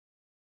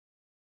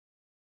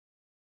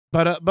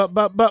But. All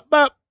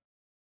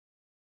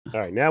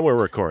right, now we're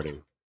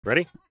recording.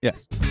 Ready?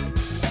 Yes.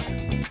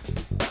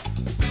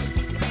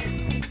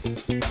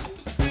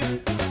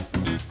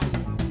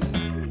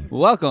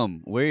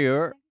 Welcome.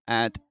 We're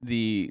at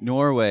the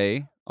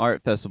Norway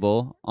Art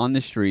Festival on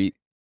the street,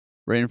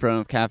 right in front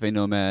of Cafe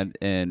Nomad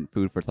and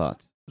Food for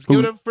Thoughts. Let's give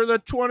it up for the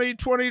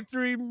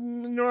 2023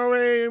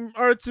 Norway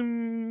Arts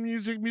and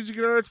Music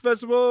and Arts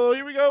Festival.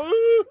 Here we go.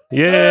 Woo!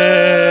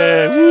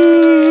 Yeah!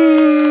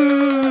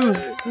 Woo!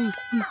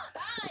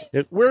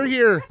 We're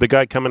here. The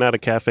guy coming out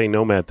of Cafe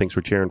Nomad thinks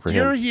we're cheering for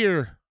You're him.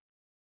 here.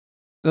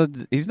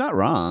 He's not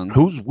wrong.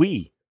 Who's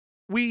we?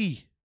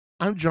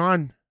 I'm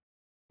John.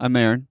 I'm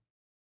Aaron.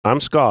 I'm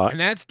Scott.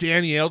 And that's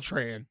Danielle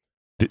Tran.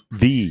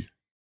 The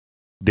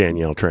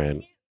Danielle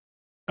Tran.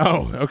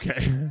 Oh,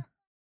 okay.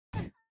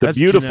 The That's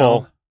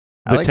beautiful,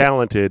 Janelle.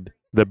 talented,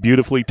 the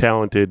beautifully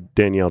talented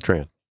Danielle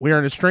Tran. We are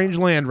in a strange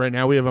land right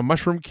now. We have a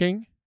Mushroom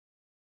King.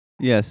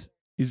 Yes.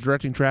 He's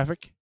directing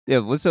traffic. Yeah.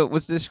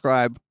 Let's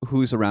describe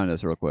who's around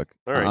us real quick.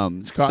 All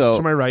right. Scott's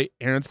to my right.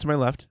 Aaron's to my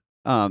left.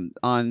 On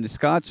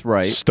Scott's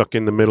right, Stuck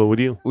in the middle with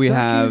you. we Stuck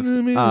have in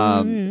the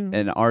middle.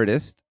 an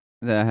artist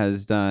that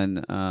has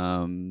done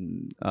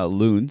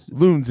loons.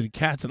 Loons and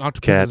cats and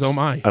octopuses. Cats. Oh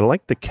my. I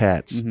like the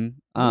cats.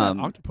 Mm-hmm.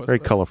 Octopus. Very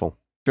colorful.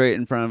 Straight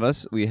in front of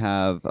us, we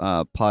have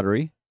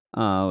pottery.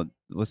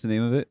 What's the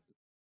name of it?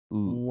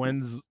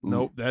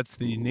 Nope, that's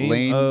the name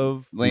Lane-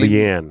 of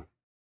Leanne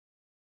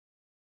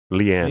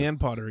Leanne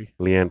Pottery.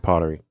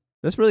 Pottery.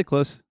 That's really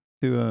close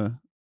to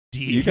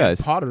you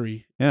guys.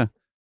 Pottery.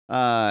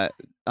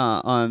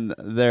 On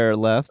their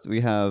left,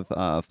 we have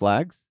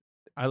flags.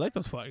 I like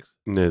those flags.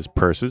 And there's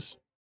purses.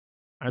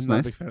 I'm That's not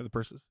nice. a big fan of the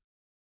purses.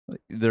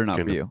 They're not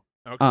for Okay. you.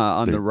 Okay.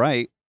 On They're- the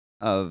right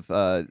of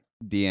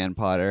Deanne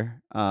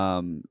Potter,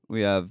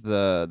 we have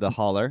the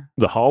hauler.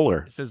 The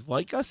hauler. It says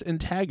like us and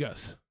tag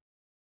us.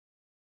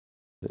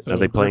 Are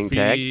they playing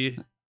tag?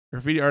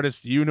 Graffiti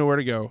artists, you know where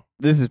to go.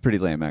 This is pretty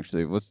lame,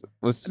 actually. Let's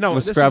No,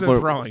 let's this scrap isn't what-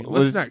 throwing.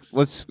 What's next?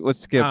 Let's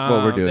skip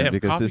what we're They doing have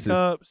because coffee this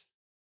cups.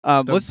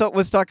 is.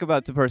 Let's talk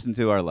about the person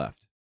to our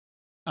left.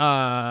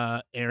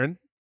 Aaron.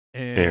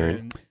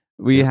 And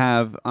We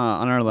have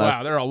on our left.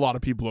 wow, there are a lot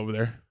of people over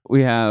there.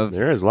 We have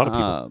There is a lot of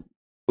people.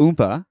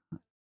 Oompa,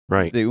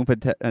 Right. the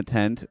Oompa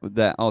tent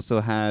that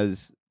also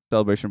has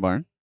Celebration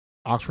Barn.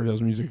 Oxford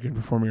Hills Music and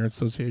Performing Arts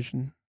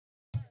Association.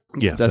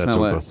 Yes, That's not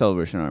Oompa. what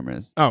Celebration Arm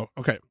is. Oh,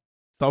 okay.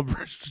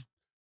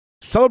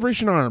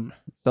 Celebration Arm.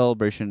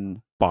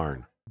 Celebration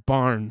Barn.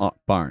 Barn.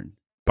 Barn.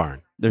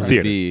 There's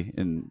Theater. a B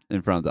in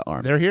front of the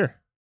arm. They're here.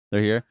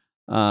 They're here.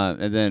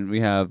 And then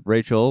we have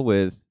Rachel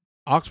with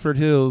Oxford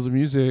Hills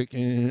Music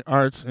and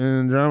Arts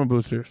and Drama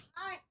Boosters.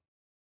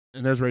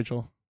 And there's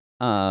Rachel.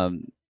 Yeah.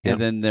 And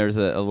then there's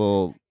a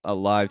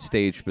live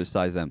stage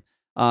besides them.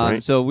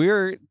 Right. So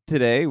we're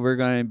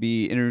going to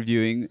be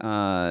interviewing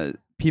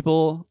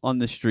people on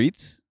the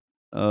streets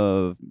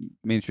of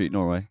Main Street,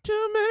 Norway.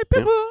 Too many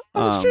people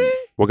on the street.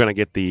 We're going to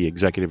get the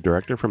executive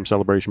director from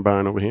Celebration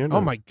Barn over here.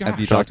 Oh my gosh. Have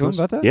you talked to him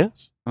about that?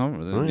 Yes. Oh,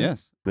 then Right.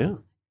 yes. Yeah.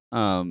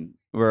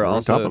 We're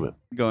on top of also it.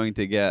 going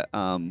to get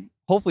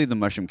hopefully the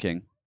Mushroom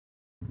King.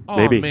 Oh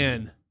Maybe.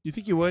 man. You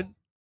think you would?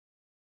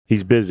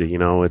 He's busy. You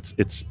know, it's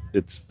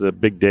the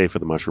big day for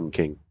the Mushroom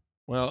King.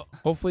 Well,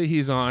 hopefully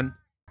he's on.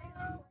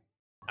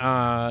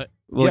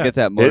 We'll Yeah. get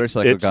that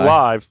motorcycle it's guy.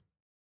 live.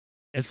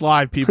 It's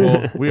live,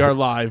 people. We are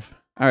live.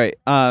 All right.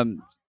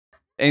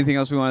 Anything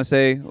else we want to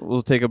say?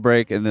 We'll take a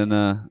break and then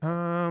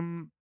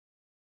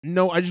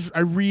No, I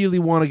really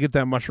want to get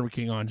that Mushroom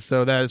King on.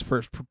 So that is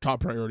first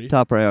top priority.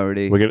 top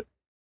priority. We're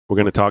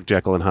gonna talk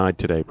Jekyll and Hyde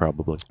today,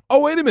 probably. Oh,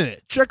 wait a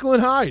minute. Jekyll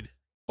and Hyde.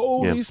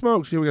 Holy Yeah.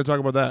 smokes. Yeah, we got to talk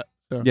about that.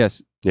 So.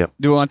 Yes. Yep.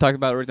 Do we want to talk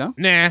about it right now?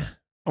 Nah.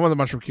 I want the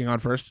Mushroom King on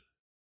first.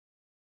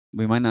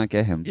 We might not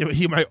get him. Yeah, but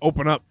he might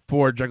open up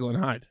for Jekyll and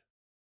Hyde.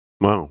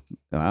 Wow.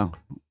 Wow.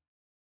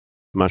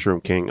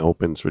 Mushroom King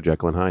opens for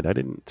Jekyll and Hyde. I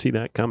didn't see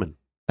that coming.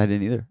 I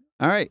didn't either.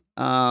 All right.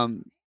 But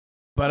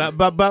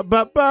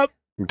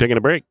We're taking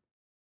a break.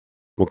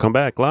 We'll come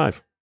back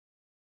live.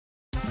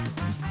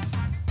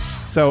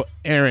 So,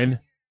 Aaron,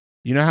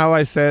 you know how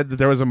I said that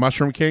there was a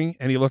Mushroom King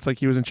and he looked like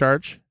he was in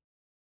charge?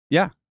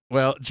 Yeah.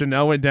 Well,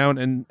 Janelle went down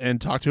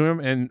and talked to him,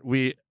 and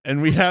we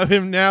have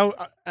him now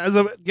as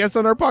a guest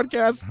on our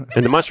podcast.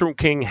 And the Mushroom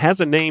King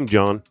has a name,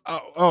 John.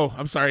 Oh,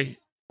 I'm sorry.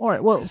 All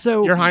right, well,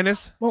 so... Your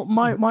Highness? Well,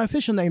 my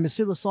official name is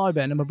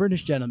psilocybin. I'm a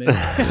British gentleman.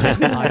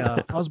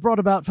 I was brought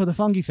about for the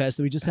Fungi Fest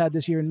that we just had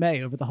this year in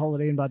May over the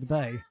Holiday Inn by the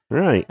Bay.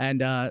 Right.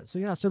 And so,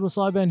 yeah,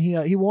 psilocybin,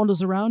 he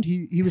wanders around.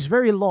 He was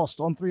very lost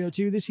on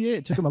 302 this year.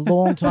 It took him a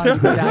long time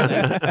to get down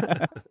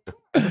there.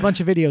 There's a bunch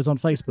of videos on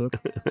Facebook.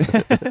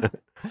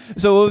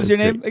 So what was That's your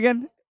name great.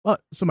 again?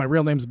 So my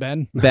real name's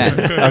Ben. Ben.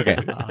 Okay.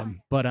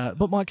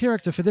 But my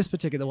character for this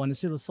particular one is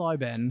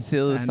psilocybin.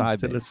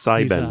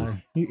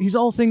 Psilocybin. He's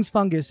all things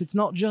fungus. It's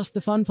not just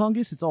the fun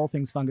fungus. It's all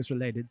things fungus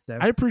related. So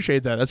I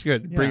appreciate that. That's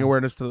good. Bring Yeah.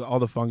 awareness to all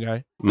the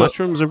fungi.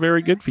 Mushrooms are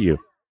very good for you.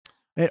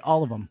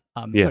 all of them.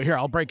 Yes. So here,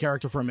 I'll break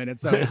character for a minute.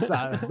 So it's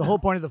the whole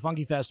point of the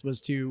Fungi Fest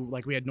was to,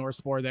 like, we had North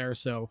Spore there,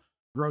 so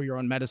grow your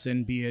own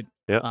medicine, be it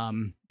Yep.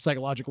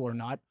 psychological or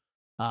not.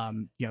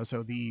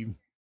 So the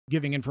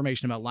giving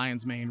information about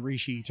lion's mane,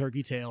 reishi,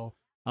 turkey tail.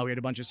 We had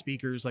a bunch of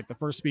speakers. Like the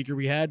first speaker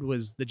we had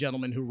was the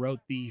gentleman who wrote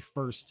the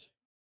first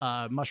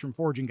mushroom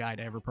foraging guide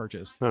I ever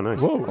purchased. Oh, nice.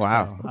 Whoa.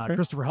 Wow. So, Okay.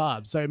 Christopher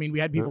Hobbs. So, I mean, we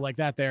had people like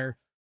that there.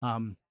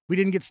 We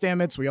didn't get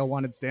Stamets. We all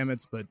wanted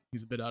Stamets, but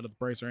he's a bit out of the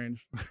price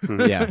range.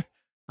 Yeah.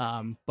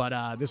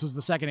 But this was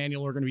the second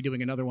annual. We're going to be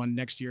doing another one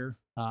next year.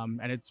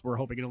 And we're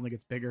hoping it only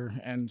gets bigger.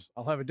 And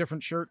I'll have a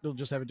different shirt. It'll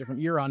just have a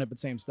different year on it, but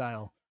same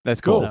style. That's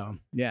cool. So,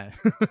 yeah.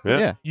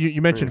 Yeah.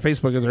 You mentioned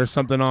Facebook. Is there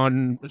something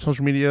on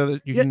social media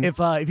that you can?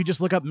 If you just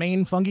look up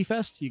Maine Fungi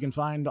Fest, you can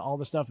find all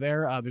the stuff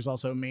there. There's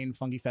also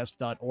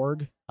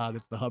mainefungifest.org.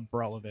 That's the hub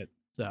for all of it.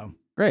 So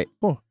Great.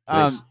 Cool.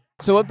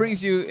 So what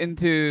brings you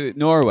into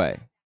Norway?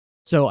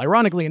 So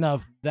ironically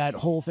enough, that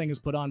whole thing is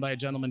put on by a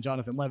gentleman,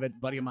 Jonathan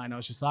Levitt, buddy of mine I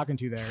was just talking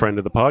to there. Friend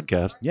of the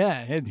podcast.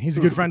 Yeah, he's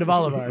a good friend of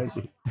all of ours.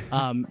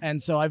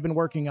 And so I've been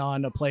working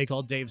on a play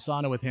called Dave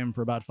Sauna with him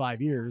for about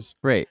 5 years.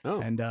 Great. Oh.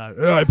 And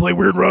I play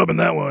Weird Rob in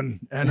that one.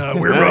 And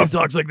Weird Rob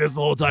talks like this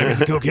the whole time. He's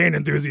a cocaine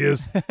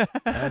enthusiast.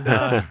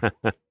 And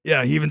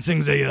yeah, he even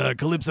sings a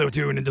calypso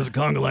tune and does a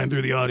conga line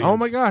through the audience. Oh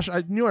my gosh!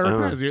 I knew I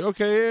recognized you.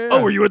 Okay. Yeah.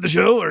 Oh, were you at the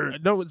show? Or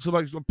No, so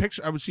like a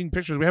picture. I was seeing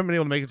pictures. We haven't been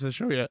able to make it to the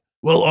show yet.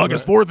 well,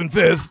 August 4th and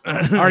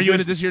 5th. Are you in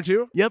it this year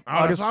too? Yep.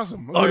 Oh, that's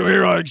awesome. Oh, Okay.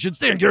 here, I should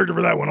stay in character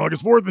for that one.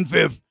 August 4th and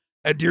 5th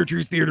at Deer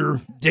Trees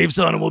Theater. Dave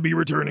Sauna will be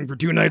returning for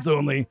 2 nights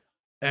only.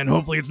 And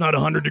hopefully it's not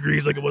 100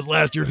 degrees like it was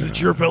last year because it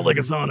sure felt like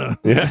a sauna.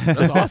 Yeah.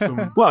 That's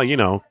awesome. Well,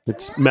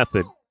 it's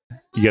method.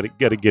 You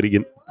gotta get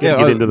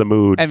Yeah, into the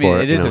mood I mean,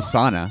 for it it. is you a know.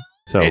 sauna.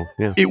 So, it-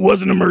 yeah, It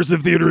was an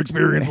immersive theater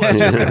experience last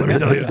year, let me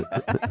tell you.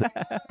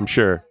 I'm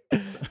sure.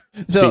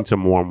 So, Seen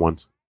some warm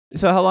ones.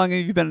 so how long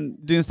have you been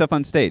doing stuff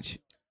on stage?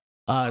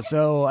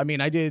 So, I mean,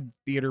 I did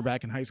theater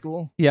back in high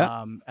school.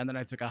 Yeah. And then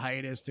I took a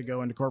hiatus to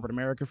go into corporate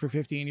America for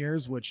 15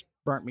 years, which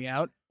burnt me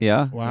out.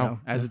 Yeah.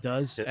 Wow. As it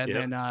does. Yeah, And yeah.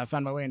 then I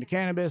found my way into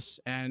cannabis,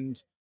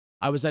 and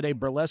I was at a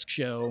burlesque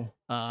show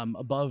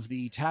above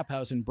the tap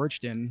house in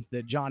Bridgeton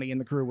that Johnny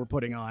and the crew were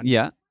putting on.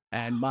 Yeah.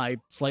 And my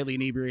slightly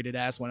inebriated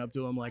ass went up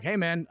to him like, "Hey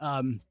man,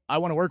 I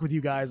want to work with you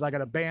guys. I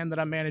got a band that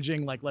I'm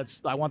managing. Like,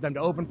 I want them to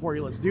open for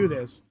you. Let's do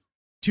this."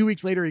 2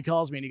 weeks later, he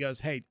calls me and he goes,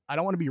 "Hey, I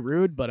don't want to be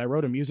rude, but I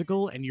wrote a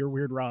musical and you're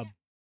Weird Rob."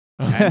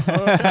 And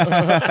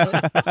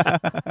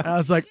I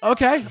was like,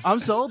 "Okay, I'm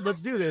sold.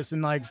 Let's do this."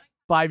 And like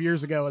 5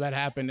 years ago, that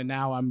happened, and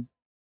now I'm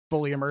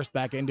fully immersed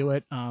back into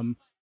it. I'm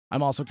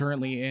also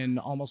currently in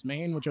Almost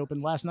Maine, which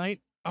opened last night.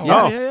 Oh,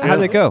 Yeah.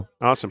 How'd it go?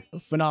 Awesome.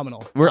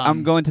 Phenomenal.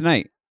 I'm going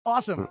tonight.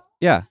 Awesome.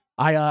 Yeah.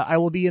 I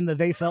will be in the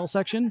They Fell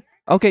section.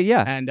 Okay.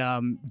 Yeah.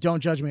 And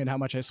don't judge me on how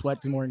much I sweat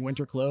 'cause I'm wearing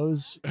winter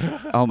clothes.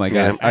 Oh my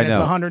Yeah. God. I And it's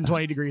know.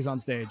 120 degrees on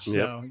stage.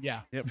 So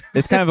yeah.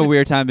 It's kind of a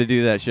weird time to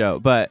do that show,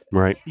 but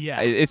Right.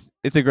 Yeah.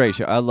 it's a great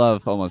show. I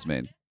love Almost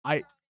Maine.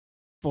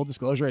 Full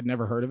disclosure, I'd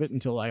never heard of it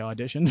until I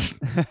auditioned.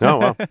 Oh,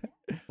 wow.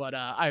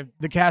 But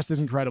the cast is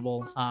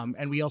incredible.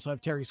 And we also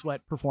have Terry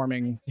Sweat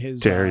performing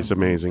his Terry's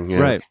amazing. Yeah.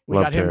 Right. We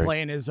Love got him Terry.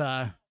 playing his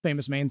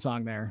famous Maine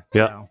song there.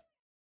 Yeah. So.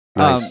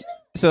 Nice.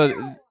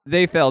 So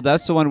They Fell.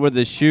 That's the one where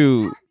the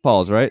shoe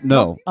falls, right?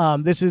 No.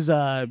 This is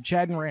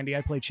Chad and Randy.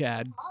 I play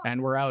Chad,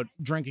 and we're out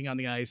drinking on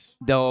the ice,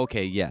 Oh,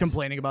 okay. Yes.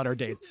 complaining about our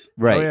dates.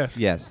 Right. Oh, yes.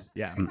 Yes.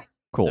 Yeah.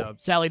 Cool. So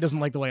Sally doesn't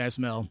like the way I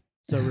smell.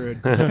 So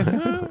rude.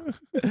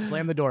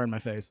 Slam the door in my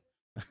face.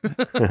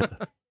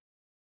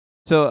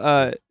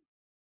 So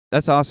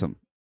that's awesome.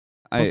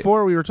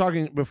 Before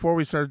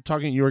we started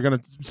talking, you were going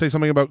to say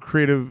something about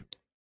Creative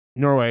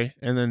Norway,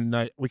 and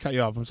then we cut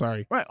you off. I'm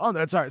sorry. Right. Oh,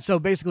 that's all right. So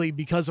basically,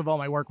 because of all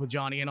my work with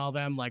Johnny and all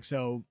them,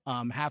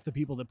 half the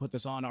people that put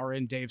this on are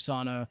in Dave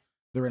Sauna.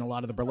 They're in a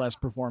lot of the burlesque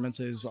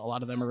performances. A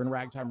lot of them are in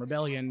Ragtime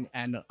Rebellion,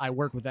 and I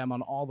work with them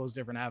on all those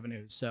different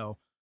avenues. So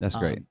That's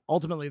great.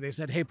 Ultimately, they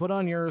said, "Hey, put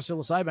on your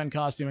psilocybin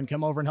costume and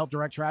come over and help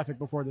direct traffic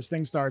before this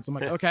thing starts." I'm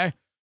like, "Okay."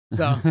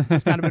 So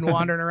just kind of been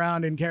wandering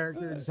around in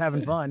character, just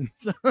having fun.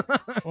 So,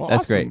 Well,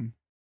 That's great.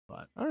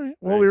 but, All right.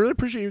 Well, we really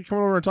appreciate you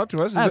coming over and talk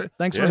to us.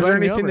 thanks for Is there inviting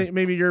me anything over. that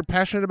maybe you're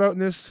passionate about in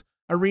this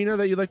arena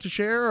that you'd like to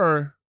share,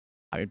 or?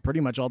 I mean,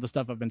 pretty much all the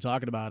stuff I've been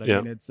talking about. I Yeah.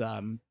 mean, it's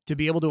to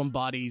be able to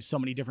embody so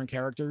many different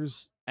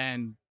characters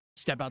and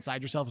step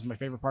outside yourself is my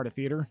favorite part of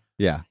theater.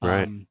 Yeah.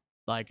 Right.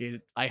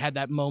 I had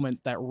that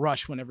moment, that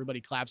rush when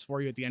everybody claps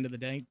for you at the end of the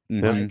day.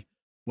 Mhm. Like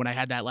when I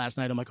had that last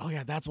night, I'm like, oh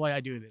yeah, that's why I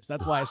do this.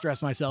 That's why I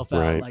stress myself out.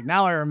 Right. Like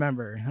now I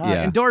remember.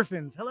 Yeah.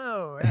 Endorphins.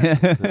 Hello.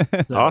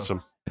 Yeah. So,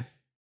 Awesome.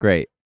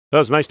 Great. That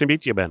was nice to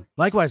meet you, Ben.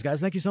 Likewise, guys.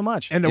 Thank you so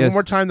much. And Yes. one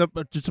more time,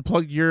 just to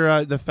plug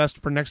your the fest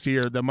for next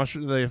year, the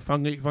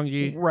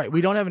fungi. Right.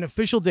 We don't have an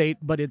official date,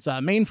 but it's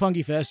Maine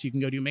Fungi Fest. You can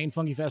go to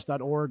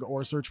mainefungifest.org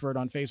or search for it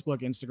on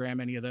Facebook,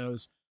 Instagram, any of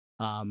those.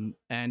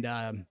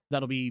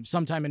 That'll be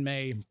sometime in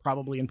May,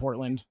 probably in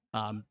Portland.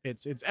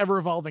 It's ever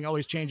evolving,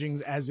 always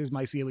changing, as is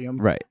mycelium.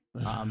 Right.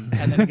 And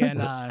then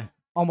again,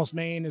 Almost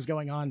Maine is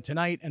going on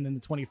tonight, and then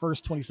the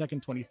 21st,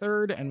 22nd,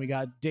 23rd, and we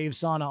got Dave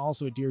Sauna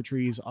also at Deer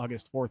Trees,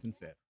 August 4th and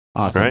 5th.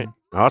 Awesome. Right.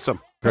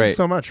 Awesome. Great. Thanks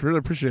so much. Really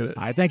appreciate it.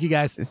 All right, thank you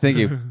guys. Thank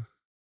you.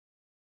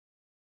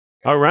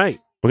 All right.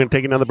 We're going to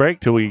take another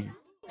break till we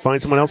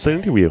find someone else to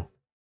interview.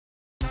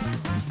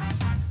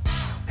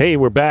 Hey,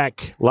 we're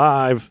back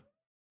live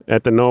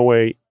at the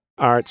Norway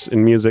Arts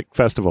and Music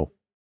Festival.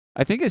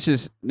 I think it's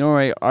just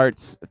Norway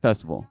Arts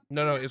Festival.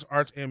 No, it's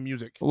arts and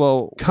music.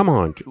 Well, Come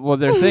on.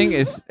 their thing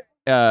is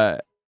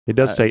It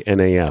does say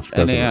NAF,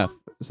 doesn't NAF.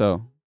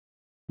 So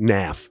it?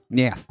 NAF.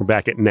 NAF. We're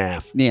back at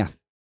NAF, NAF.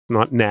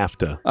 not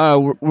NAFTA.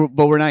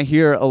 But we're not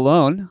here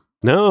alone.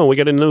 No, we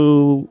got a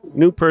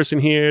new person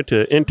here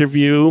to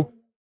interview.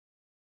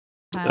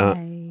 Hi.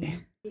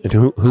 And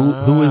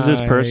who is this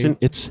Hi. person?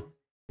 It's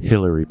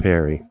Hillary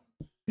Perry.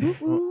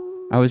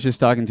 I was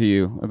just talking to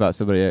you about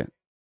somebody,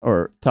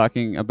 or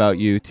talking about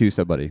you to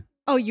somebody.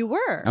 Oh, you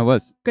were? I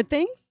was. Good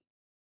things?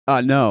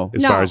 No.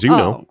 As far as you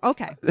know.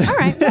 Okay. All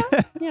right. Well,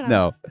 you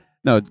know.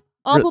 No.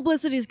 All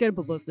publicity is good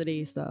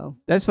publicity, so.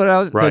 That's what I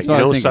was. Right. That's what I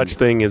No was thinking. such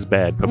thing as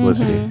bad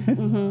publicity.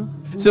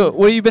 Mhm. So,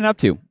 what have you been up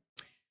to?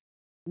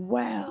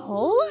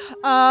 Well,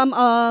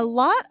 a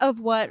lot of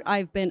what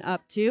I've been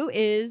up to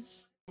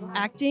is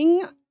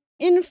acting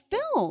in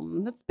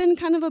film. That's been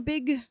kind of a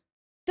big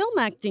film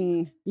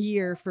acting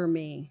year for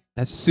me.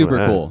 That's super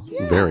Wow. cool.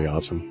 Yeah. Very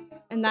awesome.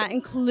 And that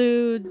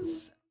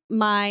includes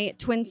my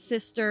twin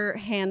sister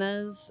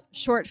Hannah's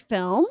short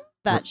film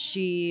that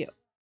she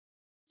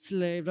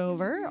slaved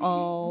over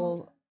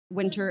all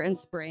winter and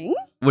spring.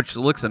 Which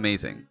looks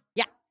amazing.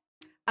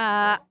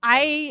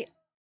 I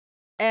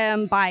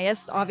am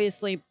biased,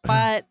 obviously,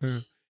 but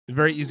It's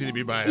very easy to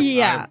be biased.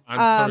 Yeah,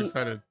 I'm so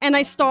excited. and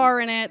I star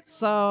in it,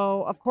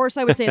 so of course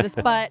I would say this,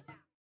 but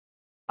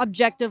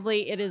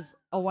objectively, it is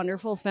a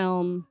wonderful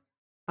film.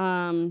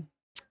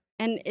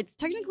 And it's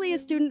technically a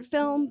student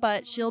film,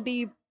 but she'll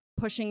be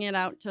pushing it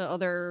out to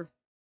other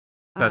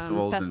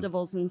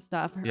festivals and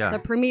stuff. Yeah. The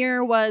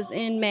premiere was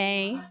in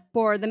May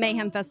for the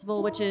Mayhem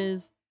Festival, which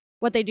is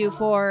what they do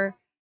for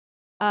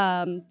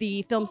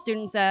the film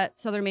students at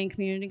Southern Maine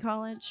Community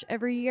College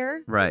every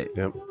year. Right.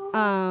 Yep.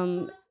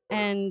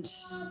 And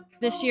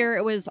this year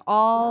it was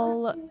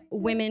all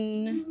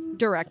women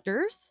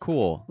directors,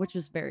 Cool. which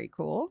was very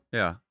cool.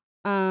 Yeah.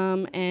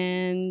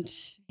 And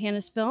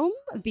Hannah's film,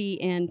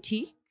 The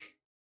Antique,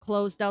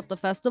 closed out the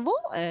festival,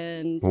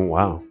 and Oh,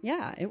 wow.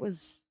 yeah, it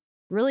was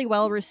really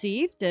well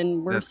received,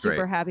 and we're That's super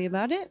great. happy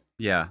about it.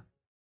 Yeah.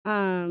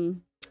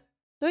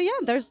 So yeah,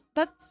 that's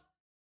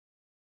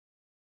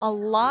a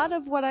lot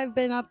of what I've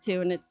been up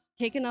to, and it's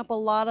taken up a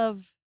lot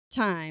of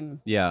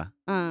time. Yeah.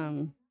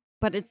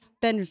 But it's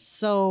been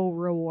so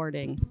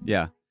rewarding.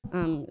 Yeah.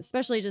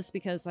 Especially just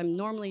because I'm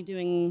normally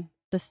doing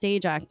the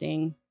stage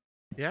acting,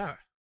 Yeah.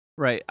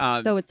 Right.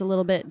 so it's a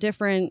little bit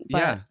different. But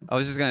Yeah. I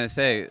was just gonna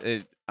say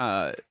it.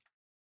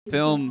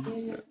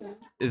 Film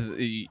is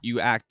you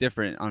act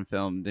different on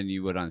film than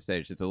you would on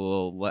stage. It's a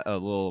little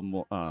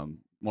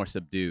more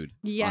subdued on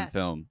Yes.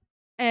 film.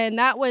 And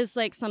that was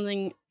like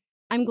something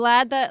I'm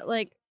glad that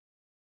like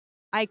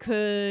I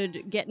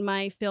could get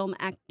my film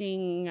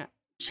acting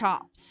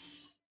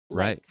chops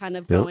Right. like kind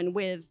of Yep. going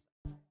with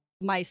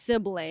my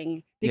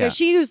sibling, because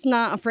Yeah. she was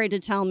not afraid to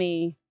tell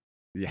me.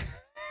 Yeah.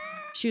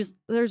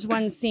 There's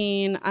one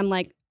scene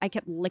I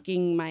kept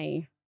licking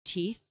my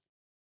teeth,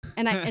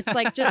 and it's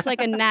like just like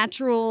a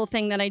natural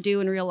thing that I do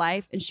in real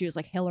life, and she was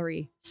like,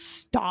 Hillary,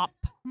 stop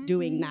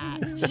doing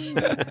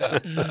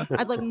that.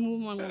 I'd like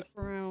move my lips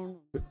around.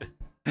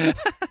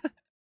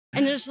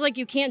 And it's just like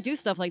you can't do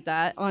stuff like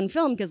that on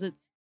film because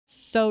it's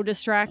so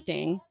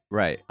distracting.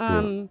 Right.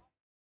 And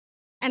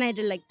I had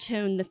to like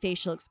tone the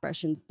facial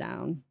expressions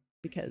down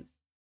because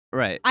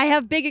Right. I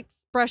have big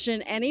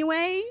expression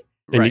anyway.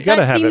 And Right. you got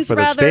to That have it seems for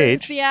the rather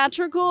stage.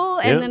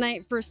 theatrical, Yeah. and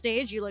then for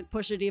stage you like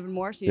push it even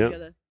more, so you Yeah.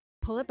 gotta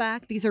pull it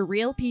back. These are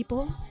real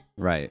people,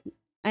 Right.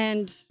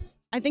 and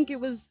I think it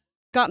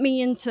got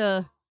me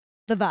into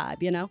the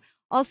vibe, you know.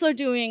 Also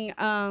doing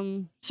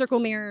circle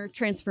mirror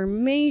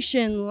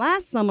transformation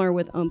last summer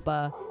with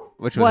Oompa,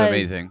 Which was Was-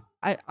 amazing.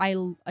 I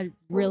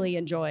really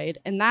enjoyed,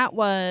 and that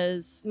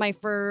was my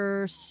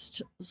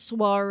first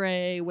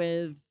soiree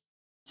with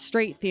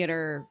straight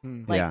theater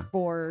Yeah.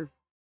 for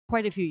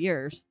quite a few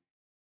years.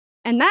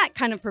 And that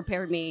kind of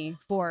prepared me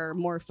for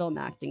more film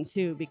acting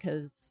too,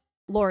 because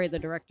Lori, the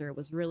director,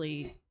 was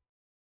really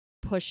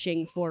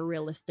pushing for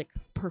realistic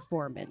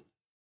performance.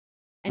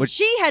 And Which-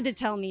 she had to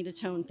tell me to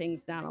tone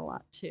things down a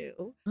lot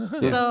too.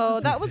 So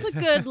that was a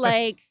good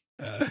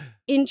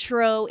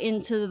intro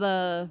into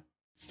the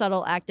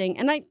subtle acting.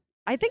 And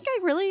I think I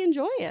really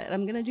enjoy it.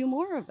 I'm going to do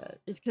more of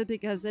it. It's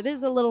because it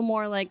is a little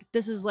more like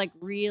this is like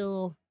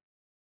real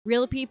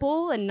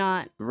people, and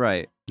not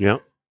Right. Yeah.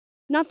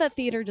 that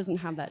theater doesn't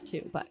have that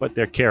too, But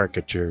they're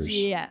caricatures.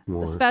 yes,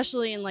 more.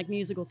 especially in like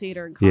musical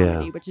theater and Yeah.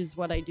 comedy, which is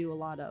what I do a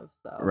lot of.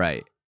 So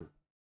Right.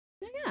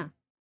 yeah.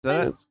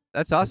 So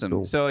that's awesome.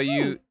 cool. So are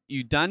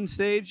you done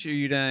stage, or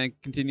you gonna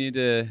continue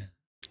to?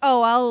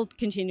 Oh, I'll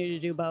continue to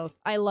do both.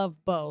 I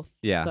love both.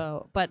 Yeah.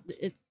 So, but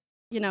it's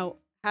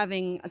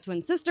having a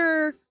twin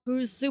sister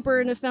who's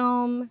super into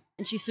film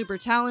and she's super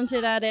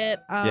talented at it.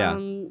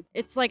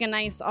 It's like a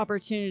nice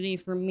opportunity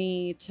for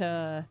me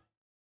to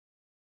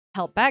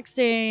help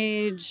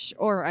backstage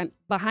or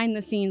behind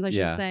the scenes, I should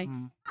Yeah. say.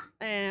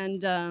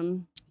 And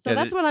so Yeah,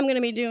 that's what I'm going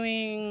to be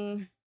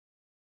doing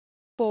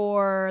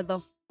for the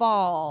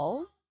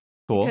fall.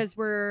 Cool. because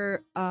we're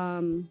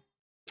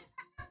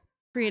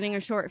creating a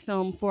short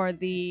film for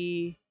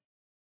the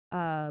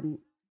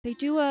they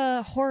do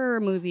a horror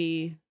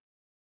movie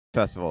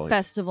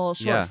Festival.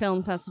 short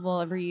film festival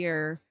every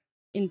year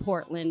in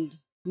Portland,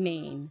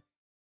 Maine.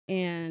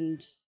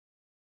 And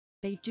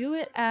they do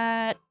it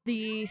at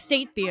the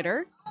State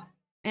Theater,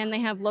 and they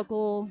have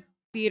local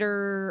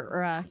theater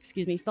or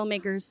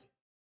filmmakers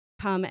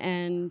come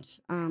and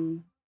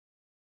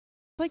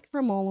like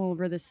from all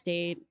over the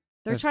state.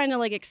 They're That's- trying to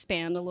like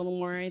expand a little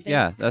more, I think.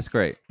 Yeah, that's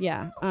great.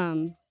 Yeah.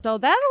 So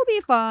that'll be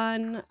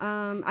fun.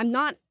 I'm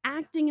not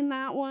acting in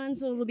that one,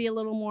 so it'll be a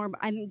little more.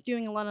 I'm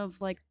doing a lot of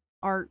like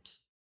art.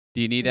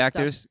 Do you need and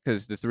stuff. actors?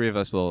 Because the three of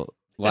us will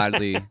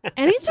gladly.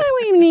 Anytime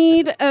we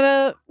need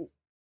a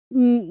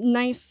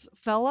nice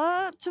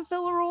fella to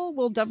fill a role,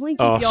 we'll definitely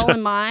keep y'all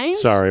in mind.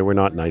 Sorry, we're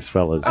not nice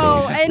fellas.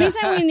 Oh,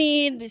 anytime we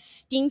need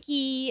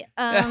stinky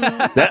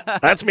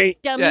That's me.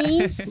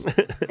 dummies.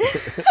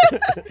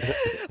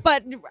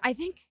 But I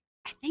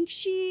think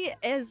she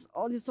is.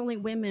 Oh, there's only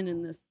women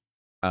in this.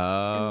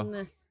 Oh, In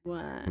this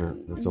one.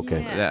 Yeah, that's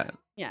okay.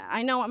 Yeah,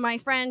 I know my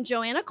friend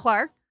Joanna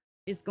Clark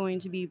is going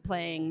to be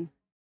playing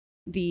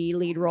the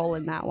lead role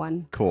in that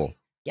one. cool.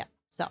 Yeah,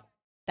 so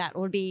that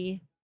will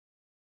be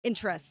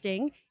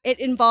interesting.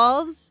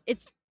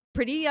 It's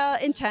pretty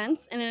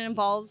intense, and it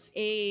involves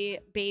a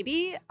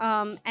baby.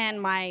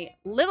 And my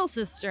little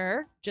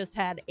sister just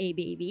had a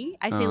baby.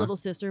 I say Uh-huh. little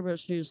sister, but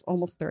she's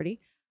almost 30.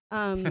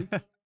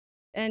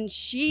 And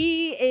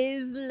she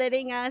is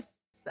letting us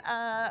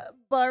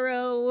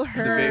borrow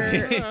her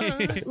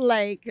baby.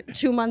 like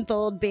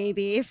 2-month-old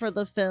baby for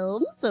the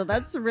film, so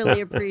that's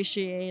really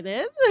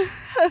appreciated.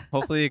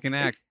 Hopefully you can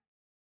act.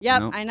 Yep,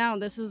 Nope. I know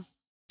this is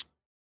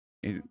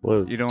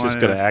Well, You don't just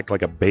wanna- gonna act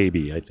like a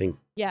baby. I think.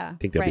 yeah.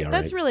 Think they'll be right. all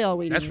That's right. really all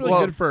we That's need. really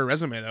Well- good for a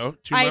resume, though.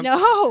 2 I months.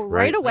 know,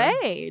 right Right.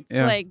 away. It's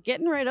Yeah. like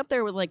getting right up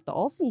there with like the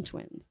Olsen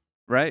twins.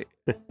 Right?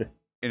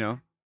 You know,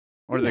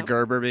 or You the know.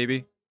 Gerber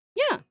baby.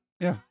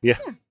 Yeah,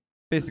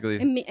 Basically,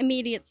 it's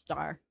immediate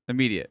star.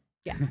 immediate.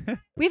 Yeah.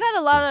 We've had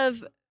a lot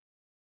of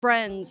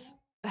friends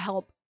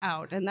help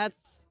out, and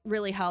that's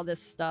really how this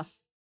stuff,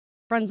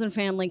 friends and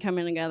family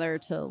coming together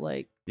to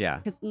like, Yeah.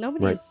 because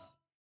nobody's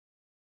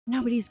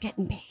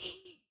getting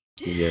paid.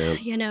 Yeah.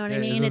 You know what I Yeah,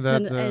 mean? isn't It's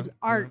that an the-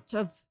 art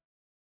of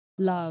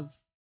love.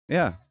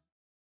 Yeah.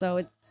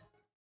 So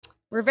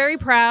we're very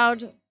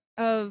proud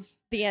of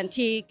the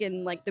antique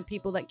and like the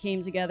people that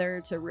came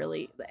together to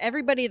really,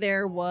 everybody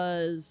there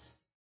was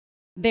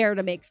there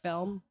to make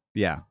film,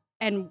 Yeah.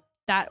 and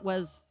that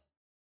was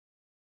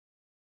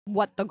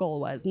what the goal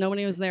was.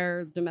 Nobody was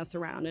there to mess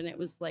around, and it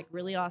was like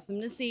really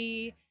awesome to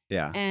see.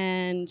 Yeah.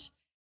 And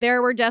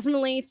there were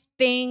definitely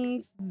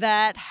things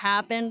that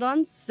happened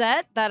on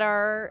set that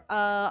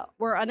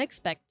were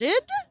unexpected.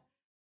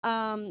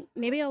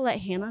 Maybe I'll let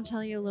Hannah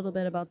tell you a little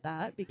bit about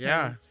that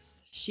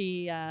because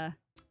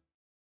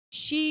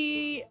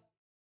she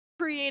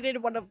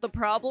created one of the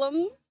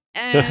problems,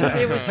 and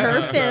it was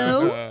her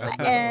film.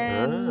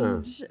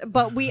 And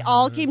but we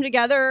all came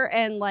together,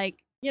 and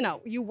like, you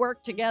know, you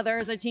work together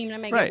as a team to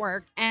make Right. it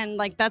work, and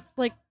like that's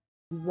like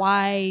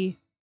why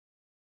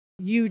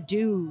you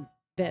do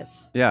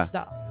this Yeah.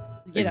 stuff.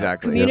 You know,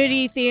 Exactly.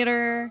 community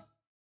theater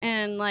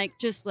and like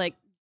just like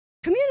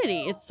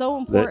community. It's so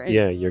important.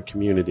 Yeah, your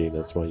community.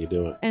 That's why you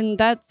do it. And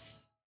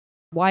that's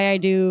why I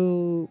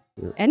do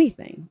Yeah.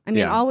 anything. I mean,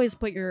 Yeah. always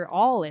put your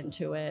all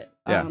into it.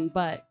 Yeah.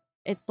 But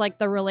it's like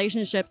the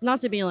relationships,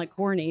 not to be like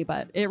corny,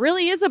 but it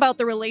really is about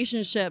the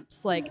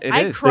relationships. Like It I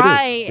is. It is.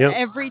 cry Yep.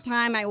 every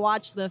time I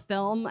watch the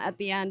film at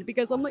the end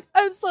because I'm like,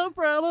 I'm so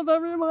proud of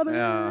everybody.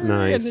 Yeah.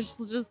 Nice. And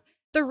it's just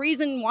the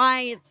reason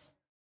why it's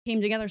came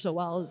together so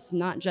well is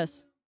not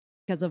just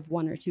because of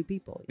one or two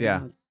people. you Yeah.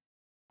 know,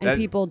 and That-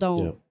 people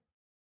don't Yeah.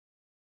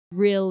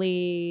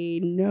 really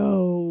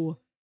know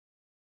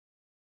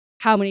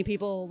how many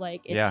people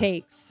like it Yeah.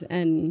 takes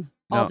and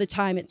all No. the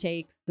time it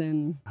takes,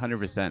 and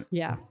 100%.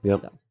 yeah.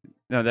 Yep. So,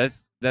 No,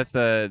 that's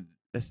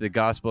the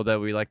gospel that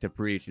we like to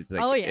preach. It's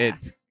like Oh, yeah.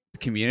 it's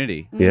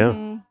community. Yeah.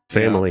 mhm,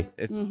 Family.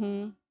 It's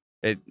mhm.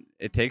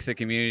 it takes a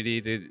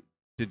community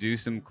to do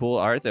some cool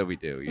art that we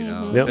do, you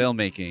know, Mhm. Yep.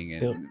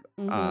 filmmaking and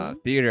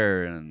Mhm.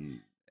 theater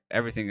and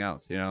everything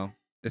else, you know.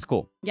 It's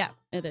cool. Yeah,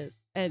 it is.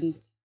 And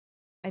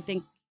I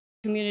think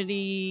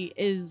community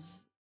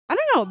is, I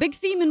don't know, a big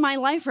theme in my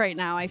life right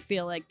now, I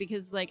feel like,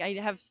 because like I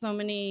have so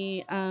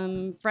many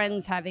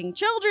friends having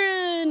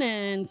children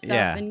and stuff,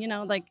 Yeah. and you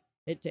know, like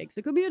it takes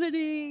a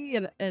community,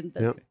 and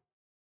Yep.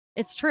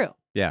 it's true.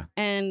 Yeah.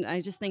 And I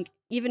just think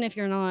even if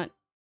you're not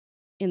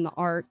in the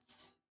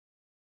arts,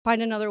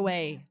 find another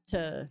way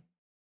to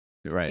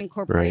Right.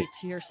 incorporate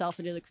yourself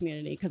into the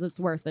community because it's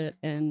worth it,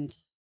 and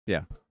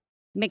Yeah.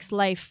 makes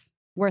life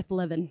worth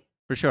living.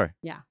 For sure.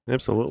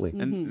 Absolutely.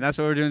 And Mhm. that's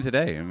what we're doing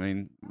today. I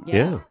mean,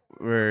 Yeah.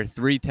 we're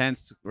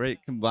 3/10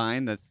 right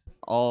combined. That's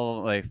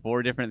all like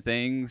 4 different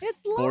things. It's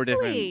 4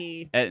 different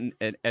lovely.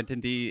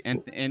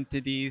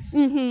 entities,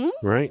 Mm-hmm.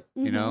 Right.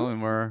 you know,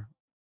 and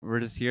we're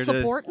just here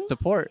Supporting? to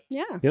support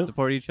Yeah. Yeah.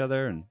 support each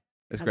other, and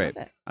it's I great.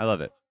 love it. I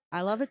love it.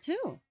 I love it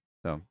too.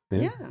 So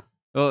Yeah. Yeah.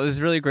 Well, it was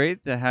really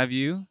great to have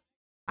you.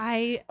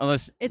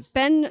 It's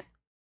been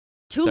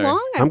too Sorry.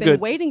 long. I've I'm been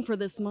good. waiting for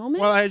this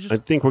moment. Well, I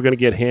think we're going to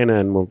get Hannah,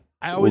 and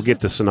we'll get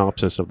the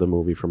synopsis of the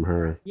movie from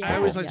her. I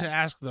always like Yeah. to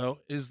ask though: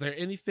 is there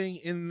anything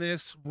in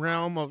this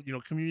realm of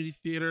community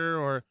theater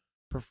or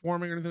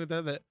performing or anything like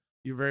that that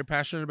you're very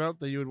passionate about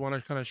that you would want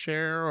to kind of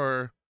share,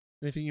 or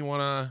anything you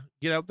want to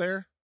get out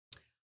there?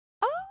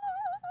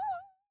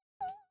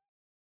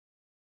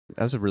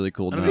 That was a really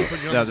cool I don't note. mean to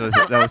put you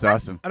on That was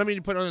awesome. I don't mean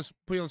to put you on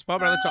the spot,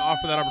 but I'd like to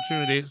offer that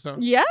opportunity. So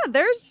Yeah,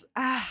 there's.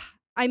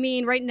 I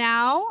mean, right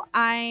now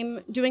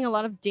I'm doing a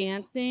lot of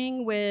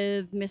dancing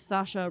with Miss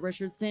Sasha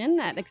Richardson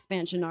at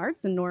Expansion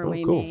Arts in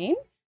Norway, cool. Maine.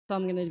 So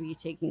I'm going to be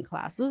taking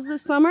classes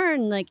this summer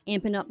and like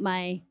amping up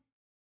my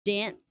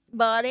dance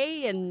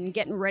body and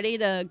getting ready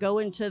to go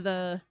into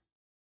the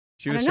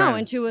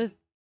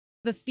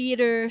the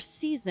theater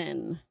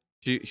season.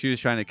 She was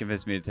trying to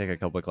convince me to take a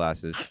couple of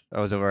classes. I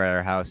was over at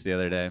her house the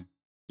other day.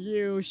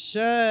 You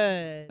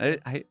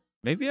should.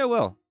 Maybe I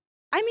will.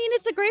 I mean,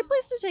 it's a great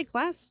place to take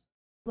class,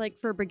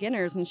 like for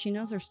beginners, and she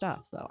knows her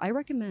stuff, so I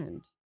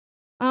recommend.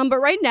 But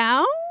right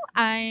now,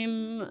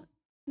 I'm,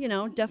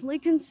 definitely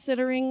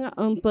considering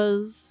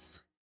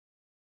Oompa's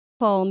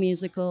fall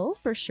musical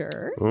for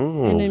sure.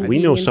 Oh, And then we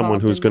being know someone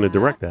involved who's in going to that.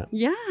 direct that.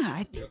 Yeah,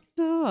 I think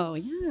so.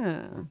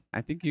 Yeah,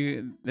 I think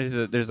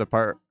there's a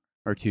part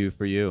or two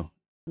for you.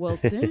 we'll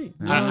see.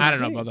 I don't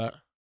know about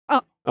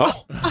that.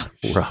 Oh,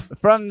 rough.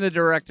 From the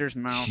director's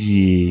mouth.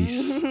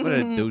 Jeez. What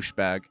a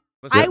douchebag.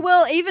 I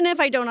will, even if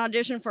I don't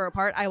audition for a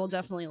part, I will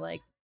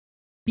definitely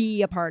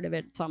be a part of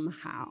it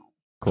somehow.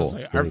 Cool.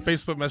 Like, our Nice.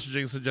 Facebook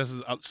messaging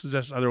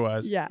suggests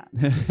otherwise. Yeah,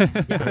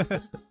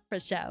 for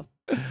sure.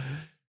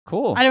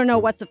 Cool. I don't know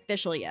what's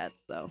official yet,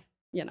 so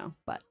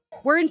but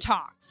we're in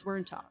talks.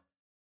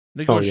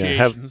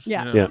 Negotiations.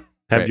 Yeah. you know. Yeah.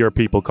 Have Right. your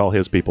people call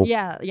his people.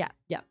 Yeah.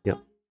 Yep. The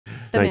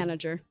Nice.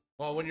 manager.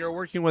 Well, when you're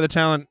working with a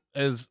talent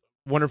as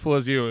wonderful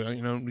as you,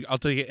 I'll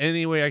take it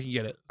any way I can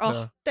get it. Oh,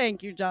 So,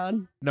 thank you,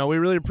 John. no, we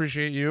really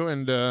appreciate you,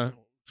 and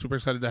super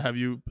excited to have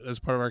you as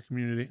part of our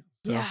community.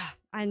 So, Yeah,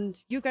 and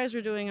you guys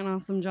are doing an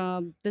awesome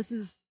job. This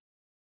is,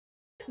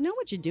 know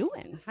what you're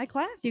doing. High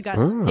class. You got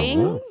Oh,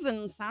 stings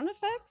and sound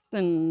effects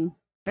and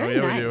very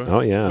yeah, we nice. do.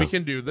 Oh, yeah. we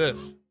can do this.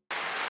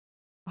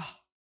 Oh.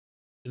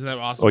 Isn't that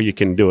awesome? Oh, you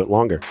can do it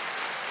longer.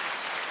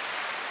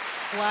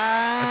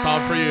 Wow. That's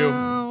all for you.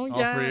 All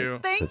for Yes. you.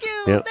 Thank That's-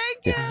 you. yeah.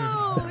 Thank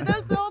you.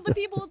 That's all the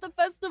people at the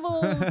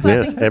festival. Yes,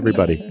 clapping for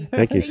everybody. me.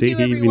 Thank you. See, you,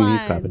 even he's everyone.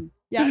 clapping.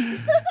 Yeah.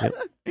 Yep.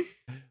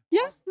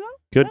 Yes. Well,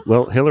 Good.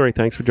 Well, Hillary,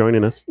 thanks for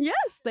joining us. yes.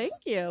 Thank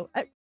you.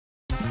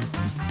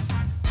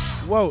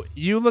 Whoa,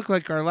 you look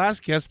like our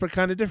last guest, but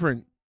kind of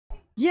different.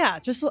 Yeah,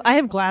 just I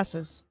have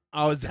glasses.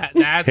 Oh,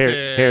 that's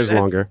it. Hair's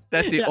longer.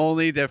 That's the Yeah.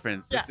 only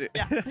difference. Yeah,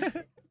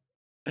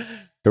 That's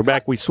We're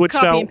back. We switched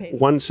Copy and out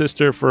paste. one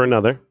sister for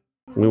another.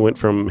 We went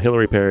from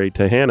Hillary Perry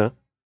to Hannah.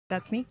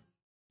 That's me.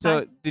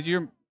 So did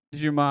your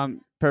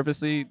mom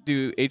purposely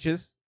do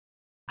H's?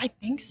 I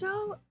think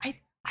so.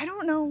 I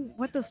don't know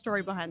what the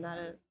story behind that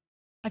is.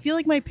 I feel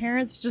like my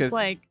parents just 'Cause-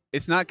 like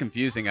It's not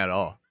confusing at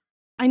all.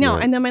 I know.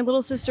 Right. And then my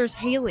little sister's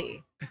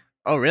Haley.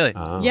 Oh, really?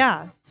 Ah.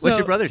 Yeah. So What's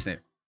your brother's name?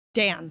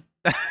 Dan.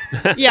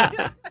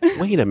 Yeah.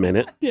 Wait a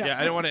minute. Yeah, I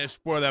didn't want to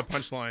explore that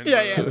punchline.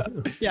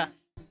 Yeah.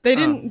 They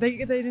didn't they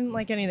didn't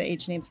like any of the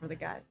H names for the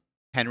guys.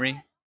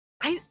 Henry?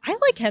 I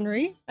like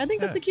Henry. I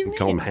think that's a cute We name.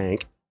 call him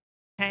Hank.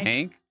 Hank.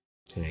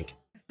 Hank?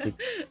 Hank.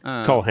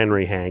 Uh, Call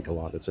Henry Hank a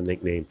lot. It's a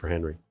nickname for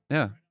Henry.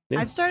 Yeah. Yeah.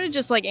 I've started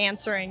just like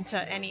answering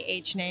to any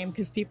H name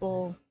because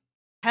people,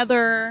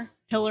 Heather,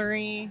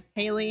 Hillary,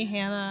 Haley,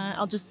 Hannah.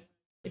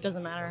 It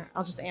doesn't matter.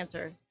 I'll just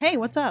answer. Hey,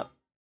 what's up?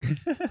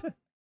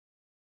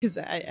 Because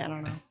I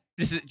don't know.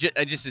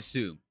 I just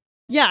assume.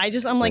 Yeah,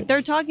 I'm like Right.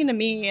 they're talking to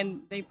me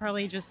and they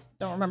probably just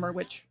don't remember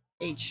which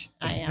H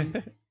I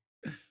am.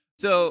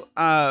 So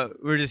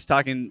we're just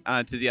talking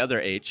to the other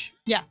H.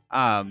 Yeah.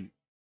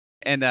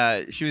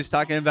 And she was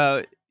talking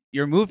about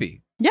your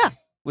movie. Yeah.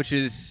 Which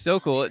is so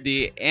cool.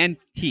 The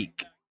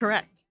Antique.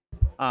 Correct.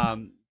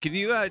 Can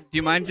you do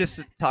you mind just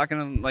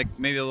talking like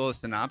maybe a little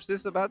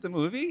synopsis about the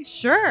movie?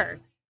 Sure.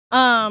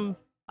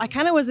 I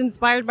kind of was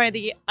inspired by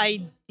the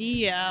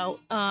idea.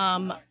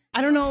 I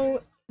don't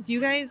know. Have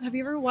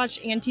you ever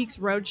watched Antiques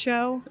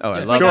Roadshow? Oh, I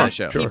Yes. love Sure, that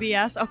show. sure.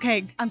 PBS.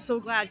 Okay, I'm so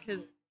glad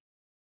because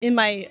in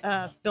my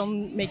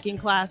filmmaking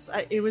class,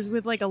 it was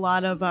with like a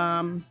lot of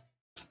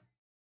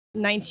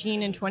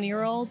 19 and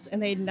 20-year-olds,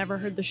 and they'd never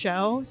heard the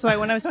show. So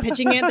when I was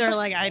pitching it, they're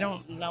like, I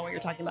don't know what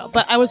you're talking about.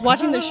 But I was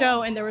watching the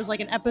show, and there was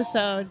like an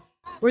episode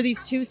where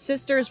these two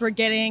sisters were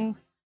getting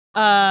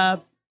a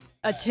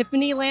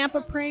Tiffany lamp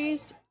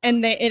appraised,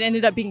 and it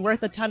ended up being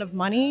worth a ton of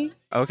money.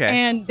 Okay.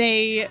 And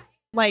they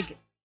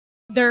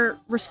their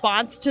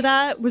response to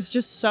that was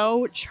just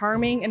so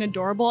charming and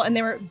adorable, and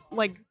they were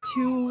like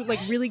two like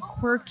really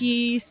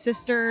quirky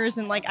sisters,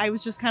 and like I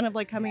was just kind of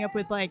like coming up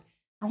with like,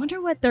 I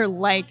wonder what they're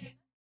like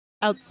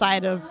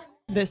outside of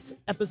this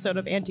episode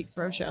of Antiques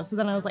Roadshow. So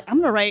then I was like, I'm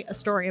gonna write a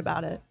story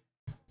about it.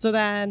 So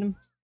then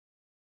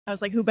I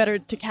was like, who better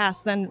to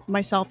cast than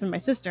myself and my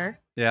sister?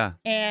 yeah.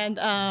 And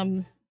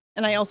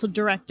and I also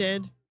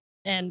directed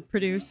and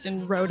produced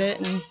and wrote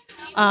it.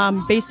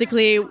 And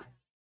basically,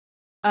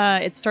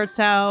 it starts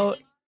out.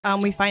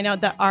 We find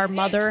out that our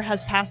mother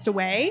has passed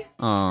away,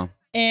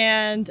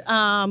 and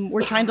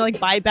we're trying to like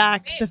buy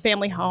back the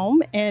family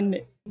home.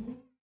 And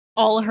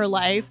all her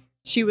life,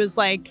 she was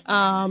like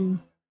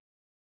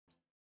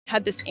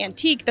had this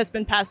antique that's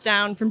been passed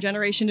down from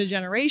generation to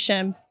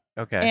generation.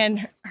 Okay.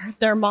 And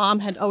their mom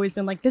had always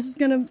been like, "This is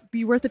gonna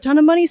be worth a ton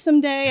of money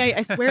someday.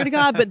 I swear to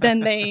God." But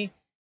then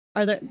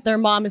their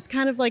mom is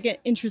kind of like an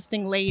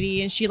interesting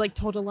lady, and she like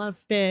told a lot of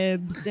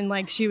fibs, and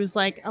like she was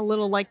like a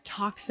little like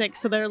toxic.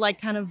 So they're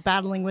like kind of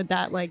battling with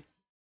that. Like,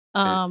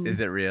 is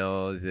it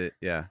real? Is it?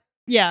 Yeah.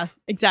 Yeah,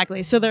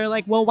 exactly. So they're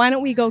like, "Well, why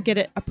don't we go get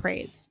it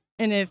appraised?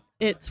 And if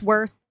it's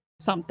worth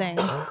something,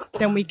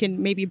 then we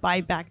can maybe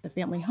buy back the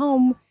family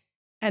home."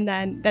 And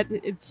then that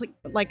it's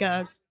like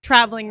a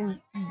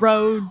traveling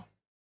road.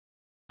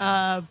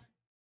 What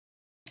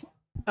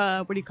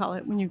do you call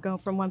it when you go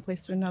from one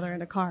place to another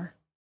in a car?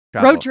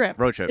 Travel. Road trip.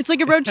 Road trip. It's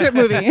like a road trip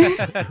movie.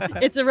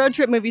 It's a road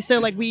trip movie. So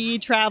like we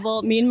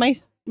travel, me and my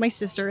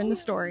sister in the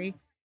story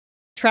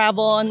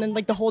travel, and then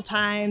like the whole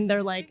time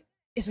they're like,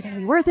 "Is it gonna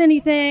be worth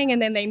anything?"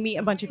 And then they meet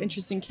a bunch of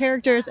interesting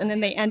characters, and then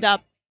they end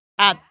up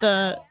at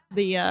the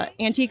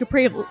antique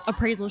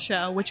appraisal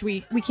show, which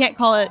we can't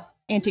call it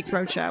Antiques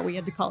Roadshow. We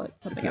had to call it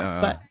something else,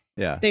 but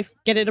yeah, they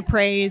get it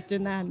appraised,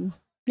 and then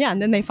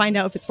they find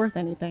out if it's worth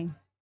anything.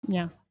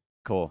 Yeah.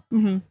 Cool.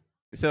 Mm-hmm.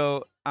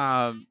 So,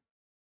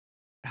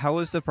 how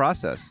was the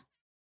process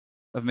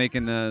of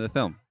making the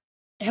film?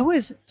 It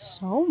was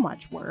so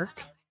much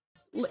work.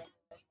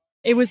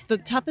 It was the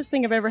toughest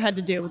thing I've ever had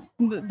to do.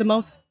 The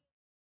most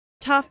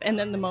tough and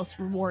then the most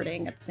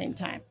rewarding at the same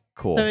time.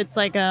 Cool. So it's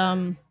like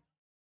I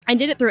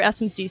did it through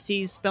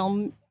SMCC's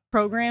film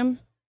program.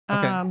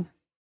 Okay.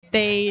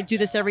 They do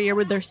this every year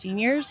with their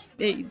seniors.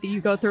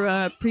 You go through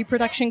a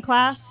pre-production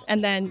class,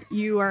 and then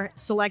you are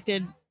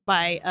selected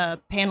by a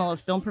panel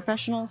of film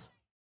professionals.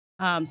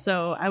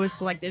 So I was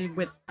selected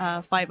with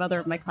 5 other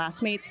of my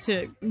classmates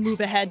to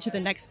move ahead to the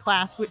next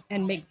class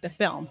and make the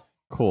film.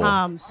 Cool.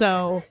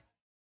 So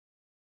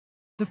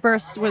the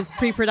first was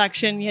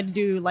pre-production. You had to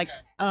do like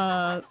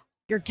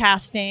your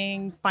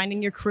casting,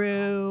 finding your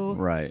crew,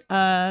 Right.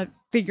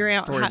 Figuring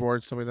out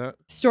Storyboards, stuff like that.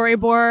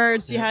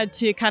 storyboards. You Yeah. had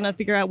to kind of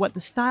figure out what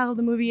the style of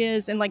the movie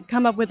is, and like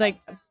come up with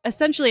like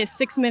essentially a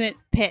 6-minute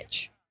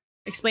pitch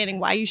explaining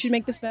why you should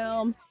make the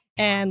film,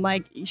 and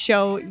like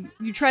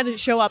you try to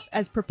show up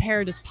as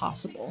prepared as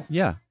possible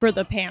Yeah. for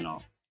the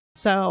panel.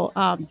 So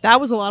that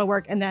was a lot of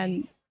work. And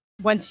then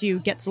once you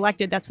get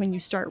selected, that's when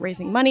you start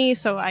raising money.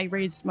 So I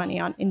raised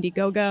money on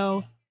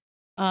Indiegogo.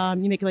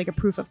 You make like a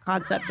proof of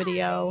concept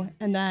video,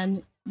 and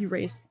then you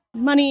raise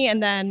money,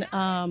 and then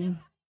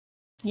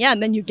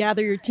and then you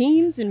gather your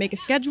teams and make a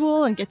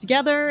schedule and get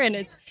together.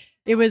 And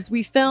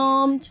we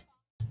filmed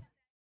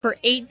for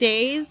 8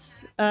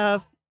 days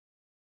of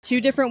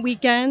 2 different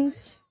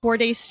weekends, 4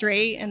 days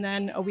straight, and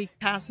then a week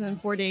passed, and then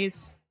 4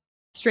 days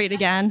straight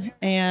again.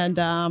 And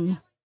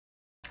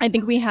I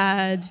think we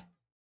had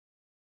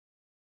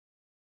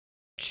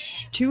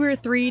 2 or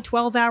 3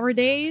 12-hour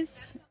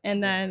days,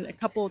 and then a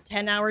couple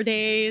 10-hour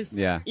days.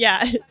 Yeah.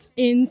 It's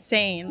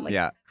insane. Like,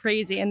 Yeah.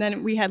 crazy. And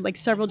then we had like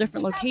several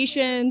different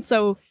locations.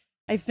 So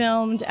I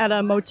filmed at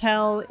a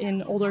motel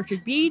in Old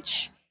Orchard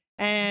Beach,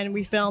 and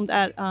we filmed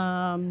at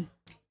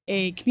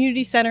a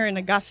community center in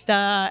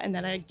Augusta, and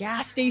then a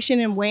gas station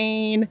in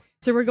Wayne.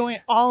 So we're going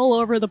all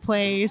over the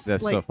place.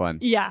 That's so fun.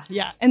 Yeah.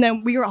 And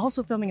then we were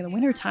also filming in the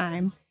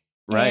wintertime.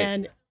 Right.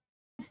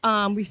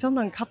 And we filmed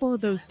on a couple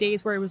of those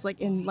days where it was like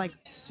in like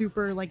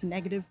super like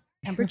negative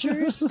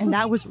temperatures, and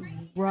that was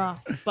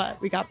rough, but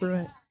we got through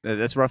it.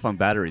 That's rough on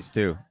batteries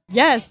too.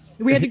 Yes,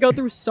 we had to go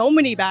through so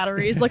many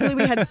batteries. Luckily,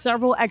 we had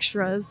several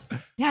extras.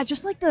 Yeah,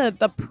 just like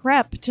the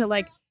prep to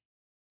like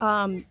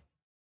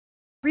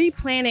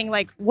pre-planning,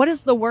 like what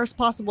is the worst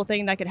possible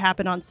thing that could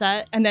happen on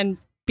set, and then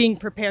being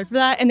prepared for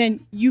that. And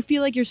then you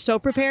feel like you're so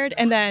prepared,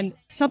 and then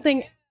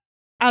something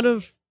out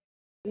of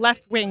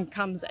left wing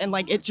comes, and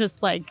like it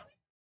just like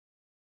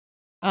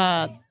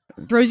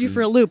throws you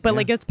for a loop. But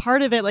like it's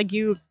part of it. Like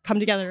you come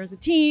together as a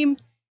team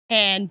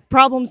and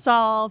problem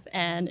solve,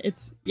 and it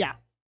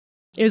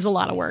was a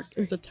lot of work. It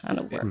was a ton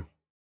of work.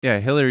 Yeah,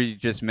 Hillary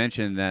just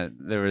mentioned that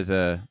there was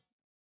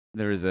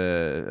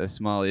a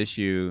small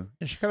issue.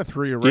 And she kind of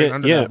threw you right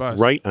under the bus.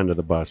 Right under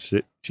the bus.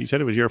 She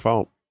said it was your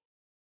fault.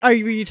 Were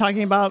you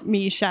talking about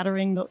me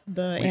shattering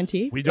the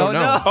antique? We don't know.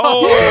 No.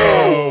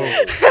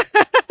 Oh!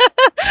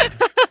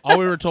 All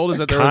we were told is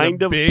that there was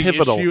Kind a of big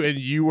pivotal. issue and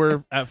you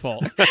were at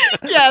fault.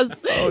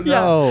 Yes. Oh Yeah.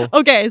 no.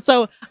 Okay,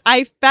 so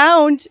I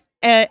found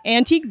an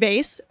antique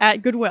vase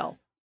at Goodwill,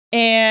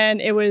 and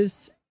it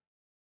was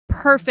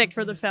perfect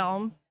for the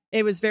film.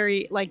 It was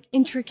very like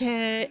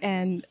intricate,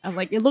 and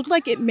like it looked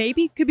like it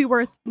maybe could be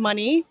worth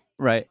money.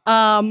 Right.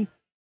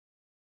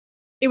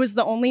 It was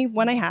the only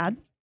one I had,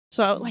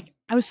 so like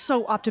I was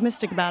so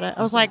optimistic about it.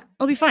 I was like,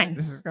 I'll be fine.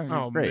 This is gonna be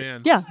Oh, great.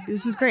 man. Yeah,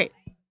 this is great.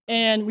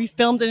 And we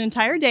filmed an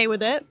entire day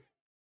with it.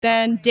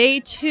 Then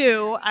day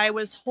 2, I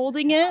was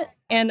holding it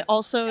and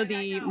also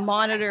the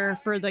monitor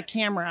for the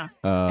camera.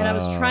 And I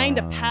was trying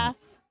to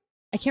pass,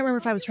 I can't remember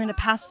if I was trying to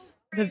pass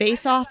the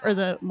vase off or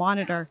the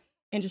monitor,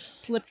 and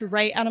just slipped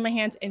right out of my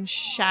hands and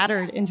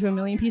shattered into a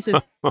million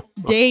pieces.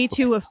 Day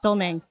 2 of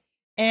filming.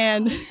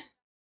 And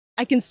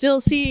I can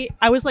still see,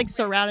 I was like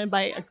surrounded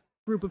by a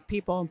group of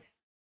people.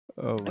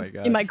 Oh my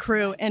god! In my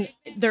crew, and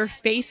their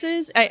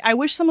faces. I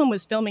wish someone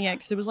was filming it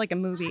because it was like a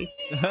movie.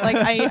 Like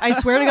I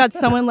swear to God,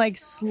 someone like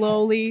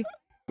slowly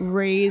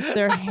raised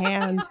their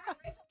hand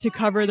to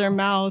cover their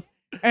mouth,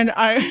 and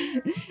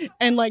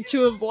like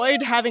to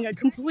avoid having a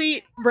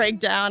complete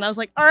breakdown, I was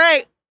like, all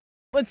right,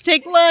 let's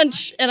take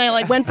lunch, and I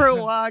like went for a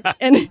walk,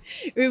 and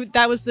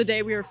that was the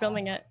day we were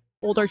filming at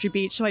Old Orchard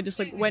Beach, so I just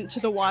like went to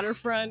the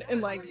waterfront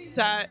and like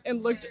sat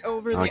and looked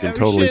over the ocean. I can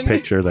totally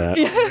picture that.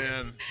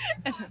 Yeah.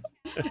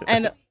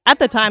 And at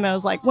the time, I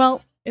was like,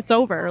 well, it's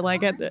over.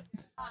 Like,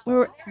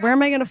 where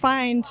am I going to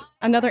find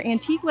another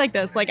antique like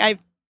this? Like, I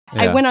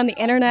went on the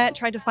internet,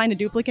 tried to find a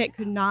duplicate,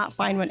 could not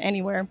find one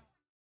anywhere.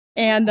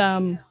 And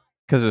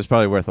because it was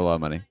probably worth a lot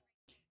of money.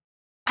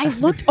 I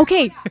looked,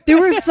 okay, there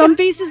were some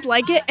faces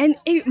like it, and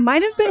it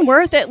might have been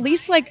worth at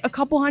least like a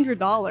couple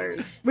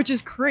 $100s, which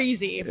is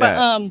crazy.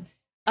 But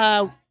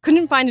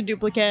couldn't find a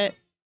duplicate.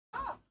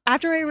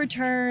 After I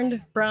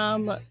returned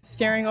from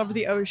staring over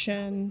the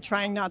ocean,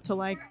 trying not to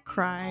like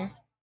cry,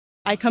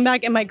 I come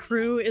back and my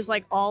crew is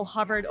like all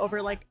hovered over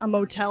like a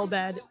motel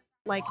bed,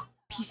 like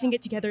piecing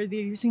it together. They're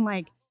using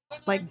like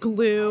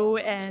glue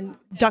and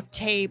duct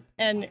tape,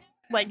 and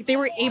like they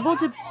were able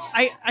to,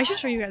 I should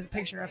show you guys a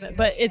picture of it,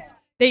 but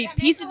they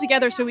pieced it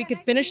together so we could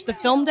finish the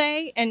film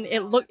day, and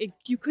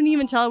you couldn't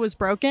even tell it was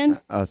broken.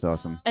 Oh, that's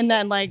awesome. And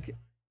then like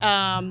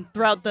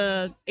throughout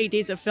the 8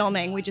 days of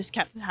filming, we just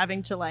kept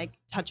having to like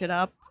touch it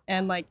up.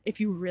 And like, if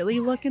you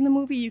really look in the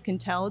movie, you can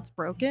tell it's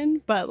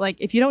broken. But like,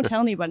 if you don't tell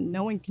anybody,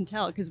 no one can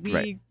tell, because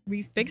we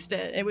fixed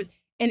it.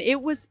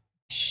 It was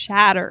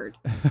shattered,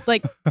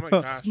 like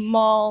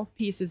small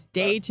pieces.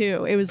 Day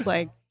 2, it was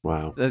like,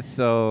 wow, that's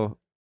so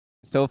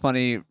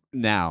funny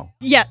now.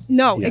 Yeah,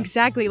 no,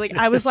 exactly. Like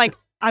I was like,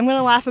 I'm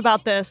gonna laugh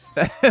about this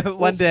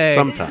one day,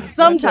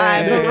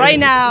 sometime. But right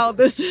now,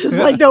 this is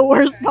like the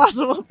worst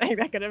possible thing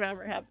that could have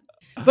ever happened.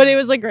 But it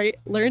was a great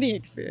learning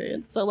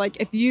experience. So like,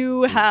 if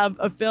you have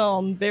a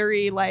film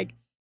very like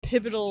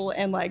pivotal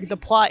and like the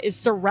plot is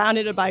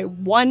surrounded by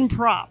one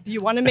prop, you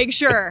want to make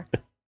sure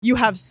you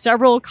have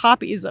several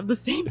copies of the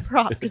same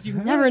prop, because you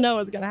never know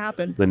what's going to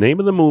happen. The name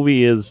of the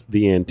movie is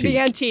The Antique. The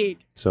Antique.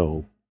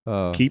 So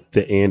keep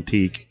the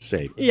antique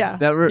safe. Yeah.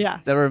 That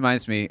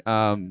reminds me.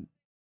 The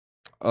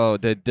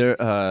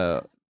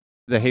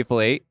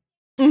Hateful Eight.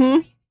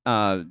 Mm-hmm.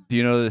 Do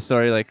you know the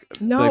story?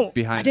 No,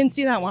 behind? I didn't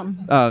see that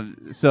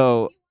one.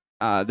 So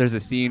there's a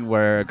scene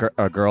where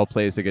a girl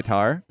plays a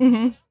guitar,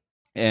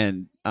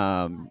 and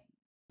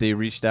they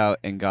reached out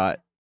and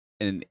got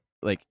it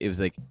was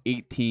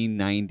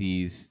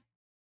 1890s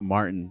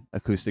Martin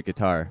acoustic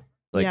guitar,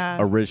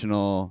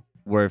 original,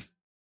 worth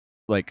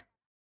like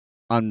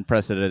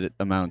unprecedented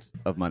amounts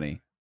of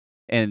money.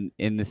 And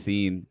in the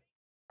scene,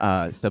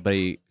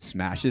 somebody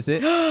smashes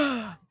it.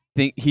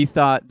 He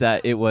thought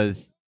that it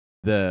was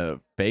the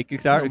fake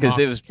guitar, because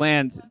it was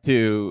planned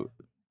to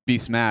be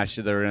smashed,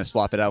 so they were going to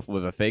swap it out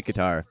with a fake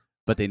guitar,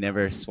 but they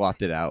never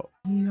swapped it out.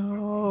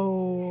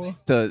 No.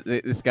 So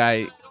this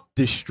guy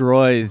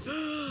destroys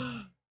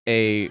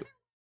a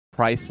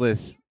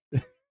priceless.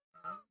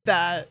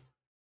 That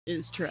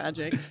is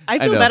tragic. I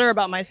feel better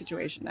about my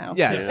situation now.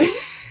 Yeah.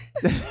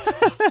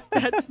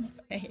 That's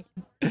insane.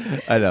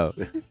 I know.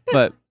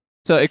 But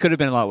so it could have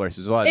been a lot worse,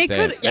 is what I'm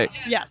saying.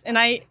 Yes. And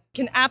I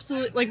can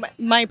absolutely, like,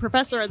 my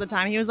professor at the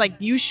time, he was like,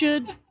 you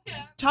should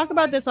talk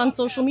about this on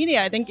social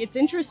media. I think it's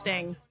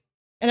interesting.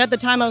 And at the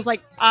time I was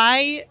like,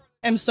 I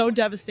am so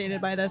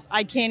devastated by this.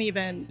 I can't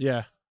even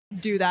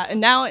do that. And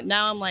now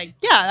I'm like,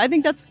 yeah, I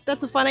think that's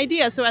a fun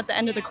idea. So at the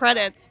end of the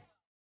credits,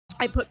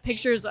 I put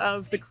pictures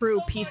of the crew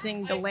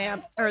piecing the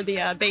lamp or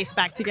the base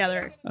back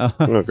together.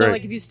 So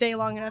like, if you stay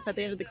long enough at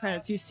the end of the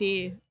credits, you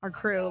see our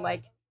crew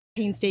like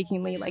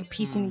painstakingly like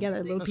piecing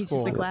together little pieces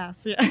of the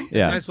glass. Yeah. It's a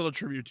nice little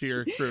tribute to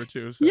your crew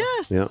too. So.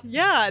 Yes.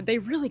 Yeah. They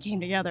really came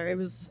together.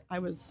 I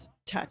was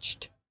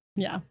touched.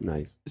 Yeah.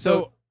 Nice.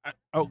 So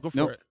go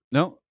for it.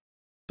 No.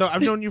 So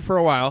I've known you for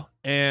a while,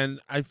 and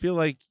I feel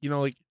like,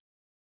 like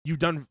you've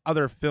done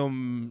other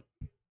film.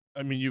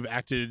 I mean, you've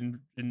acted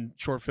in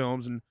short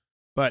films,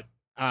 but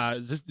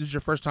this is your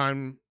first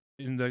time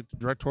in the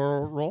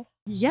directorial role?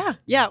 Yeah.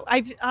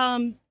 I've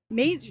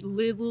made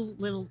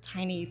little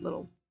tiny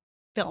little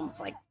films,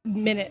 like a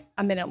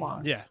minute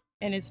long. Yeah.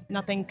 And it's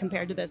nothing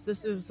compared to this.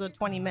 This was a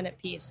 20-minute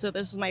piece, so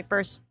this is my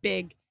first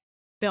big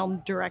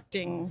film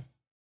directing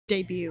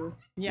debut.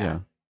 Yeah.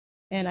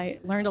 And I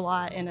learned a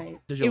lot, and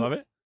Did you love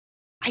it?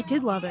 I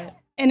did love it.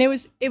 And it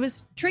was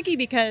tricky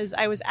because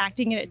I was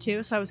acting in it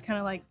too, so I was kind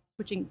of like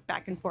switching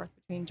back and forth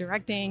between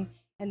directing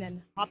and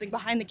then hopping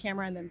behind the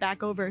camera and then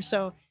back over.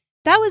 So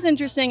that was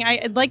interesting.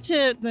 I'd like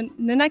to, the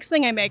next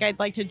thing I make, I'd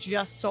like to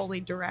just solely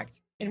direct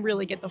and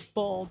really get the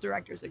full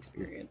director's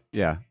experience.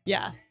 Yeah.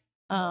 Yeah.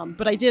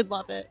 But I did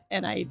love it,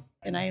 and I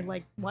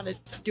like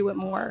wanted to do it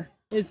more.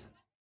 Is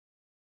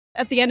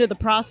at the end of the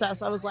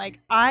process, I was like,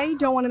 I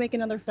don't want to make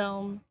another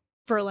film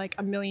for like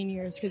a million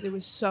years because it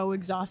was so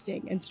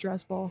exhausting and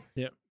stressful.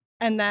 Yep.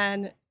 And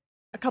then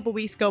a couple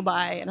weeks go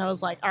by, and I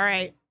was like, all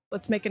right,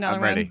 let's make another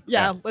I'm one. ready.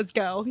 Yeah, Yeah. let's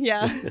go.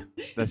 Yeah.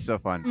 That's so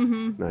fun.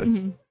 Mm-hmm.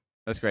 Nice.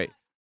 That's great.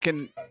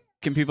 Can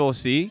people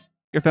see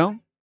your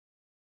film?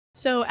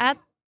 So at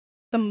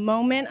the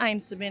moment, I'm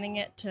submitting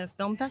it to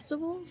film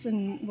festivals,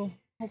 and we'll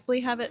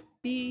hopefully have it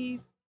be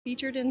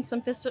featured in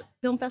some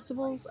film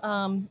festivals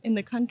in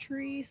the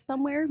country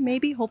somewhere,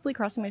 maybe, hopefully,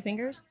 crossing my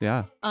fingers.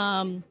 Yeah.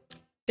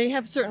 They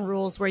have certain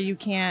rules where you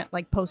can't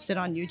like post it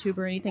on YouTube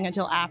or anything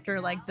until after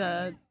like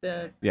the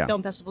Yeah.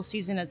 film festival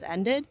season has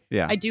ended.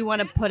 Yeah. I do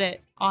want to put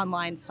it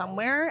online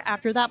somewhere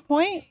after that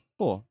point,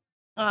 Cool.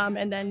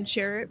 and then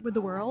share it with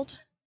the world.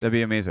 That'd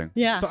be amazing.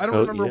 Yeah. So I don't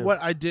Oh, remember yeah.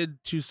 what I did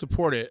to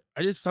support it.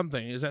 I did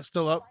something. Is that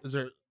still up? Is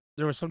there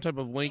was some type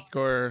of link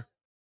or?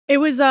 It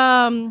was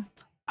the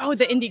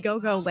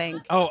Indiegogo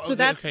link. Oh, so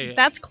okay.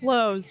 that's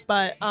closed,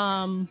 but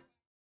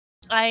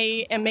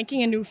I am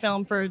making a new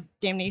film for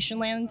Damnation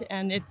Land,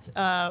 and it's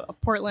a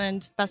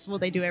Portland festival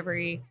they do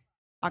every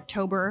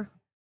October.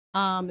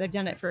 They've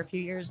done it for a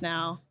few years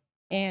now,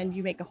 and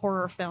you make a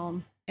horror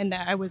film, and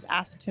that I was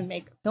asked to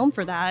make a film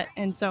for that,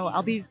 and so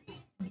I'll be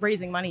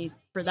raising money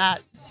for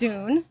that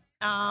soon.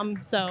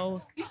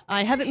 So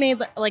I haven't made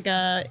like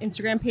a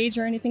Instagram page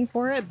or anything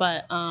for it,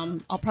 but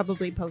I'll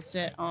probably post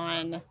it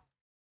on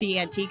the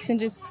Antiques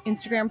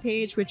Instagram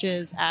page, which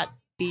is at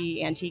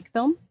the Antique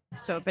Film.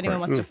 So if anyone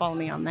wants to follow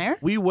me on there.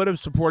 We would have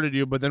supported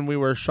you, but then we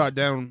were shot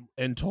down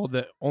and told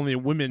that only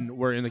women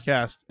were in the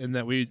cast and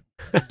that we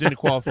didn't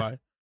qualify.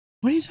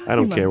 What are you talking I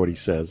don't about? care what he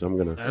says. I'm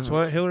gonna. That's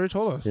what Hillary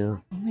told us. Yeah.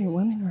 Only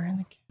women were in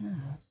the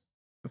cast.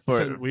 She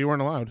said we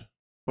weren't allowed.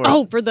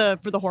 Oh, for the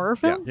horror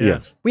film? Yeah.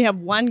 Yes. We have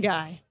one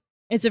guy.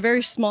 It's a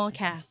very small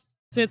cast.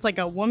 So it's like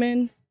a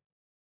woman,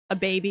 a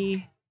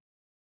baby,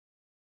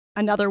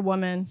 another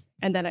woman,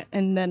 and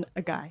then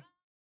a guy.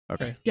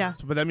 Okay. Yeah.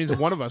 So, but that means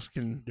one of us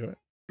can do it.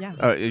 Yeah.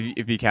 Oh,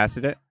 if you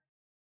casted it.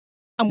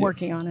 I'm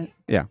working on it.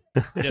 Yeah,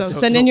 So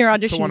send in your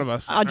audition one of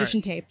us.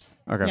 audition tapes.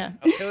 Okay. Yeah.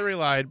 Hillary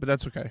lied, but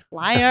that's okay.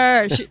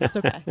 Liar. It's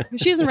okay.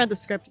 She hasn't read the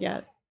script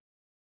yet.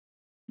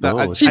 No,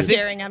 Oh, She's I think-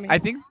 staring at me. I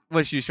think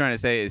what she's trying to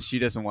say is she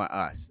doesn't want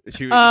us.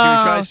 She Oh.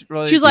 was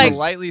really She's like-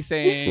 politely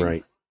saying,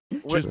 Right.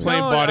 Just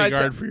playing No,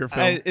 bodyguard for your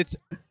film.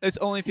 It's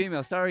only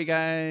female. Sorry,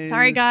 guys.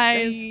 Sorry,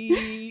 guys.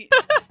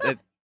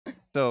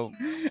 So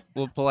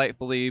we'll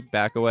politely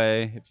back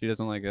away if she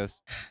doesn't like us.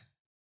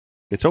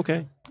 It's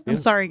okay. I'm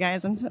sorry,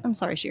 guys. I'm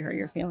sorry she hurt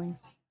your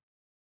feelings.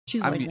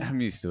 She's like that. I'm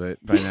used to it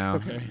by now.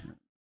 Okay.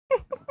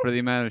 For the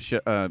amount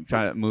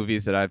of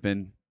movies that I've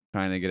been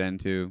trying to get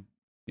into,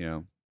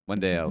 one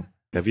day I'll.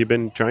 Have you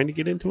been trying to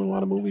get into a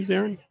lot of movies,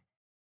 Aaron?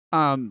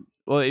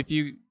 Well, if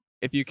you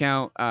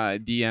count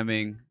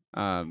DMing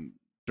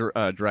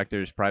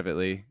directors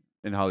privately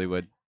in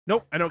Hollywood.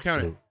 Nope, I don't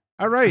count it.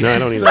 All right. No, I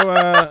don't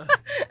So,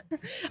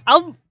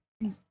 I'll.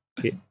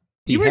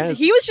 He has.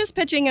 He was just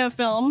pitching a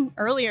film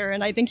earlier,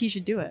 and I think he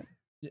should do it.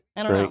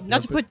 I don't know. Right.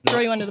 Not to throw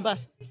you under the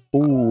bus.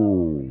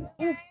 Ooh.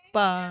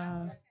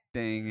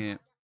 Dang it.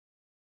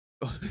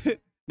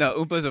 No,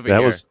 Oompa's over That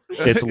here. was.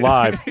 It's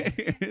live.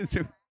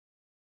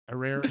 a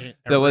rare.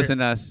 That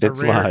wasn't us.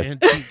 It's rare live.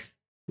 Antique,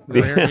 a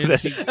rare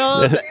antique.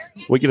 Oh,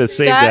 We're gonna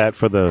save That- that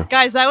for the.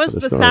 guys, that was For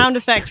the the story. sound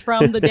effect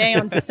from the day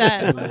on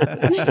set.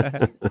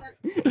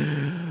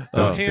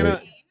 Oh, Hannah,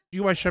 great.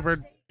 you my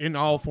shepherd in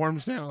all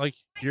forms now, like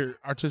your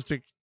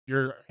artistic,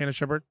 your Hannah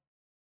Shepherd.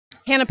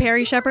 Hannah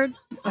Perry Shepherd.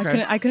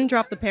 Okay. I couldn't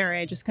drop the Perry.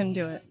 I just couldn't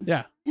do it.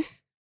 Yeah.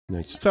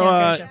 Nice. So,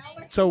 Hannah Perry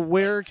Shepherd. so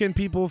where can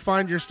people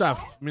find your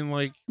stuff? I mean,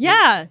 like,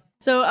 Yeah.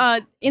 So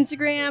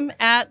Instagram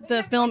at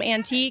the film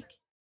Antique.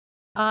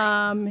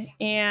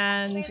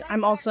 And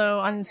I'm also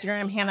on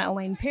Instagram, Hannah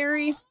Elaine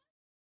Perry.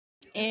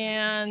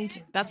 And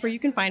that's where you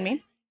can find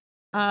me.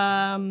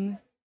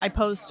 I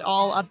post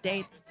all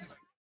updates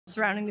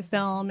surrounding the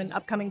film and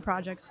upcoming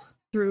projects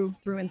through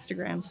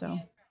Instagram. So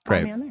Great.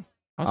 follow me on there.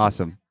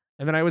 Awesome.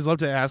 And then I always love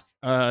to ask.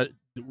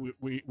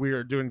 We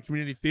are doing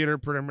community theater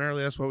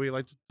primarily. That's what we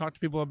like to talk to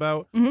people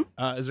about. Mhm.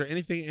 Is there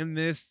anything in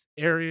this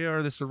area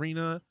or this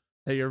arena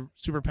that you're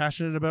super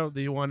passionate about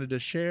that you wanted to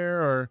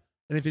share, or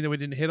anything that we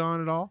didn't hit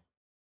on at all?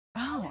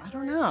 Oh, I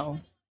don't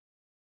know.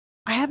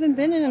 I haven't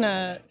been in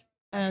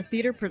a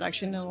theater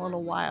production in a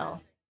little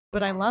while,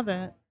 but I love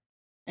it,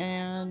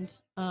 and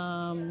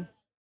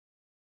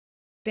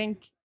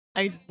think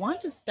I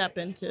want to step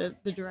into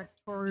the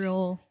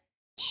directorial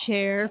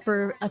chair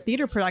for a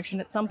theater production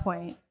at some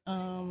point.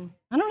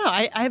 I don't know.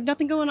 I have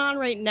nothing going on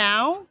right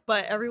now,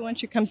 but everyone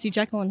should come see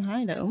Jekyll and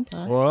Hyde at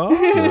Oompa.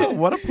 Whoa!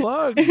 What a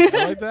plug! I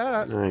like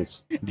that.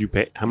 Nice. Did you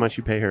pay? How much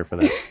you pay her for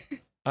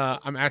that?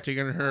 I'm acting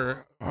in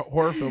her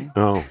horror film.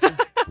 Oh,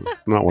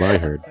 that's not what I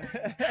heard.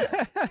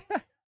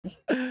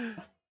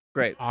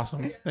 Great.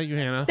 Awesome. Thank you,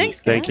 Hannah. Thanks,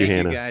 guys. Thank you, Thank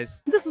Hannah. you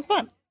guys. This is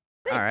fun.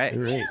 All right. All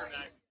right.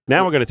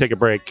 Now we're going to take a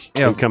break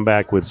Yeah. and come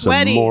back with some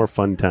Sweaty. more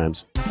fun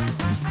times.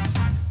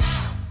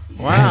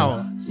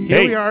 Wow. Here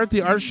Hey. we are at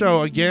the art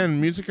show again.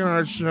 Music and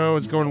art show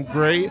is going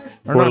great.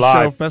 Our We're art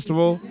live. show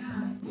festival.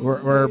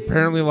 We're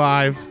apparently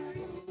live.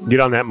 Get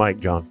on that mic,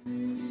 John.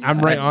 I'm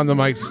right on the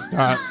mic,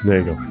 Scott. There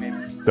you go.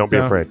 Don't be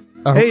Yeah. afraid.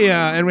 Hey,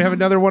 and we have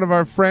another one of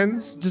our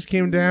friends just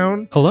came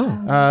down.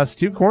 Hello.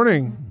 Steve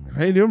Corning.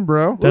 How you doing,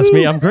 bro? That's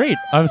me. I'm great.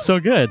 I'm so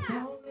good.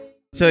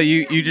 So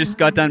you just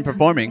got done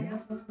performing.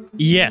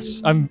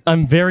 Yes, I'm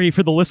very,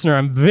 for the listener,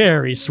 I'm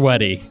very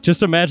sweaty.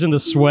 Just imagine the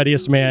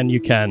sweatiest man you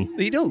can.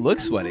 You don't look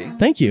sweaty.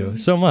 Thank you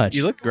so much.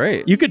 You look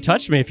great. You could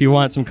touch me if you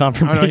want some I know he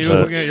confirmation.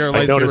 was looking at your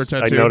I lightsaber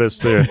tattoo.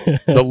 noticed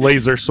the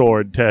laser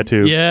sword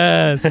tattoo.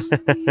 Yes. Are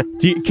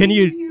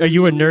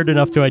you a nerd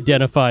enough to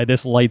identify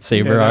this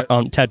lightsaber Yeah,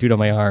 that- tattooed on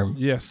my arm?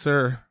 Yes,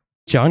 sir.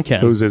 John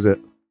can. Whose is it?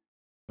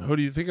 Who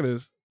do you think it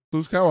is?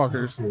 Luke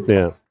Skywalker's.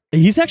 Yeah.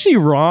 He's actually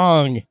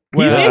wrong.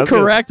 Well, He's I was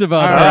incorrect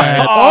about All that.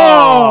 right.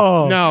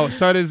 Oh! No,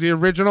 so it is the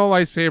original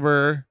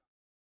lightsaber.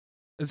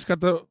 It's got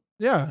the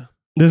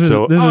This is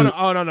So-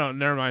 no,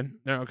 never mind.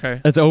 No,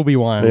 okay. that's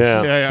Obi-Wan's.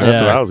 Yeah. Yeah.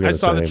 That's Yeah. what I was going I to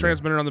say. saw the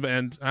transmitter on the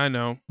end. I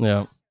know.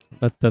 Yeah.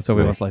 That's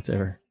Obi-Wan's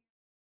lightsaber.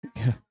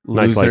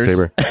 Nice Losers.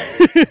 lightsaber.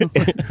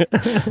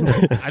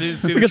 I didn't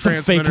see We the got some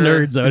fake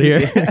transmitter. nerds out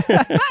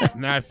here.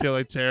 Now I feel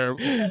like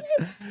terrible.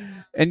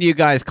 And you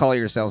guys call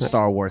yourselves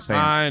Star Wars fans.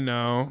 I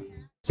know. We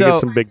So, get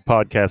some big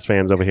podcast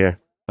fans over here.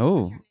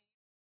 oh,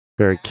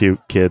 Very cute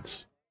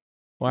kids.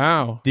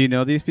 Wow. do you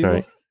know these people?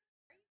 Right.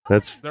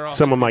 That's They're all-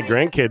 some of my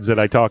grandkids that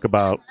I talk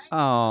about.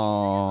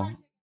 Oh,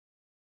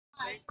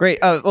 great.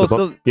 Well,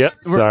 so Yep,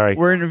 sorry.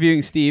 we're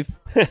interviewing Steve.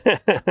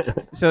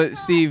 So,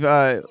 Steve,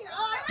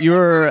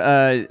 you're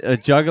a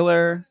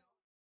juggler,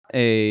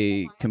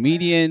 a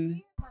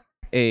comedian,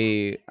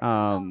 a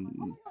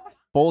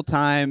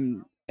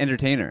full-time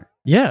entertainer.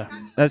 Yeah.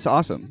 That's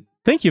awesome.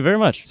 Thank you very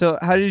much. So,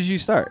 how did you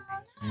start?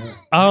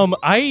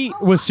 I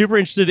was super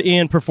interested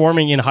in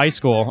performing in high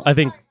school. I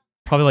think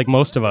probably like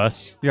most of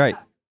us. You're right.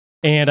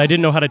 And I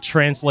didn't know how to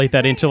translate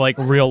that into like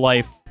real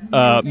life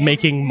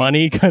making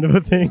money kind of a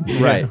thing.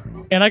 Right.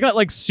 And I got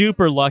like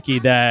super lucky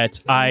that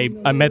I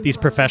met these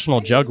professional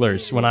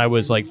jugglers when I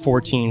was like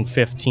 14,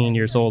 15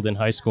 years old in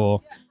high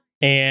school.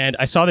 And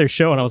I saw their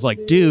show and I was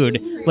like, dude,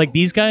 like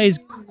these guys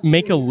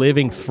make a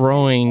living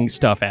throwing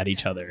stuff at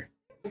each other.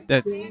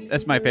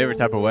 That's my favorite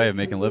type of way of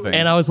making a living.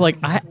 And I was like,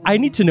 I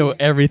need to know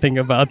everything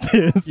about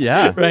this.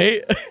 Yeah.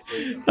 Right?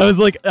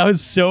 I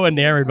was so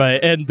enamored by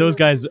it. And those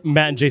guys,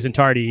 Matt and Jason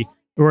Tardy,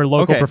 who are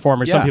local Okay,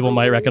 performers, some yeah. people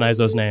might recognize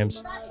those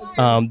names.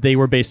 They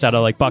were based out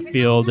of like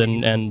Buckfield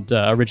and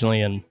originally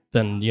in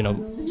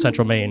then,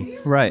 Central Maine.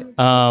 right.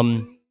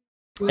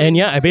 And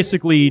yeah, I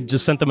basically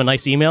just sent them a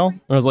nice email.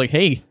 And I was like,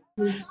 hey,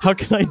 how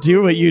can I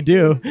do what you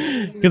do?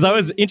 Because I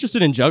was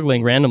interested in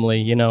juggling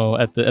randomly,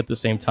 at the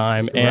same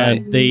time.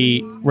 And Right.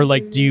 they were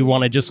like, do you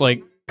want to just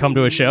like come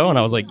to a show? And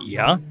I was like,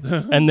 yeah.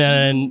 And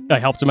then I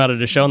helped them out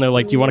at a show and they're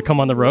like, do you want to come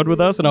on the road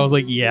with us? And I was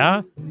like,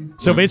 yeah.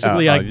 So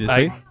basically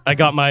Obviously. I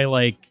got my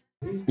like,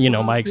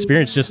 my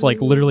experience just like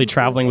literally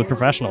traveling with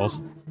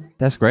professionals.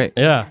 That's great.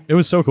 Yeah, it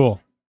was so cool.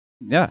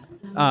 Yeah.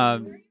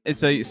 And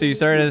so you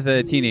started as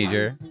a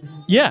teenager.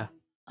 Yeah.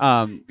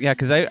 Yeah,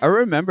 because I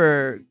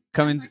remember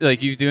coming,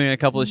 like you doing a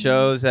couple of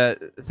shows at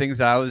things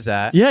that I was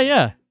at.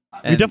 Yeah. We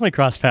And- definitely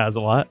crossed paths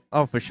a lot.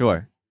 Oh, for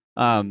sure.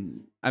 I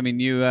mean,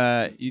 you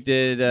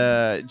did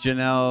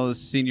Janelle's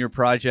senior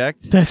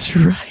project. That's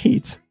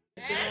right.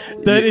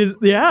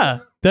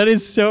 That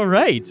is so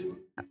right.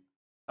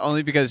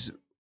 Only because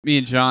me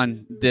and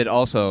John did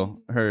also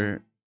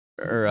her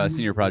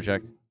senior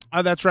project.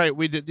 Oh, that's right.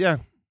 We did. Yeah.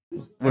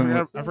 When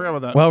I forgot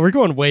about that. Well, we're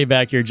going way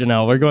back here,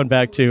 Janelle. We're going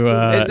back to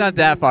it's not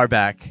that far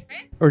back.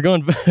 we're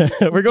going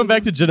we're going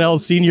back to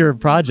Janelle's senior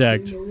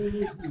project.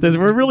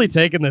 We're really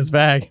taking this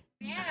back.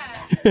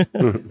 I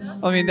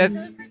mean, that's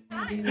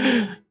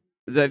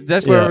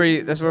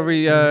where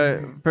we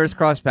first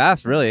crossed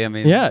paths. Really, I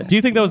mean, Yeah. Do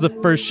you think that was the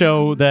first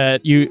show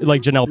that you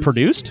like Janelle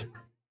produced?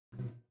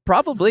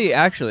 probably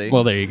actually.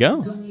 Well, there you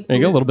go. There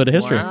you go. A little bit of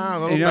history. Wow,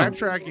 a little You know.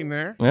 backtracking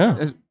there.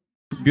 Yeah.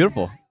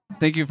 Beautiful.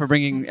 Thank you for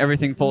bringing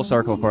everything full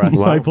circle for us.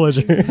 My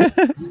pleasure.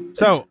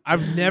 So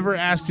I've never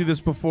asked you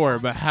this before,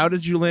 but how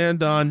did you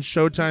land on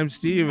Showtime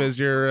Steve as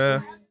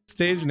your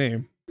stage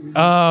name?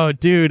 Oh,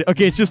 dude.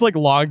 Okay, it's just like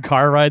long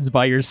car rides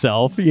by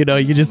yourself. You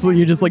just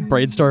like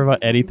brainstorm about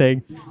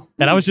anything.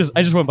 And I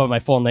just went by my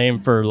full name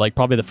for like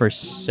probably the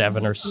first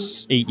 7 or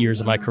 8 years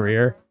of my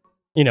career.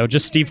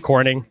 Just Steve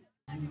Corning.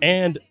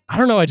 And I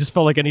don't know, I just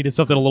felt like I needed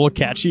something a little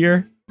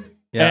catchier.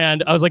 Yeah.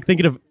 And I was like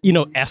thinking of,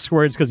 S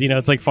words because,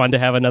 it's like fun to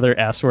have another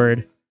S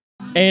word.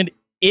 And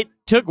it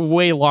took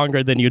way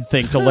longer than you'd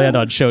think to land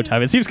on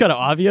Showtime. It seems kind of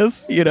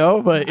obvious,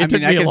 but it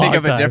took me I a can long think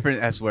of time. a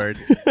different S word.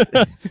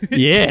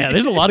 Yeah,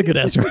 there's a lot of good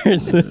S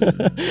words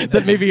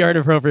that maybe aren't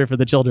appropriate for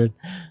the children.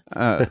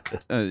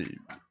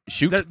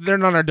 Shoot. They're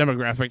not our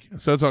demographic,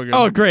 so it's all good.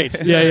 Oh, great.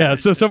 Yeah.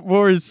 So what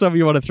were some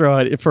you want to throw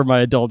out for my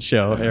adult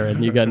show,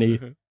 Aaron? You got any?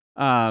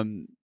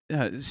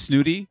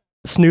 Snooty.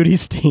 Snooty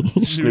Steve.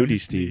 Snooty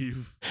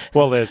Steve.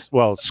 Well,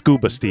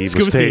 Scuba Steve Scuba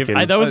was Steve.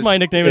 taken. That was my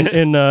nickname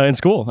in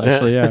school,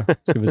 actually. Yeah,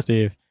 Scuba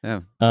Steve.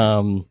 Yeah.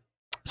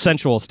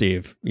 Sensual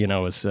Steve,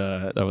 was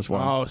that was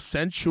one. Oh,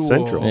 sensual.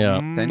 Central. Yeah.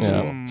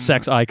 Sensual. Yeah.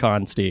 Sex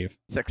icon Steve.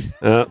 Sex.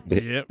 Yep.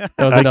 That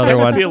was I another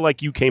kinda one. feel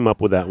like you came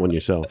up with that one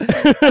yourself. You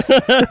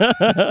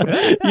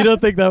don't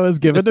think that was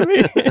given to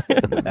me?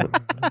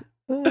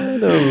 I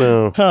don't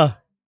know.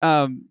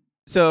 Huh.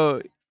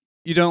 So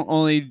you don't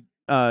only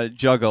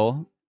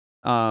juggle.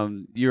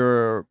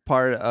 You're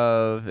part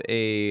of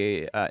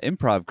a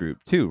improv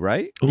group too,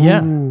 right?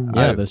 Yeah. Ooh.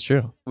 Yeah, that's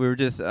true. We were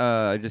just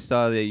I just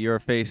saw your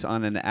face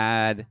on an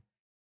ad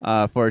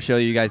for a show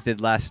you guys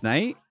did last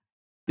night.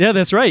 Yeah,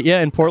 that's right.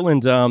 Yeah, in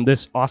Portland,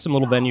 this awesome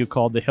little venue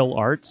called the Hill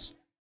Arts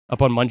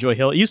up on Munjoy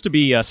Hill. It used to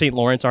be St.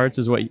 Lawrence Arts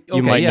is what you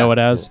Okay, might yeah. know it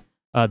as.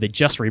 They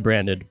just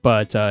rebranded,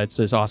 but it's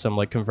this awesome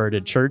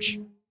converted church.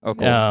 Oh,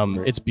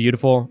 cool. It's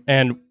beautiful,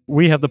 and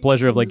we have the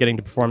pleasure of getting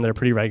to perform there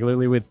pretty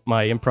regularly with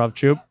my improv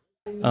troupe.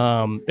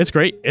 It's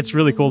great. It's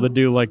really cool to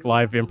do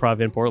live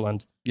improv in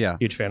Portland. Yeah.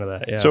 Huge fan of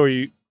that. Yeah. So are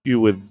you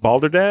with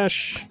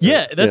Balderdash?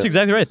 Yeah, that's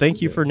exactly right.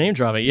 Thank you for name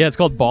dropping. Yeah, it's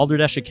called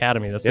Balderdash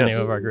Academy. That's the Yes.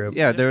 name of our group.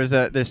 Yeah, there's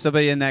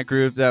somebody in that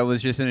group that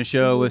was just in a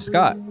show with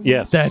Scott.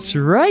 Yes. That's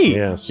right.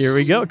 Yes. Here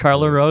we go.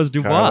 Carla Rose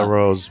Dubois. Carla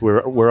Rose.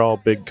 We're all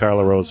big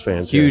Carla Rose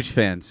fans. here. Huge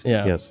fans.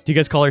 Yeah. Yes. Do you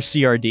guys call her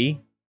CRD?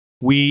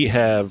 We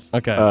have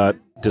Okay.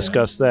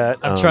 discussed that.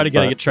 I'm trying to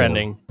get but, it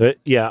trending.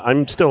 Yeah,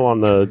 I'm still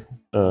on the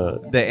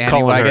The Annie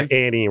calling wagon. her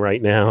Annie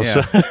right now.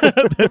 Yeah. So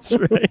That's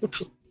right.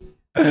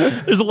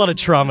 There's a lot of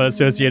trauma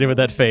associated with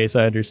that face.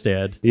 I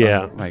understand.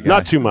 yeah, Oh my not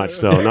gosh. too much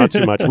though. Not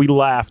too much. We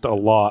laughed a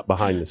lot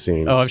behind the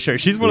scenes. Oh, I'm sure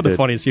she's one We of the did.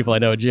 funniest people I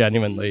know.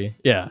 Genuinely.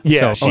 Yeah. Yeah,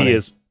 so she funny.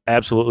 is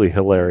absolutely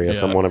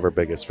hilarious. Yeah. I'm one of her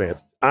biggest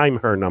fans. I'm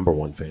her number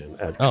one fan.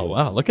 Actually. Oh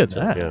wow! Look at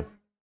that. Yeah.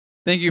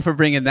 Thank you for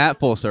bringing that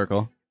full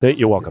circle. Hey,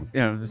 you're welcome. I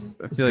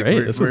That's feel like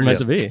great. This was we're meant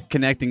just to be.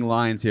 connecting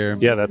lines here.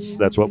 Yeah,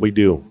 that's what we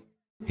do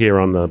here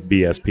on the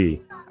BSP.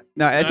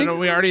 No, I think know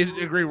we already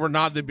agree we're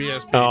not the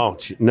BSP. Oh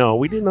no,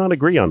 we did not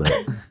agree on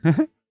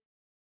that.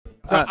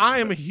 So I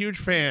am a huge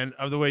fan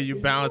of the way you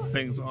balance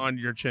things on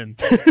your chin.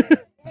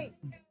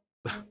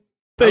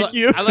 Thank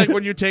you. I like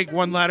when you take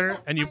one letter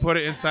and you put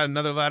it inside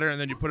another letter and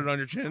then you put it on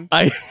your chin.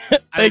 Thank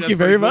that's you very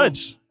pretty cool.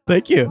 much.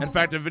 Thank you. In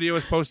fact, a video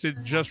was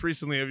posted just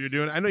recently of you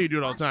doing it. I know you do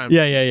it all the time.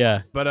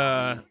 Yeah. But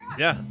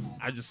yeah,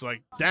 I just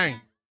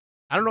dang.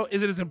 I don't know.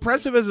 Is it as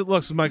impressive as it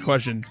looks? Is my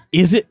question.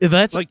 Is it?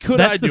 That's Could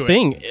that's I the do it?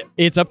 thing.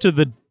 It's up to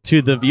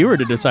the viewer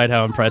to decide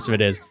how impressive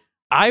it is.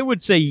 I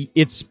would say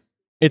it's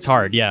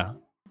hard. Yeah.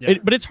 Yeah.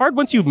 But it's hard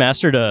once you've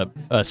mastered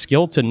a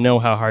skill to know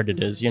how hard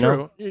it is. You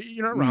know. True.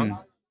 You're not wrong.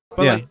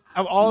 But Yeah.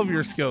 of all of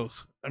your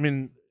skills, I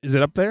mean, is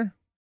it up there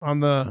on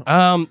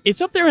the? It's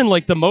up there in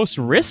the most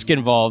risk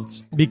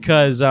involved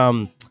because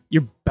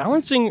you're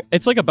balancing.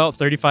 It's about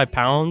 35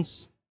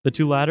 pounds, the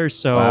two ladders.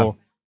 So Wow.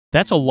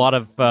 that's a lot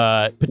of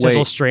potential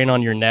Weight. strain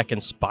on your neck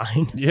and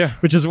spine. Yeah.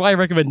 Which is why I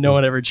recommend no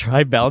one ever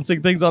try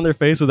balancing things on their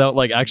face without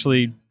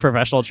actually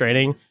professional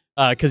training,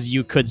 because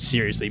you could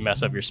seriously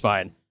mess up your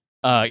spine.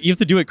 You have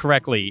to do it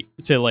correctly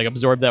to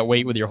absorb that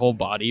weight with your whole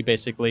body,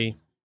 basically,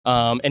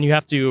 and you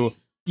have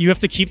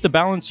to keep the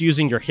balance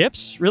using your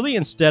hips, really,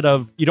 instead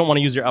of you don't want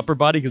to use your upper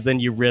body because then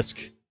you risk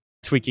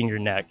tweaking your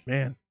neck.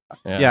 Man.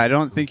 Yeah, I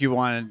don't think you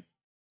wanted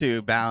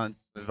to balance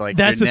with,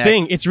 That's your the neck.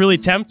 thing. It's really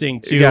tempting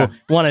to Yeah.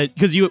 want to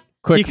because you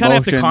Quick kind of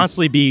have to motions.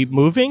 constantly be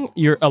moving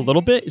a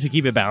little bit to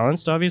keep it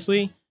balanced,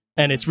 obviously.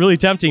 And it's really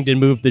tempting to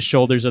move the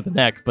shoulders or the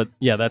neck, but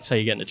yeah, that's how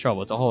you get into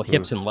trouble. It's all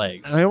hips and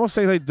legs. And I almost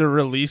say the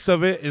release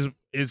of it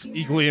is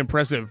equally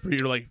impressive for you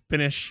to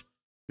finish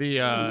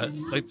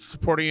the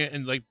supporting it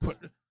and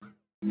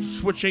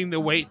switching the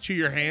weight to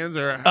your hands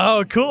or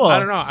Oh, cool! I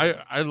don't know.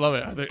 I love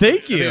it. Thank I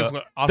think you. it's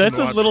awesome That's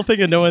to a watch. little thing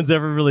that no one's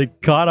ever really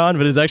caught on,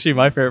 but it's actually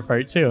my favorite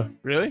part too.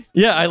 Really?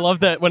 Yeah, I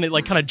love that when it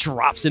kind of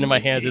drops into my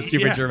hands. It's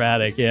super Yeah.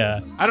 dramatic. Yeah,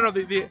 I don't know.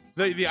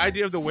 The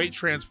idea of the weight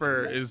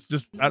transfer is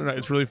just I don't know.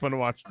 It's really fun to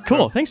watch.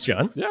 cool. Thanks,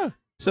 John. Yeah.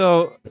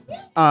 So,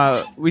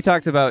 we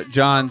talked about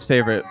John's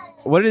favorite.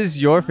 What is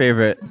your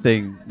favorite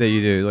thing that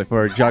you do,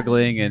 for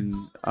juggling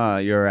and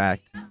your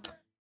act?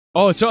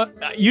 Oh, so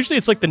usually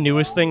it's the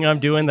newest thing I'm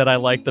doing that I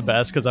like the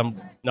best because I'm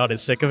not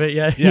as sick of it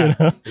yet. Yeah.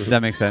 You know?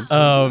 That makes sense.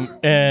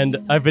 And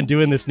I've been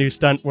doing this new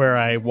stunt where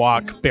I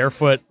walk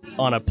barefoot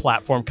on a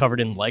platform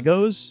covered in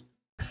Legos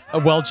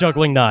while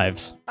juggling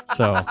knives.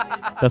 So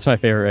that's my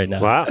favorite right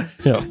now. Wow.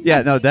 Yeah.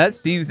 Yeah, no, that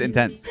seems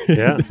intense.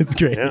 Yeah. It's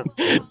great. Yeah.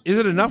 Is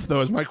it enough though?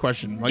 Is my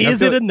question.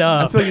 Is it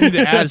enough? I feel like you need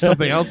to add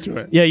something else to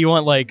it. Yeah, you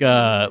want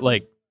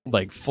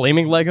like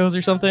flaming Legos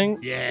or something?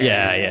 Yeah.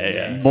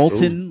 Yeah.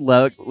 Molten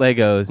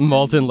Legos.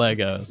 Molten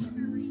Legos.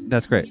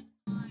 That's great.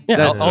 Yeah,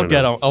 That-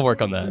 I'll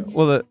work on that.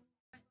 Well,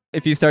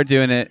 if you start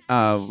doing it,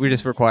 we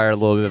just require a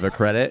little bit of a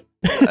credit.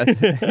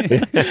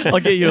 I'll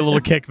get you a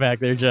little kickback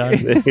there, John.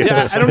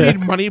 Yeah, I don't need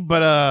money,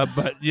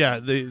 but yeah,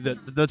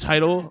 the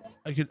title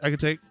I could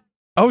take.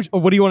 Oh,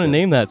 what do you want to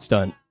name that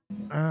stunt?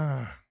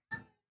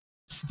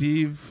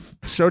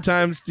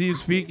 Showtime.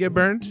 Steve's feet get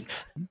burned,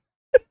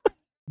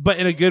 but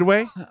in a good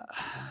way.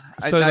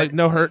 So like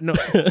no hurt, no.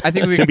 I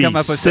think we It's can gonna come be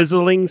up with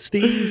sizzling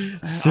Steve.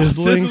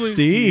 Sizzling Sizzling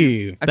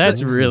Steve. I feel-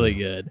 That's really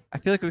good. I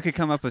feel like we could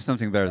come up with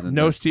something better than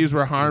No this. Steves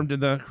were harmed in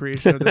the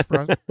creation of this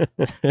process.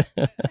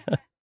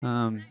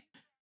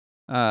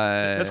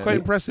 That's quite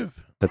impressive.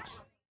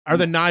 That's Are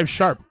the knives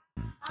sharp?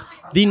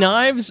 The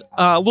knives,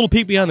 a little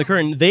peek behind the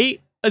curtain.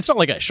 It's not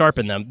like I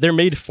sharpen them. They're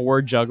made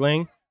for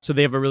juggling, so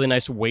they have a really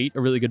nice weight,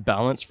 a really good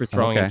balance for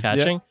throwing and Okay.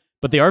 catching.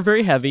 But they are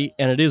very heavy,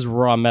 and it is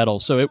raw metal,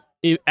 so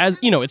as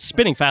you know, it's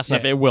spinning fast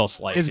enough. Yeah. It will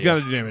slice. It's you.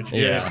 gonna do damage.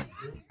 Yeah.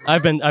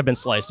 I've been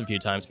sliced a few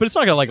times, but it's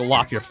not gonna like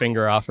lop your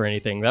finger off or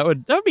anything. That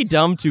would be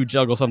dumb to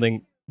juggle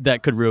something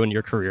that could ruin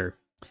your career.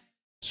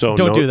 so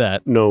Don't no, do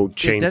that. No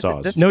That's-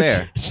 chainsaws. that's No,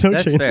 fair. no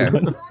That's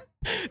chainsaws.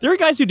 There are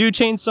guys who do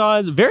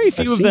chainsaws. Very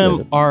few I've of seen them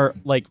it. are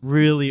like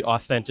really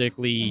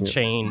authentically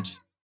chained.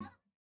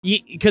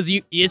 Because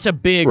it's a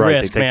big Right, they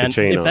risk, take the man.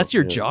 chain If off, that's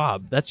your yeah.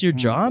 job, that's your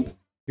job.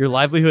 Your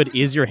livelihood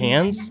is your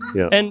hands,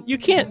 Yeah. and you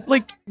can't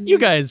like you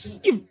guys.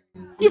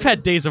 You've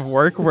had days of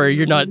work where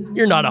you're not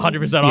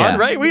 100% Yeah. on,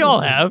 right? We all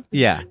have.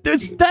 Yeah.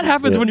 That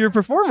happens Yeah. when you're a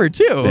performer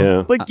too.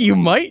 Yeah. Like you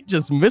might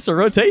just miss a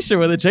rotation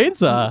with a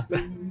chainsaw.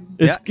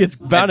 It's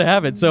bound to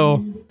happen.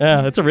 So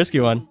yeah, it's a risky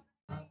one.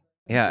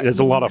 Yeah. There's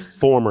a lot of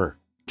former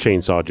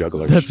chainsaw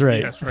jugglers. That's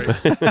right. That's right.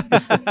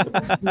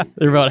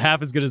 They're about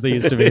half as good as they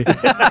used to be.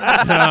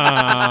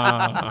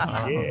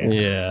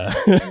 Yes.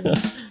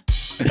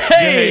 Yeah.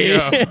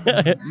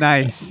 Hey.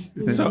 Nice.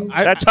 So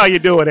That's how you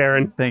do it,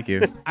 Aaron. Thank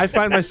you. I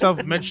find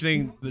myself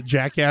mentioning the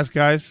Jackass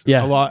guys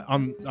Yeah. a lot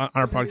on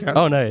our podcast.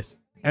 Oh, nice.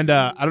 And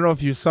I don't know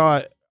if you saw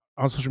it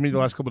on social media the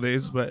last couple of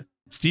days, but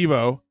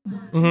Steve-O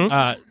hmm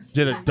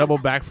did a double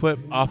backflip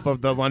off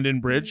of the London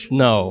Bridge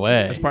No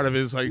way. as part of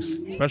his like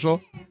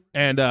special,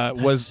 and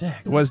sick.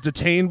 was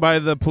detained by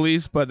the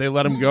police, but they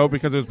let him go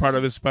because it was part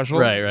of his special.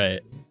 Right.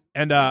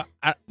 And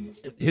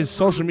his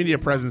social media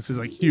presence is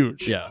like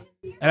huge. Yeah.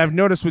 And I've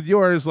noticed with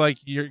yours, like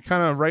you're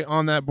kind of right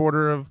on that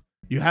border of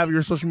you have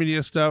your social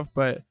media stuff,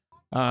 but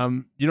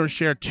you don't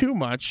share too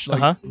much,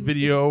 like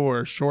video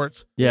or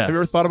shorts. Yeah. Have you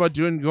ever thought about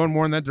going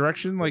more in that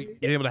direction,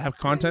 like being able to have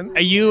content?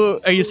 Are you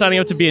signing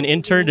up to be an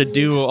intern to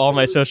do all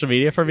my social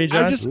media for me,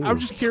 John? I'm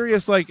just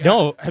curious, like,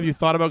 No. have you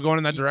thought about going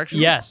in that direction?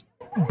 Yes,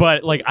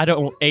 but like I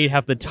don't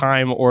have the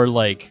time or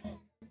like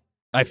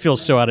I feel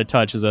so out of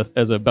touch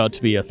as about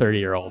to be a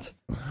 30-year-old.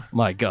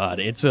 My God,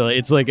 it's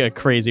like a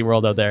crazy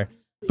world out there.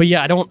 But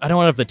yeah, I don't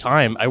have the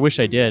time. I wish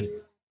I did.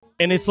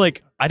 And it's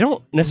like I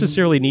don't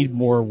necessarily need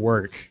more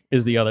work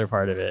is the other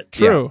part of it.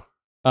 True.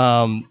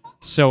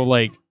 So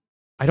like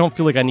I don't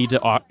feel like I need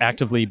to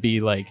actively be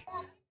like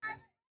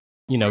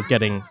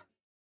getting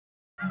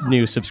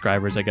new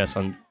subscribers, I guess,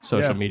 on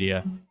social Yeah.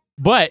 media.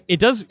 But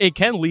it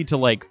can lead to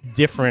like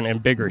different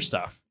and bigger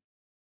stuff.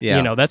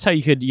 Yeah. That's how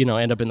you could,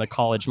 end up in the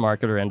college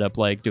market or end up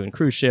like doing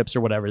cruise ships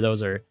or whatever.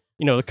 Those are,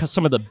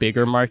 some of the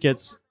bigger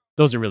markets,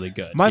 those are really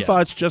good. My Yeah.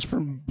 thoughts, just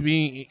from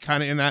being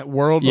kind of in that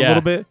world a Yeah.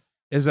 little bit,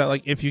 is that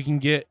like if you can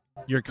get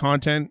your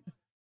content,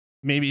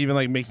 maybe even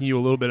like making you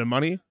a little bit of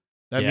money,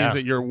 that Yeah. means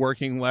that you're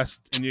working less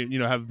and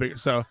you have bigger.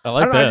 So I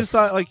like don't know, I this. just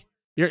thought like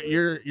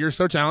you're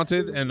so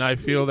talented, and I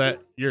feel that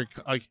you're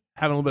like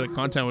having a little bit of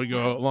content would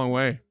go a long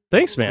way.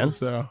 Thanks, man.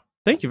 So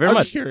Thank you very I was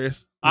much. just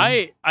curious.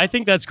 I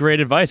think that's great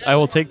advice. I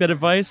will take that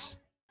advice.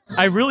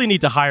 I really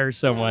need to hire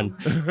someone.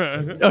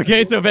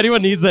 Okay, so if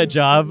anyone needs that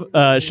job,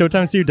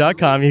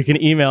 showtimestudio.com, you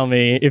can email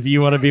me if you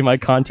want to be my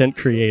content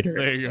creator.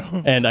 There you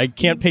go. And I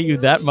can't pay you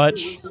that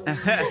much,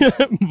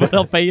 but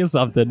I'll pay you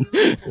something.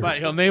 But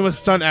he'll name a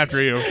stunt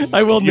after you.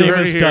 I will You name heard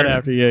a it stunt here.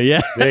 after you. Yeah,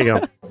 There you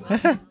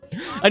go.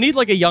 I need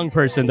like a young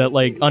person that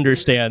like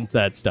understands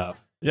that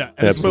stuff. Yeah,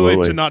 and it's willing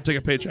Absolutely. to not take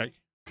a paycheck.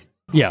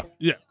 Yeah,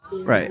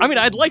 Right. I mean,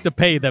 I'd like to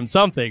pay them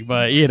something,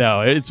 but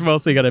it's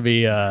mostly gonna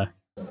be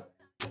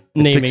It's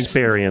naming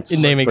experience.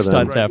 naming for them.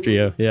 stunts after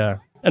you. Yeah,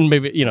 and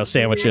maybe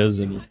sandwiches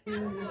and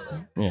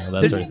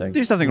that sort of thing.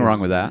 There's nothing wrong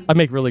with that. I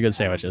make really good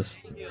sandwiches,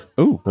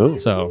 Ooh. Oh.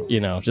 so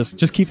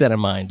just keep that in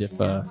mind. If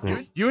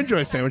You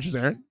enjoy sandwiches,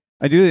 Aaron.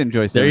 I do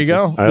enjoy there you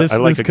sandwiches. go, I- this, I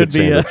like this a could good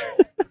be sandwich.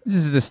 This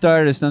is the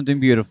start of something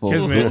beautiful.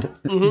 Kismet.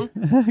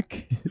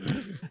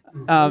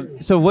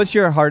 So what's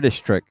your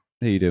hardest trick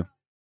that you do?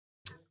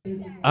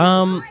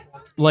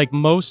 like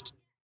most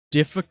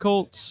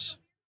difficult.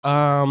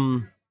 I'll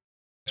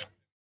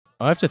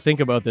have to think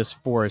about this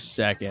for a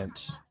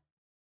second.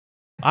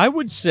 I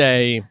would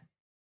say,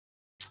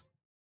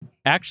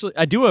 actually,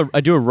 I do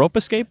a rope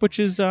escape, which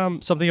is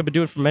something I've been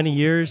doing for many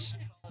years.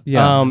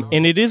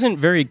 And it isn't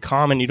very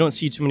common. You don't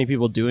see too many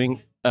people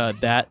doing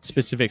that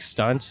specific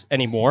stunt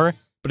anymore.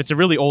 But it's a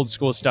really old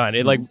school stunt.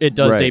 It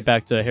does Right. date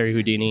back to Harry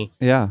Houdini.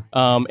 Yeah.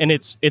 And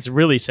it's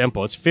really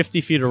simple. It's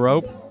 50 feet of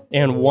rope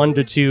and 1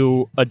 to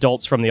 2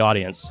 adults from the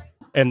audience,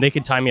 and they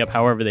can tie me up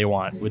however they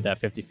want with that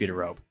 50 feet of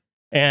rope.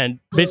 And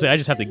basically, I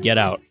just have to get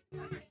out.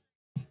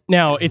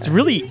 Now, it's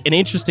really an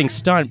interesting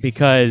stunt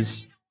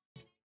because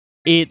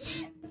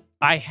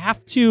I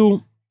have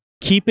to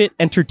keep it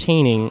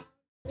entertaining,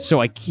 so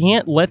I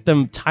can't let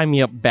them tie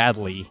me up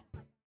badly.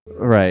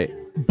 Right.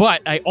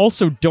 but I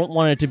also don't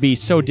want it to be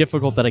so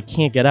difficult that I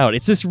can't get out.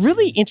 It's this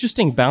really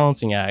interesting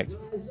balancing act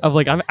of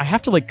like I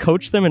have to like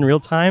coach them in real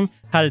time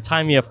how to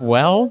tie me up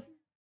well,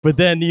 but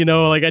then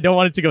like I don't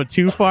want it to go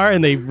too far,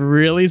 and they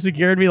really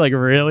secured me like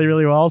really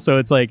really well. So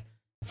it's like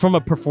from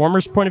a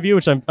performer's point of view,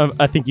 which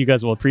I think you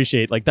guys will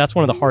appreciate. Like that's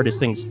one of the hardest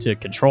things to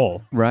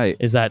control. Right.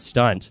 Is that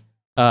stunt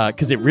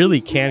because it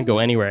really can go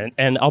anywhere,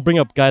 and I'll bring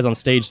up guys on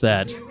stage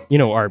that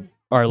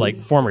are like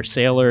former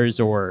sailors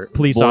or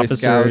police Boy officers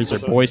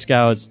Scouts. or Boy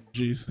Scouts,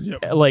 Jeez.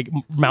 Yep. like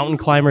mountain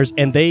climbers,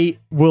 and they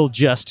will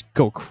just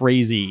go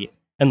crazy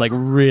and like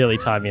really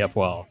tie me up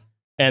well.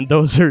 And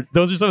those are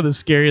some of the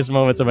scariest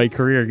moments of my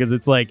career because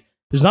it's like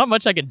there's not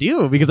much I can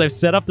do because I've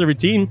set up the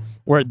routine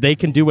where they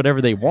can do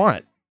whatever they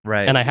want,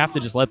 Right. and I have to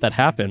just let that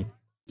happen.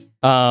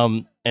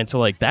 And so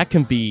like that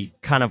can be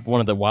kind of one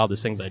of the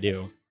wildest things I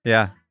do.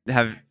 Yeah.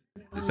 Have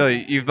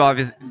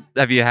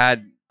you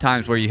had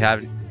times where you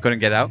couldn't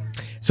get out?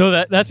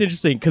 So that's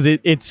interesting because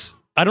it's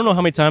I don't know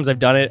how many times I've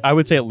done it. I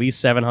would say at least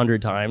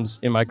 700 times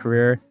in my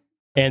career,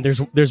 and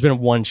there's been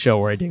one show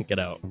where I didn't get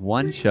out.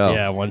 One show.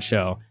 Yeah, one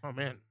show. Oh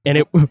man.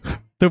 And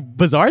the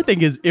bizarre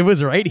thing is it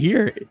was right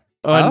here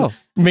on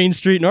Main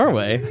Street,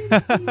 Norway.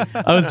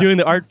 I was doing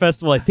the art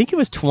festival. I think it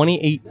was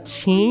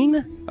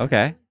 2018.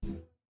 Okay.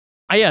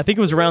 I think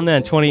it was around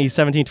then,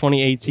 2017,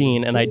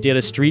 2018, and I did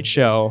a street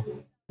show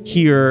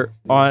here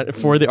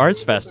for the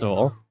arts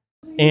festival.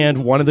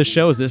 And one of the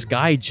shows, this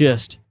guy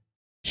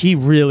he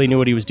really knew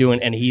what he was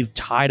doing, and he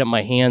tied up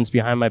my hands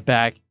behind my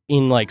back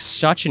in like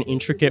such an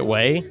intricate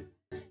way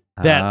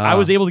that I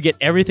was able to get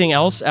everything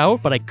else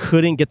out, but I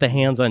couldn't get the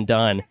hands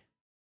undone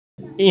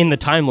in the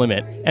time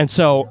limit. And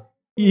so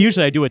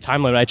usually I do a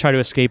time limit. I try to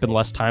escape in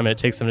less time, and it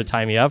takes them to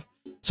tie me up.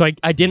 So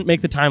I didn't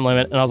make the time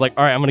limit, and I was like,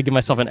 all right, I'm going to give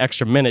myself an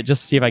extra minute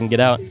just to see if I can get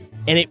out.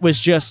 And it was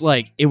just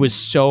like, it was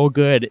so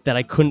good that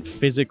I couldn't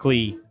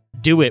physically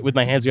do it with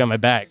my hands behind my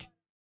back.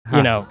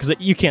 Because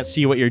you can't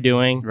see what you're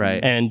doing,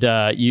 Right. And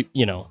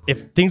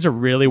if things are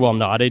really well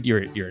knotted,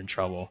 you're in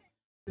trouble,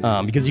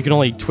 because you can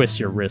only twist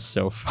your wrist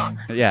so far,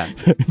 Yeah.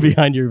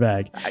 behind your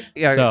back.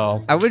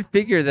 So I would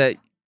figure that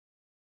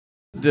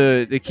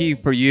the key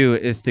for you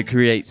is to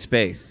create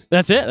space.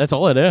 that's it. That's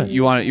all it is.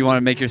 You want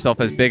to make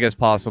yourself as big as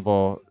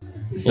possible,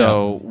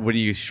 so when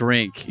you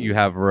shrink, you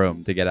have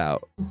room to get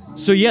out.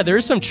 So yeah, there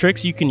are some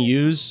tricks you can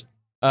use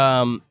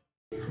to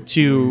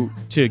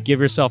give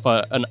yourself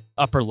an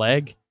upper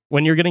leg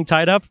when you're getting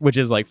tied up, which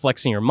is like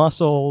flexing your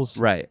muscles,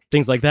 Right.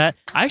 things like that.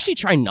 I actually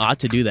try not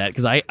to do that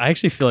because I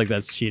actually feel like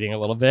that's cheating a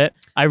little bit.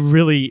 I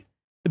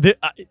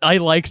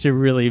like to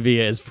really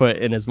be put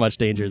in as much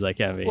danger as I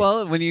can be.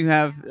 Well, when you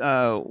have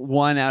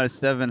 1 out of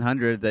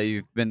 700 that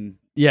you've been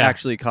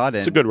actually caught in,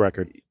 It's a good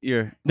record.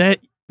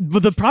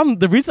 But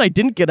the reason I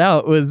didn't get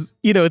out was,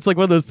 it's like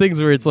one of those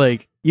things where it's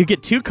like you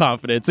get too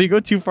confident, so you go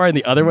too far in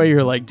the other way.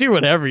 You're like, do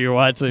whatever you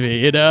want to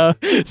me,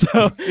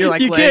 So you're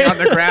like laying on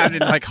the ground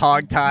and like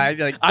hog-tied.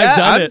 You're like,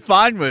 I'm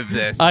fine with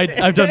this.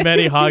 I've done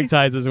many hog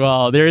ties as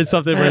well. There is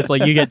something where it's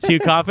like you get too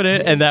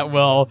confident, and that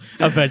will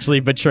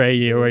eventually betray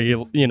you, where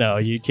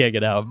you can't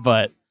get out.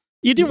 But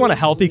you do want a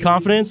healthy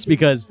confidence,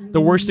 because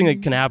the worst thing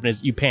that can happen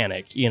is you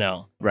panic.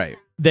 Right.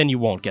 Then you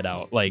won't get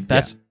out. Like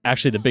that's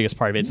actually the biggest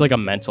part of it. It's like a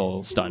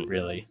mental stunt,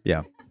 really.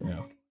 Yeah. Yeah.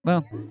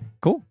 Well,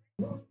 cool.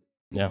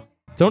 Yeah.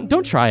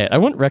 Don't try it. I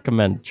wouldn't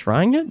recommend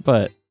trying it,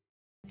 but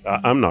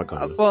I'm not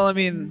going to. Well, I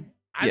mean,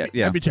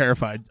 I'd be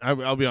terrified.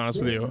 I'll be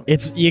honest with you.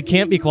 you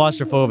can't be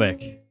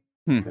claustrophobic.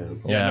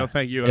 Yeah, no,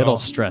 thank you. It'll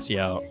stress you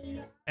out.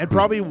 And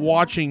probably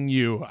watching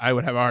you, I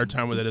would have a hard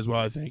time with it as well,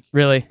 I think.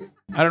 Really?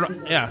 I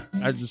don't know. Yeah,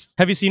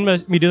 Have you seen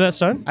me do that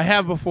stunt? I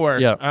have before.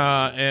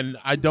 Yeah. And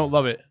I don't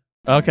love it.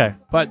 Okay.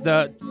 But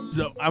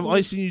I've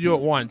only seen you do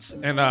it once,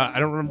 and I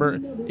don't remember.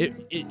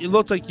 It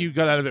looked like you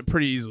got out of it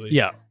pretty easily.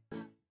 Yeah.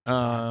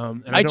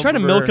 And I try to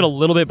milk it a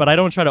little bit, but I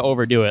don't try to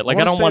overdo it. Like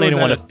I don't want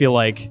anyone to feel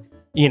like,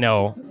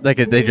 like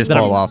they just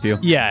fall off you.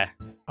 Yeah.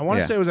 I want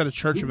to say it was at a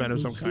church event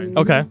of some kind.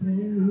 Okay.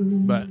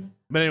 But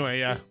anyway,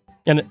 yeah.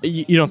 And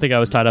you don't think I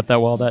was tied up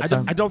that well that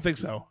time? I don't think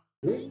so.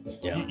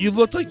 Yeah. You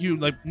looked like you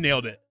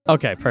nailed it.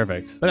 Okay,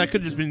 perfect. But that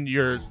could just been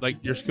your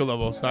skill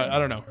level. So I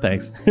don't know.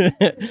 Thanks.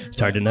 It's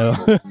hard to know.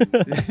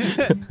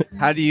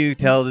 How do you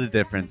tell the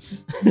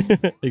difference?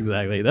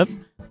 Exactly. That's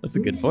a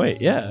good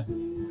point. Yeah.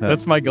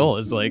 That's my goal.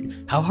 Is like,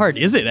 how hard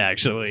is it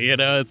actually?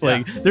 It's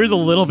like there's a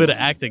little bit of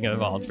acting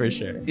involved for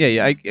sure.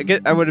 Yeah.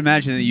 I would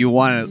imagine that you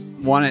want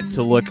it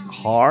to look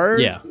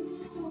hard. Yeah.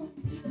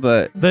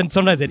 But then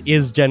sometimes it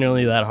is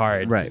genuinely that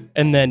hard. Right.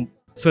 And then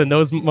so in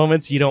those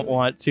moments you don't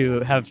want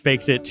to have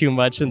faked it too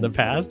much in the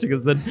past,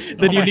 because then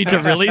you need to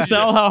really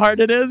sell how hard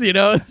it is.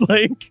 It's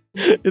like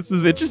it's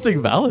this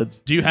interesting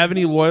balance. Do you have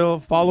any loyal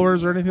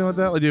followers or anything like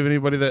that? Like, do you have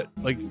anybody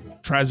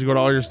that tries to go to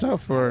all your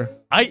stuff? Or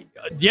there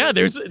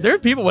are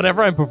people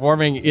whenever I'm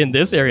performing in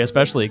this area,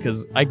 especially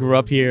because I grew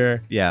up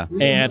here. Yeah.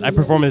 And I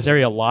perform in this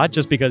area a lot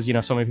just because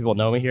so many people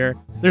know me here.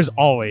 There's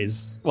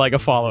always like a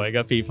following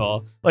of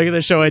people. Like in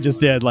the show I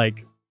just did,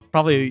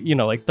 probably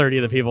 30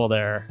 of the people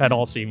there had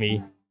all seen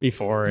me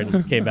before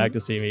and came back to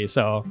see me,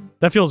 so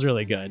that feels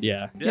really good.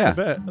 Yeah. I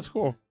bet that's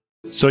cool.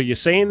 So you're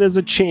saying there's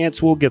a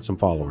chance we'll get some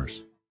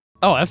followers?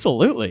 Oh,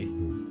 absolutely.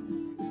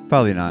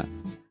 Probably not.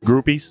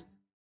 Groupies?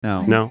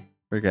 No. No.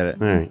 Forget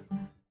it. All right.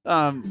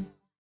 I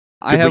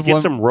Could have we get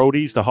one. some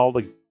roadies to haul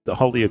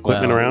the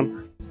equipment Well.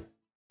 around?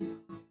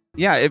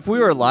 Yeah, if we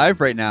were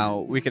live right now,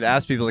 we could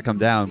ask people to come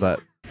down,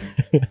 but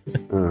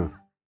Uh,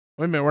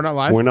 Wait a minute, we're not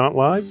live. we're not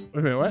live. Wait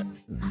a minute, what?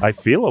 I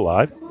feel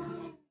alive.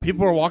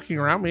 People are walking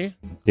around me.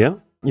 Yeah.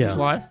 It's Yeah.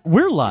 live.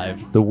 We're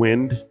live. The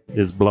wind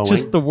is blowing.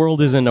 Just the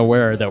world isn't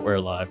aware that we're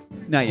live.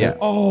 not yet.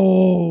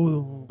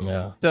 Oh.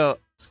 Yeah. So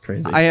It's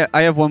crazy.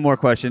 I have one more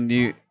question.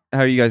 How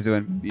are you guys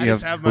doing? You I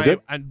just have Okay.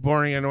 my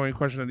boring, annoying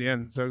question at the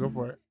end. So go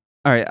for it.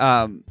 All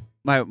right.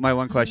 My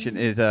one question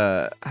is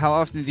how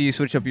often do you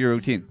switch up your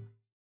routine?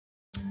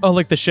 Oh,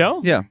 like the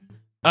show? Yeah.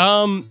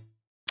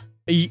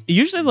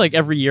 Usually, like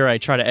every year, I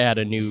try to add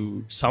a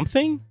new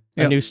something,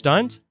 a Yep. new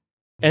stunt,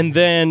 and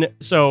then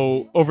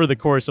so over the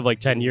course of like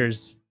 10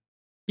 years,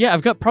 yeah,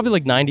 I've got probably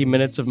like 90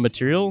 minutes of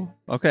material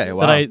Okay.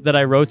 Wow. that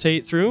I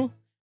rotate through.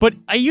 But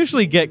I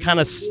usually get kind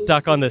of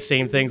stuck on the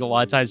same things a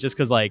lot of times, just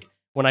because like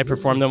when I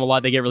perform them a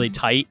lot, they get really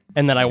tight,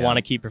 and then I Yeah. want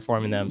to keep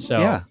performing them. So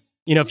Yeah.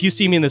 you know, if you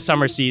see me in the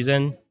summer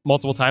season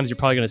multiple times, you're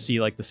probably going to see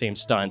like the same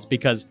stunts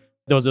because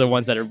those are the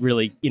ones that are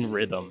really in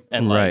rhythm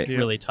and like Right.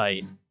 really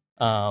tight.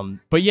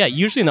 But yeah,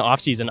 usually in the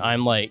off season,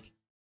 I'm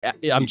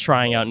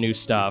trying out new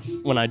stuff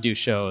when I do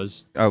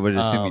shows. I would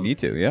assume you Um, need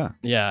to. Yeah.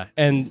 Yeah,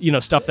 and you know,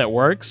 stuff that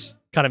works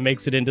kind of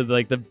makes it into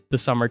the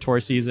summer tour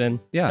season.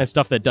 Yeah. And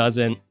stuff that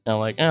doesn't, I'm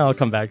like, I'll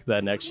come back to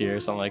that next year or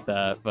something like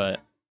that. But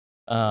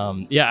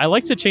yeah, I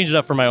like to change it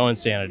up for my own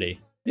sanity.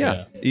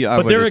 Yeah. I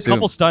But would there are a assume.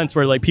 couple stunts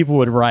where like people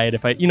would riot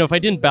if I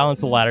didn't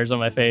balance the ladders on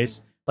my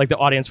face, like the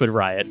audience would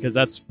riot because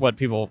that's what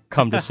people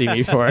come to see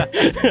me for.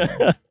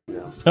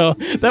 So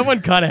that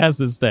one kind of has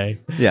to stay.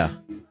 Yeah.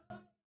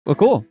 Well,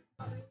 cool.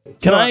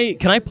 Can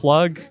I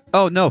plug?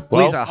 Oh no,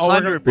 please, Well,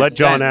 100%. Let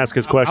John ask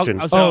his question.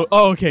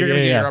 Okay, You're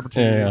gonna get your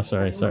opportunity. yeah.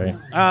 Sorry,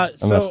 I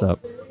I messed up.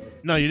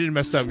 No, you didn't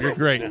mess up. You're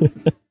great.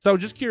 So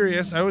just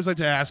curious, I always like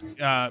to ask,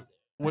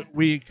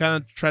 we kind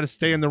of try to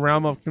stay in the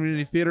realm of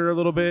community theater a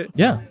little bit,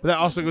 Yeah. but that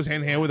also goes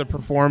hand in hand with the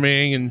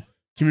performing and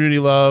community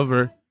love.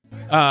 Or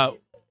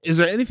is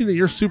there anything that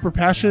you're super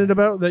passionate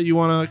about that you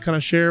want to kind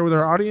of share with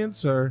our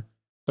audience, or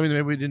something that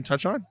maybe we didn't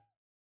touch on?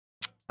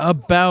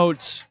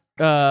 About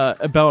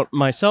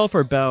myself or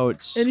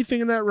about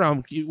Anything in that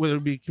realm, whether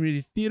it be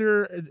community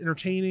theater,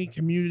 entertaining,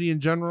 community in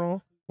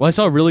general. Well, I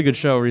saw a really good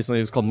show recently.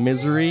 It was called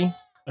Misery.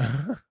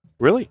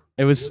 Really?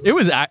 It was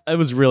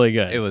really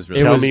good. It was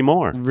really. Tell me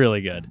more.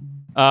 really good.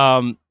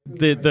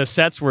 The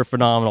sets were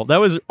phenomenal. That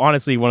was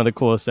honestly one of the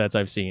coolest sets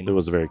I've seen It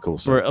was a very cool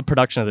for set. a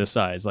production of this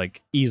size.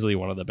 Like easily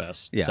one of the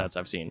best Yeah. sets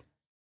I've seen,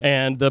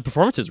 and the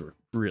performances were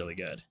really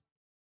good.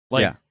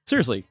 Like Yeah.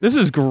 seriously, this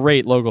is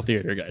great local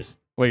theater, guys.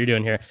 What you're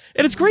doing here,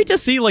 and it's great to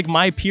see like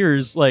my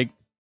peers, like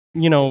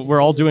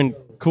we're all doing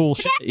cool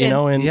shit,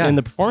 Yeah. in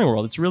the performing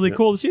world. It's really Yeah.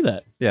 cool to see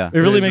that. Yeah. It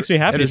really is- makes me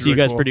happy it to is see you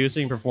really guys cool.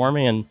 producing,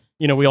 performing,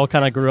 and we all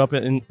kind of grew up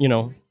in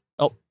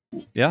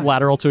Yeah.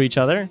 lateral to each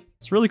other.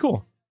 It's really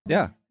cool.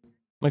 Yeah.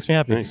 Makes me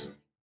happy. Nice.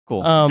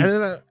 Cool. And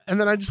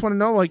then I just want to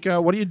know, like,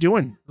 what are you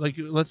doing? Like,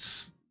 do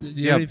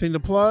you have anything to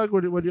plug?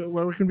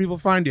 Where can people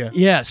find you?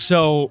 Yeah.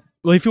 So,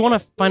 well, if you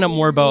want to find out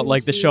more about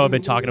like the show I've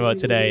been talking about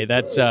today,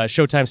 that's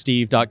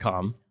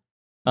ShowtimeSteve.com.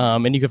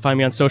 And you can find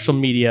me on social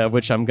media,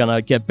 which I'm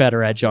gonna get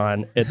better at,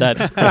 John.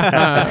 That's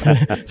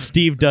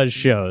Steve Does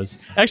Shows.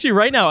 Actually,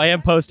 right now I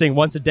am posting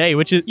once a day,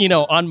 which is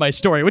on my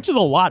story, which is a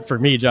lot for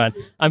me, John.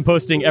 I'm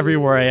posting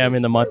everywhere I am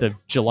in the month of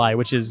July,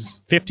 which is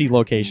 50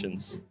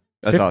 locations.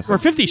 That's awesome. Or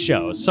 50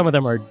 shows. Some of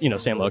them are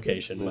same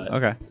location, but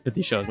Okay.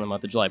 50 shows in the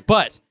month of July.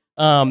 But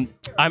I'm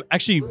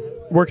actually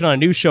working on a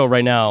new show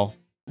right now,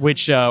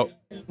 which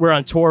we're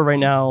on tour right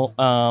now,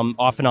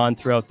 off and on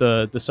throughout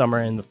the summer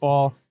and the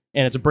fall.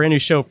 And it's a brand new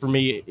show for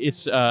me.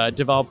 It's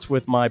developed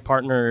with my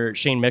partner,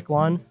 Shane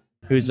Micklon,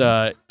 who's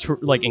a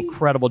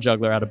incredible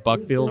juggler out of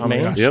Buckfield, Oh my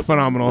Maine. gosh, Yep.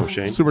 phenomenal,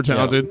 Shane. super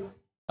talented.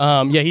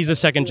 Yeah, he's a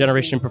second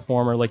generation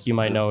performer, like you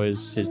might know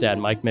his dad,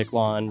 Mike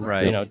Micklon.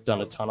 Right.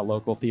 Done a ton of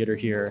local theater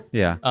here.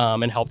 Yeah.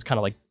 And helped kind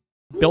of like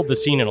build the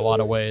scene in a lot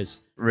of ways.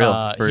 For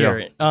real.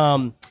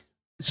 Here.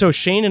 So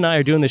Shane and I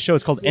are doing this show.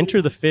 It's called Enter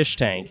the Fish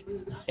Tank,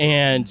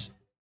 and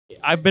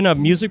I've been a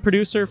music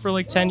producer for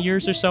like 10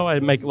 years or so. I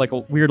make like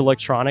weird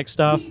electronic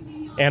stuff,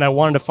 and I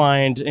wanted to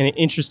find an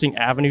interesting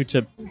avenue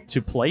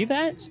to play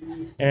that,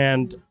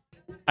 and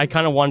I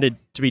kind of wanted it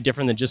to be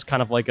different than just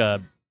kind of like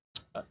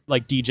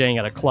like DJing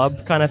at a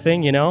club kind of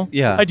thing,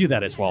 Yeah. I do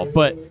that as well,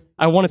 but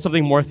I wanted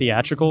something more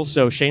theatrical.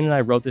 So Shane and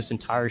I wrote this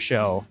entire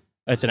show.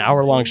 It's an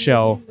hour-long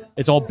show.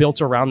 It's all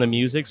built around the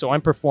music. So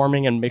I'm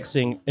performing and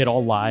mixing it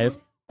all live.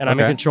 And I'm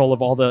in Okay. control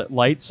of all the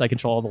lights. I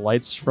control all the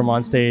lights from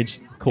on stage.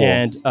 Cool.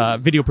 And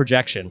video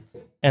projection.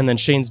 And then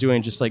Shane's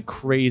doing just like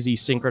crazy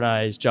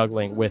synchronized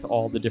juggling with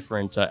all the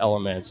different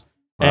elements.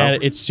 Wow.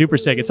 And it's super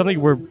sick. It's something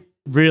we're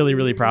really,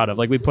 really proud of.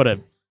 Like we put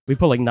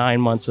like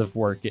 9 months of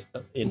work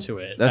into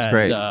it. That's And,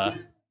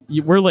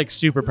 great. We're like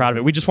super proud of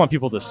it. We just want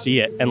people to see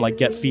it and like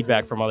get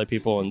feedback from other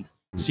people and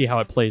see how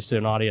it plays to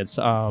an audience.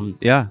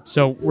 Yeah.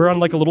 So we're on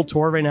like a little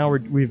tour right now. We're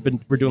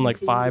doing like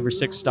 5 or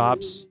 6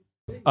 stops.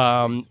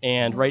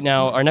 And right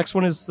now our next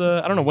one is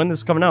I don't know when this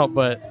is coming out,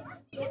 but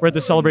we're at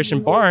the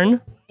Celebration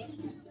Barn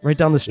right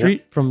down the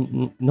street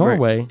from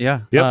Norway. Right.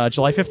 Yeah. Yep.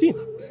 July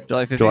 15th.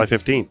 July 15th. July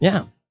 15th.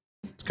 Yeah.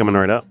 It's coming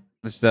right up.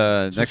 It's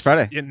next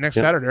Friday. Yeah, next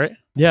Yep. Saturday, right?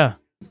 Yeah.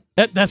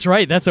 That's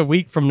right. That's a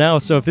week from now.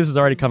 So if this has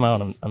already come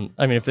out,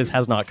 I mean, if this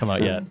has not come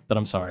out yet, then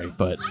I'm sorry.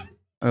 But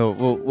Oh,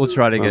 we'll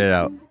try to get it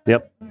out.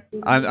 Yep.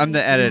 I'm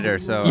the editor,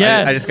 so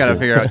Yes. I just got to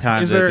figure out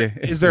times.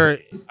 Is there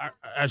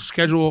a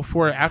schedule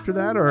for it after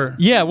that, or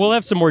yeah, we'll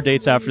have some more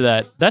dates after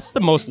that. That's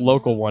the most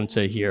local one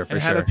to hear for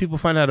and how sure. do people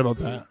find out about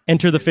that?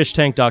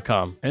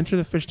 EnterTheFishTank.com.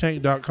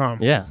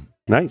 EnterTheFishTank.com. Yeah.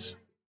 Nice.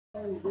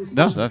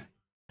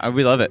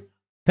 We love it.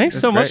 Thanks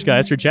That's so much, great.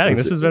 guys, for chatting.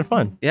 Thanks. This has been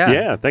fun.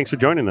 Yeah. Thanks for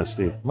joining us,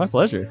 Steve. My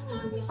pleasure.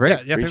 Great. Yeah,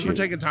 thanks Appreciate for it.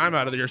 taking time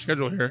out of your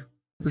schedule here.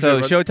 So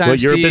Appreciate it, Showtime Well,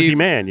 you're Steve, a busy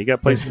man. You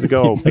got places to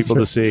go, people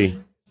to see.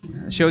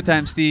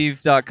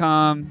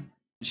 ShowtimeSteve.com.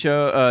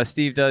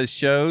 Steve does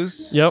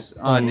shows. Yep.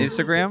 On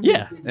Instagram.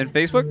 Yeah. And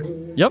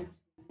Facebook. Yep.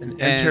 bud. And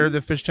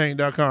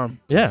EnterTheFishTank.com.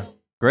 Yeah.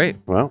 Great.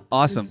 Well,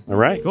 Awesome. all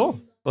right. Cool.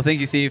 Well, thank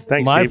you, Steve.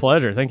 Thanks, My Steve.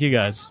 pleasure. Thank you,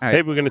 guys. All right.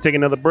 Hey, we're going to take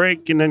another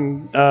break, and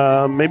then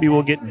maybe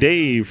we'll get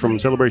Dave from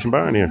Celebration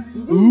Barn here.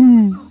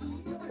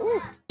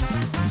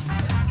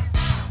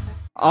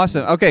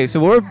 Awesome. Okay, so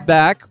we're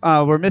back.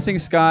 We're missing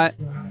Scott.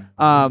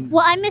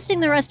 Well, I'm missing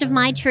the rest of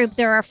my troop.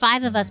 There are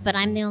 5 of us, but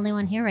I'm the only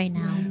one here right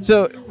now.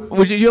 So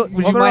would you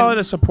Well, they're all mind? in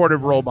a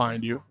supportive role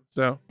behind you.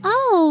 So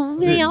Oh,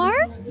 they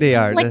are? They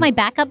are Like my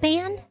backup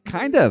band?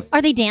 kind of.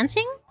 Are they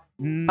dancing?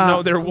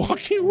 no, they're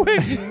walking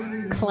away.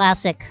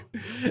 Classic.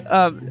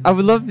 I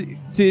would love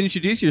to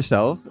introduce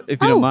yourself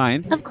if you don't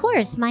mind. Of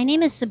course. My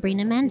name is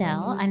Sabrina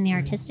Mandel. I'm the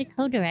artistic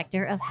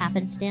co-director of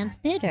Happenstance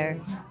Theater.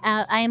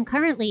 I am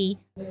currently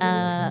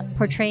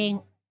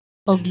portraying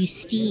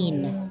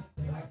Augustine.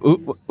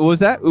 What was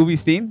that?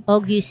 Augustine?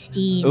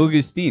 Augustine.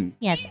 Augustine.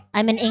 Yes,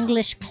 I'm an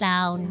English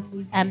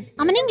clown. I'm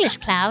an English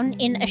clown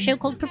in a show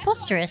called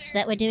Preposterous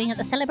that we're doing at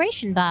the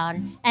Celebration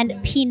Barn.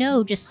 And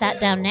Pinot just sat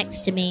down next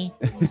to me.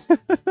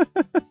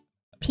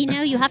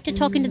 Pinot, you have to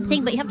talk into the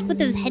thing, but you have to put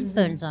those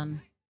headphones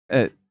on.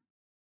 Uh,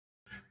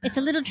 It's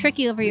a little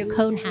tricky over your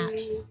cone hat.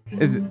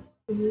 is it?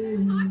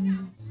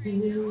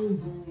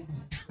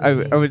 I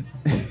would.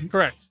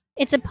 Correct.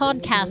 It's a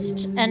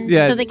podcast, and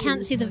Yeah. so they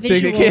can't see the They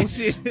can't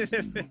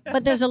visuals. see-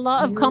 But there's a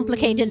lot of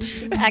complicated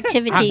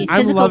activity.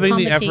 I'm physical loving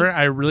comedy. the effort.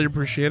 I really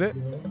appreciate it.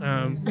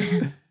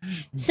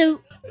 So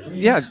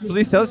Yeah,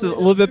 please tell us a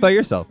little bit about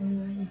yourself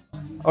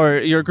or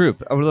your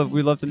group.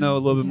 We'd love to know a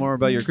little bit more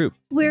about your group.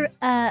 we're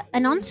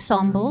an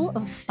ensemble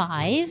of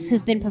 5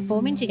 who've been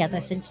performing together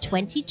since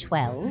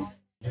 2012,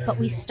 but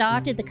we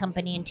started the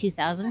company in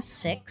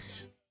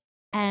 2006,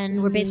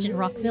 and we're based in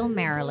Rockville,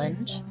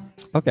 Maryland.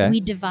 Okay. We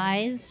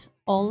devise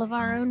all of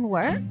our own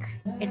work.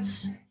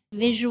 It's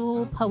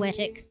visual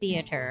poetic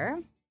theater.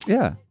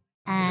 Yeah.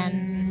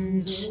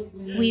 And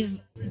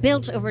we've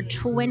built over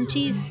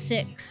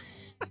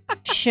 26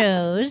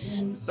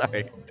 shows.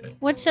 Sorry.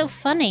 What's so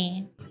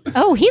funny?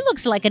 Oh, he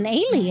looks like an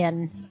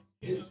alien.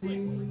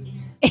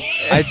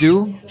 I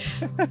do.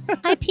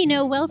 Hi,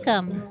 Pinot.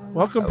 Welcome.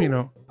 Welcome,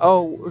 Pinot.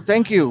 Oh,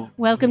 thank you.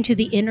 Welcome to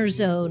the inner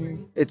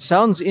zone. It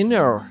sounds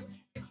inner.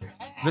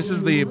 This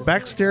is the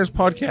Backstairs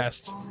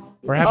Podcast.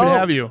 We're happy to Oh.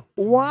 have you.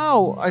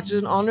 Wow, it's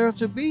an honor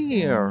to be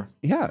here.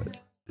 Yeah.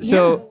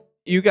 So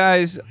you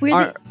guys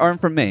We're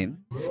aren't from Maine.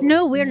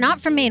 No, we're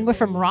not from Maine. We're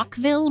from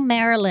Rockville,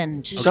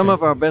 Maryland. Some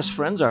of our best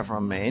friends are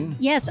from Maine.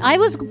 Yes, I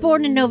was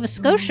born in Nova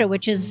Scotia,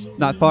 which is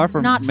Not far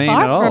from not Maine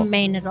far at all. from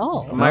Maine at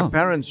all. My Oh.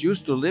 parents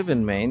used to live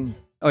in Maine.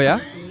 Oh yeah.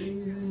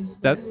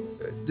 That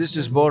This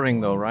is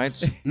boring though, right?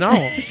 No,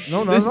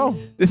 not at all.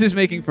 this is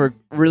making for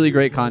really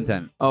great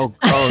content. Oh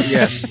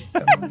yes.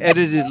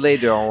 Edited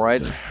later, all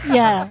right.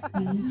 Yeah.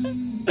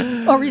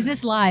 Or is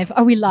this live?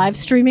 Are we live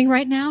streaming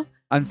right now?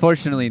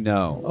 Unfortunately,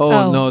 no.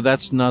 Oh. No,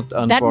 that's not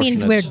unfortunate. That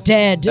means we're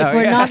dead. If Oh,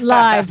 we're yeah. not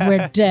live,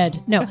 we're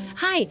dead. No.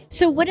 Hi.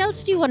 So what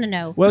else do you want to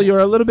know? Well, you're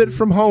a little bit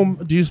from home.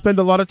 Do you spend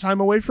a lot of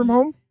time away from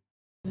home?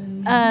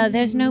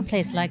 There's no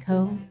place like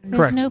home. There's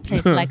Correct. no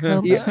place like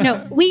home. Yeah.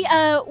 No, we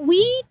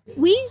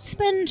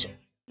spend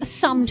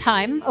some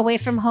time away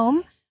from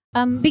home.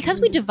 Because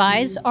we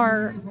devise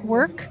our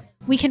work,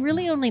 we can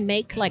really only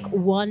make like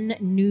one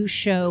new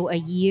show a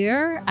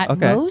year at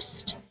Okay.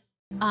 most.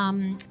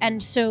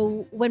 And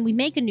so when we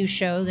make a new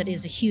show that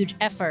is a huge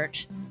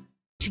effort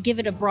to give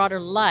it a broader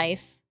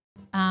life,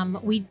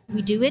 we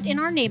do it in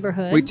our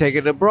neighborhoods. We take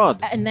it abroad.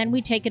 and then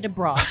we take it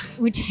abroad.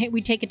 we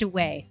take it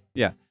away.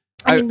 Yeah.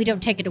 I I- mean, we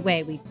don't take it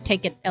away. We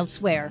take it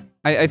elsewhere.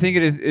 I think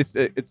it's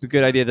a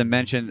good idea to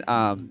mention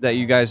that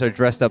you guys are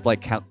dressed up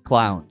like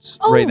clowns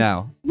Oh. right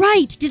now.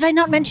 Right? Did I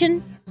not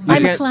mention You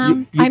I'm a can't-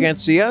 clown? You I'm can't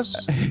see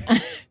us.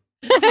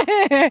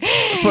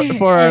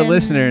 For our Um,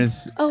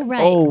 listeners Oh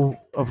right. Oh,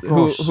 of who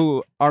course.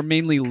 who are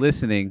mainly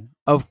listening.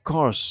 Of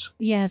course.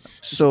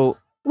 Yes. So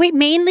Wait,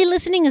 mainly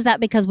listening? Is that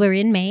because we're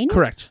in Maine?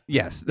 Correct.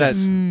 Yes,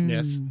 that's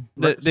Yes.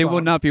 they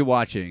will not be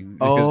watching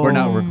because we're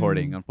not Oh.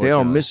 recording. They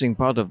Unfortunately, are missing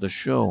part of the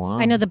show, huh?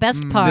 I know the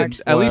best part.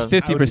 At least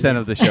Well, 50%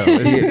 of the show.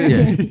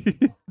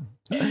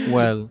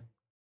 Well,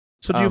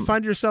 So do you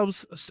find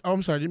yourselves? Oh,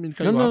 I'm sorry, I didn't mean to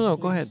cut you off. no,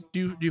 go ahead.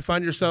 Do you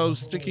find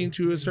yourselves sticking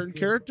to a certain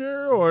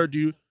character, or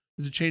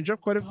does it change up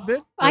quite a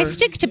bit? I or-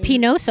 stick to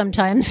Pinot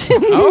sometimes.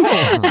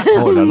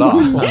 Oh la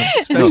la!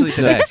 Especially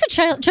today. Is this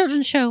a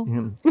children's show?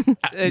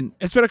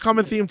 It's been a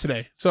common theme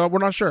today, so we're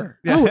not sure.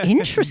 Oh,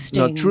 interesting.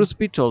 No, truth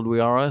be told, we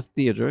are a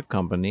theater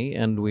company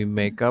and we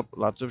make up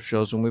lots of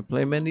shows and we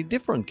play many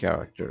different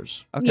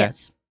characters. Okay.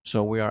 Yes.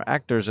 So we are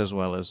actors as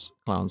well as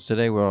clowns.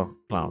 Today we're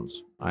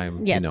clowns.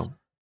 Yes.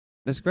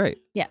 That's great.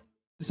 Yeah.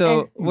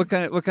 So what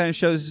kind of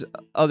shows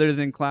other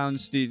than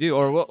clowns do you do,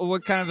 or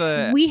what kind of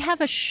a? We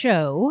have a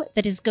show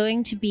that is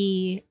going to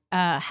be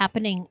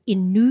happening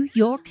in New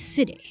York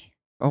City.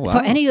 Oh wow! For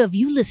any of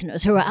you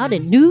listeners who are out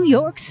in New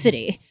York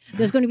City,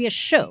 there's going to be a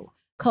show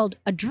called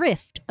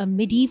Adrift, a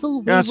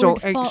medieval Yeah, so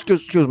wayward fall.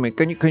 excuse me.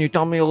 Can you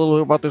tell me a little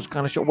bit about this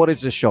kind of show? What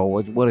is this show?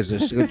 What is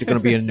this? You're going to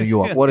be in New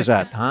York. What is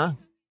that, huh?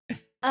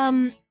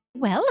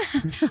 Well,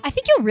 I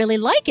think you'll really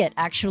like it,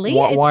 actually.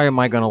 Why am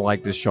I going to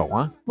like this show,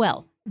 huh?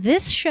 Well,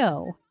 this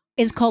show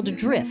is called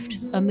Adrift,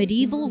 a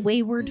medieval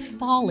wayward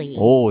folly.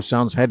 Oh,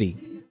 sounds heady.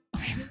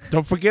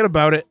 Don't forget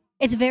about it.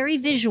 It's very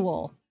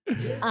visual.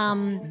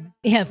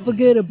 Yeah,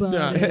 forget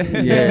about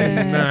it.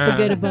 Yeah.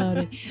 Forget about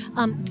it.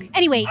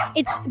 Anyway,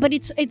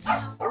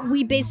 it's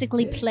we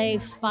basically play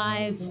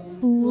 5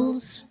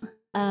 fools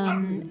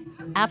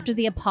after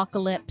the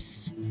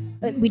apocalypse.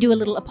 We do a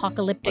little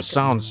apocalyptic.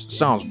 Sounds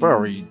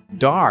very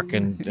dark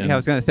and Yeah, I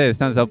was gonna say it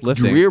sounds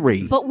uplifting.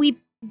 dreary. But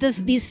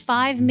these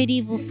 5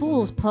 medieval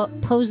fools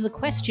pose the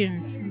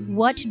question: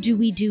 what do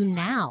we do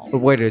now? But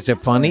wait, is it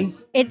funny?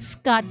 It's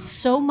got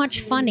so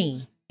much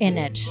funny in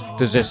it.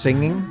 Does there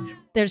singing?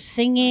 There's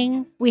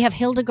singing. We have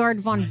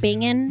Hildegard von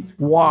Bingen.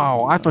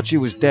 Wow, I thought she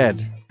was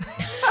dead.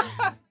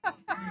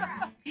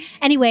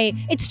 Anyway,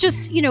 it's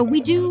just,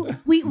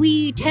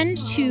 we tend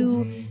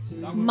to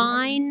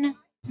mine.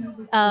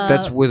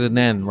 That's with an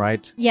N,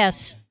 right?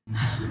 Yes.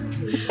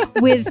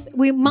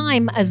 We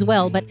mime as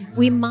well, but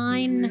we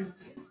mine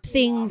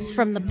things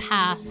from the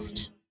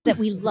past that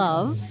we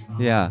love.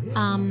 Yeah.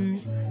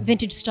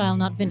 Vintage style,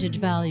 not vintage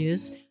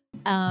values.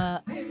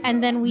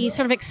 And then we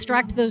sort of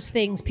extract those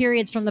things,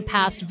 periods from the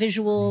past,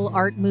 visual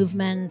art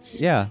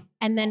movements. Yeah.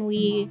 And then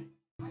we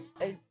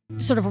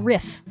sort of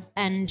riff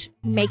and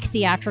make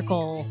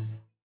theatrical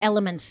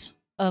elements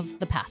of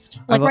the past.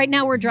 Like right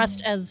now we're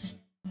dressed as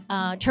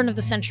turn of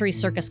the century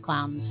circus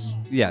clowns.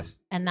 Yes.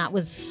 And that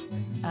was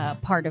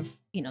part of,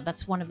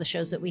 that's one of the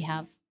shows that we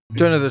have.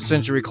 Turn of the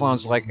century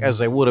clowns, like as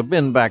they would have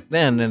been back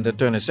then in the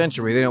turn of the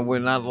century. We're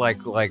not like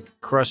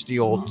crusty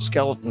old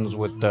skeletons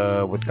with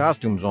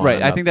costumes on.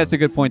 Right. I think that's a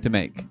good point to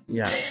make.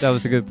 Yeah. That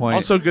was a good point.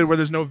 Also good where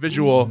there's no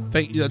visual.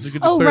 Thank you. That's a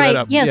good to Oh, clear right. that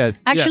up.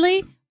 Yes.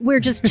 Actually, we're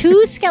just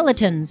 2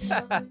 skeletons.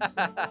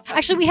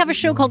 Actually, we have a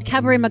show called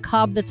Cabaret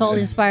Macabre that's all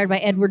inspired by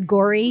Edward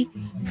Gorey.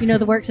 You know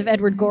the works of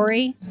Edward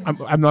Gorey?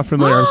 I'm not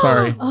familiar. I'm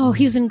sorry. Oh,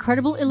 he's an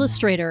incredible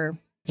illustrator.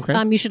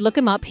 Okay. You should look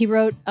him up. He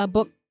wrote a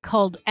book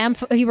called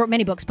he wrote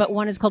many books, but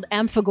one is called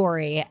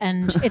Amphigory,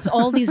 and it's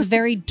all these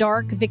very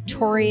dark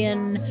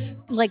Victorian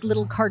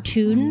little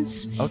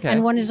cartoons. Okay.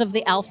 And one is of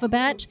the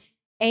alphabet.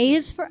 A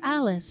is for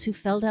Alice, who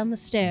fell down the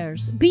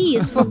stairs. B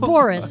is for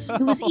Boris,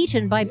 who was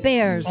eaten by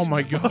bears. Oh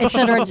my god. Et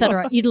cetera, et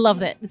cetera. You'd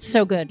love it. It's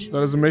so good.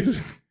 That is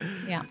amazing.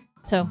 Yeah.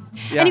 So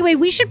Yeah. anyway,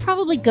 we should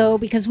probably go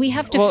because we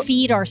have to Well,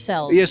 feed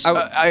ourselves. Yes,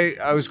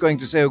 I was going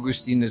to say,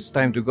 Augustine, it's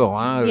time to go,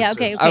 huh? Yeah,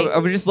 okay, okay. I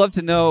would just love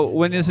to know,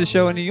 when is the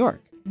show in New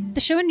York?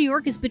 The show in New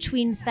York is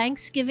between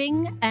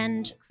Thanksgiving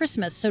and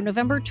Christmas, so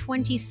November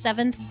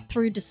 27th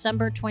through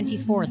December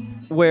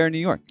 24th. Where in New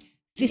York?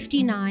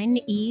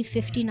 59E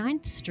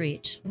 59th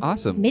Street,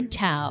 Awesome.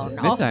 Midtown,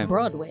 Midtown. off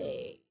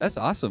Broadway. That's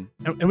awesome.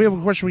 And we have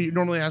a question we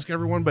normally ask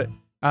everyone, but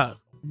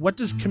what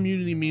does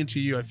community mean to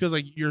you? I feel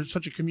like you're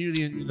such a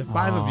community, and the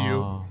 5 of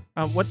you.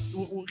 What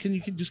can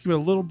you just give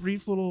a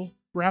brief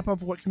wrap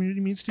up of what community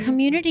means to you?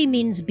 Community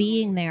means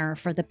being there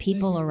for the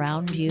people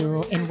around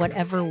you in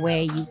whatever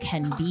way you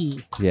can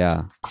be.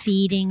 Yeah.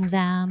 Feeding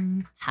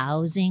them,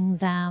 housing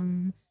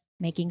them,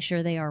 making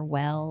sure they are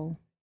well.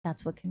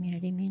 That's what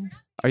community means.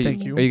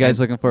 Thank you. Are you guys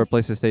looking for a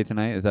place to stay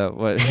tonight? Is that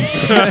what?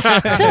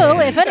 So,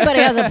 if anybody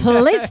has a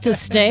place to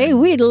stay,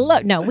 we'd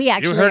love. No, we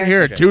actually. You heard it are-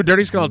 here. 2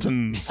 dirty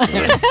skeletons.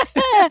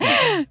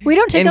 We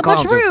don't take In up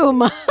much closet.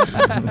 room.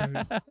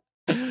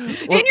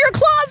 In your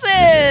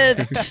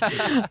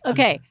closet.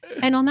 Okay.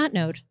 And on that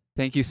note,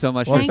 Thank you so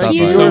much Well, for thank stopping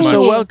you. by. You're so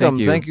so much. welcome.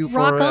 Thank Thank you. you, for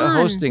Rock on.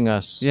 hosting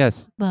us.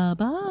 Yes. bye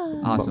bye.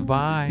 Awesome.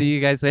 Bye. See you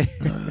guys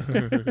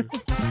later.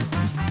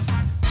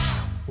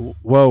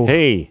 Whoa.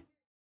 Hey,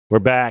 we're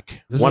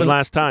back. This One was-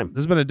 last time. This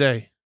has been a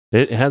day.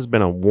 It has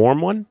been a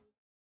warm one.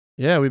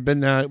 Yeah, we've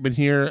been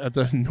here at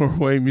the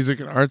Norway Music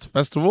and Arts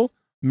Festival,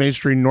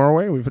 mainstream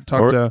Norway. We've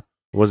talked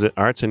Was it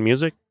arts and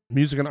music?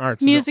 music and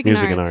arts. Music,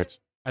 Music and arts.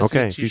 I see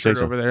Okay, a if you T-shirt say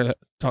so. over there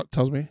that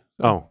tells me.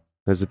 Oh,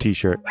 there's a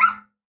T-shirt.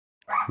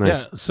 Nice.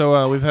 Yeah.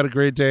 So we've had a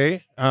great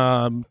day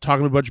talking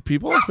to a bunch of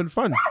people. It's been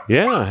fun.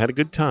 Yeah, I had a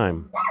good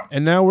time.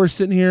 And now we're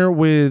sitting here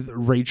with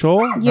Rachel,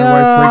 my wife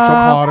Yeah. Rachel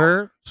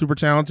Potter, super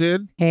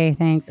talented. Hey,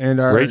 thanks. And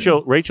our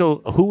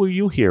Rachel, who are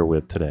you here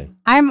with today?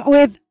 I'm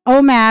with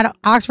OMAD,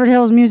 Oxford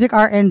Hills Music,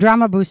 Art, and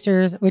Drama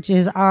Boosters, which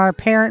is our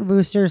parent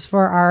boosters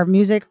for our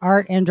music,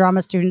 art, and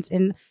drama students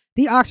in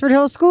the Oxford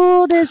Hills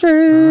School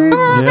District.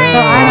 Yeah. So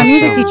I'm a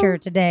music teacher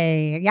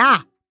today. Yeah.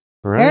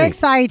 All Very right.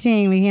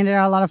 exciting. We handed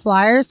out a lot of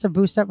flyers to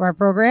boost up our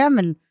program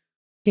and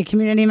get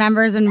community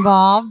members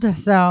involved.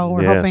 So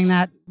we're Yes. hoping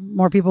that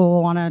more people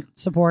will want to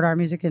support our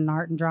music and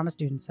art and drama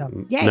students. So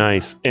yay.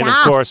 Nice. And Yeah.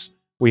 of course,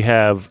 we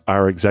have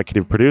our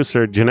executive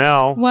producer,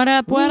 Janelle. What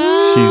up? What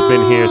up? She's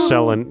been here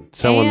selling the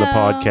Heyo.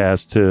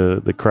 podcast to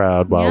the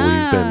crowd while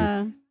we've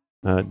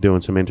been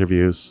doing some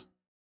interviews.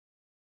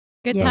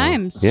 Good Yeah.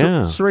 times.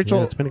 Yeah. So Rachel,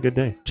 Yeah, it's been a good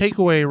day.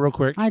 takeaway real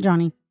quick. Hi,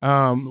 Johnny.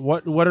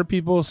 What are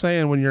people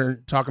saying when you're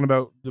talking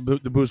about the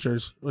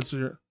boosters? What's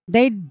your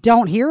They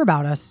don't hear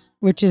about us,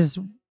 which is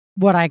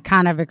what I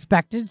kind of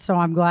expected. So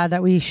I'm glad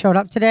that we showed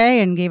up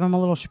today and gave them a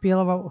little spiel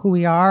about who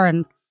we are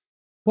and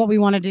what we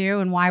want to do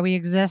and why we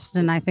exist.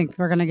 And I think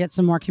we're going to get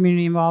some more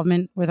community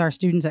involvement with our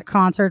students at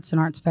concerts and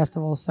arts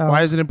festivals. So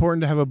why is it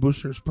important to have a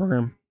boosters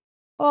program?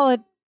 well,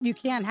 you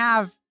can't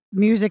have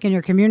music in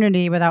your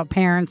community without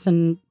parents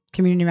and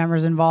community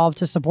members involved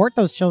to support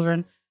those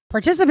children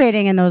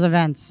participating in those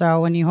events. So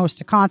when you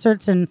host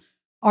concerts and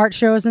art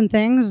shows and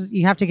things,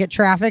 you have to get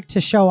traffic to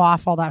show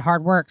off all that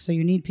hard work. So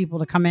you need people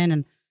to come in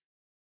and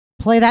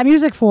play that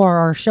music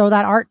for or show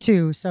that art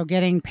to. So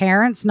getting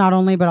parents, not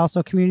only, but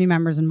also community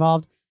members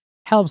involved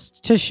helps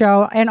to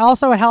show. And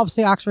also it helps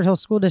the Oxford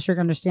Hills School District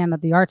understand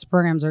that the arts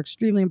programs are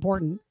extremely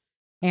important.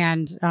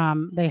 And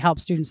they help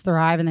students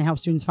thrive and they help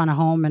students find a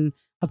home and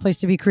a place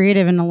to be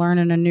creative and to learn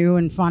in a new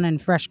and fun and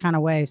fresh kind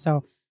of way.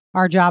 So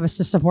our job is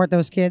to support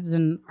those kids,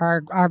 and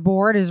our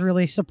board is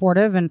really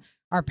supportive, and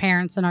our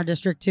parents in our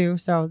district too.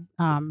 So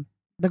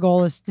the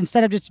goal is,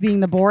 instead of just being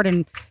the board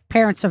and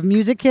parents of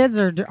music kids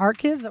or art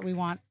kids, that we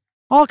want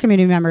all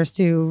community members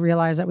to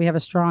realize that we have a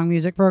strong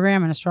music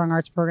program and a strong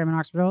arts program in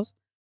Oxford Hills,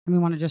 and we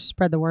want to just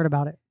spread the word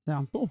about it.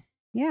 So Cool.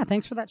 Yeah,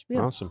 thanks for that spiel.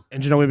 Awesome.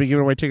 And we've been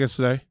giving away tickets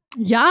today.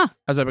 Yeah,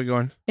 How's that been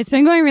going? it's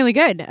been going really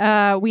good.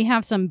 We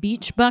have some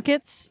beach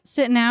buckets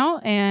sitting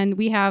out, and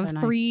we have Very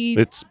nice. 3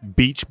 It's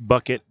beach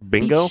bucket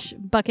bingo. beach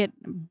bucket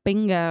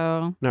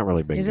bingo. Not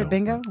really bingo. Is it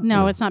bingo?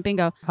 No, it's not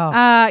bingo.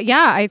 Oh.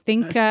 Yeah, I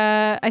think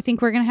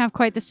we're gonna have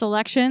quite the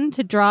selection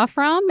to draw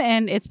from,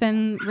 and it's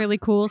been really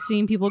cool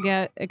seeing people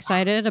get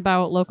excited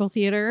about local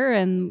theater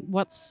and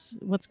what's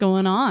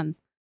going on.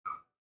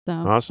 So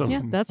Awesome.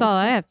 yeah, that's all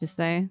I have to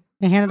say.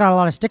 They handed out a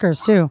lot of stickers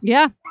too,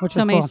 Yeah, which so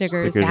was many cool.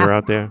 stickers. Stickers Yeah. are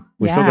out there.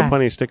 We still Yeah. got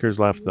plenty of stickers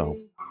left, though.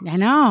 I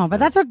know, but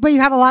but you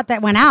have a lot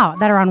that went out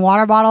that are on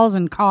water bottles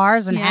and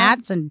cars and Yeah.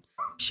 hats and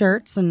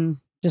shirts and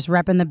just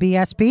repping the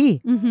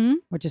BSP, Mm-hmm.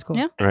 which is cool.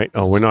 Yeah. Right?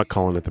 Oh, we're not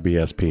calling it the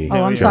BSP.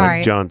 Oh, I'm Yeah.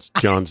 sorry.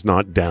 John's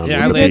not down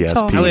Yeah, with You the did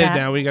tell BSP. me I laid it that.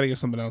 down. We got to get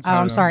something else. Oh, I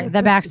I'm don't sorry. know.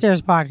 The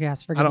Backstairs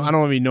podcast. Forgive I don't me.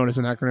 want to be known as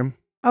an acronym.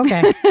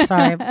 Okay,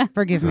 sorry.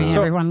 Forgive me,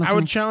 So, everyone I listening.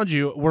 would challenge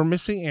you. We're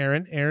missing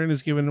Aaron. Aaron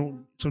is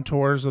giving some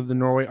tours of the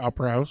Norway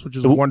Opera House, which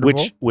is W-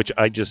 wonderful. Which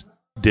I just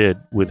did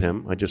with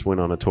him. I just went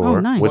on a Oh,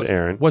 tour nice. with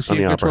Aaron Was on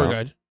he the a good Opera tour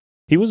House. guide?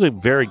 He was a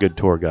very good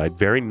tour guide,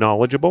 very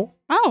knowledgeable,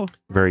 Oh,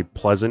 very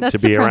pleasant that's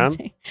to be around.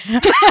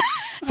 surprising.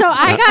 So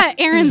I got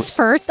Aaron's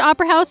first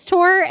Opera House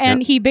tour,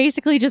 and he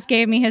basically just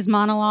gave me his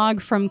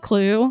monologue from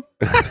Clue.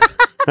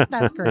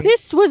 That's great.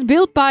 This was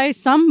built by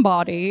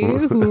somebody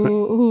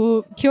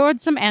who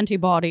cured some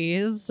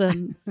antibodies,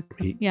 and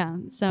He- yeah.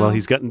 So Well,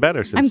 he's gotten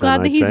better since I'm glad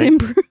then, that I'd he's say.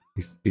 improved.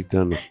 He's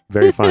done a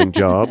very fine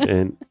job,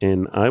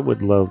 and I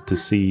would love to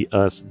see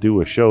us do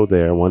a show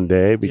there one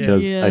day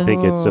because I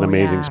think it's an Oh,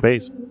 amazing yeah.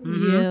 space.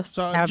 Mhm. Yes.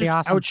 So That would be I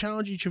awesome. would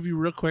challenge each of you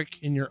real quick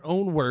in your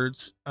own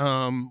words.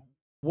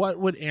 What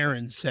would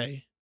Aaron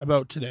say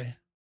about today?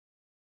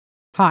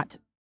 Hot,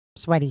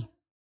 sweaty.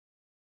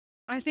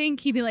 I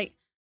think he'd be like,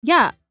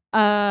 yeah,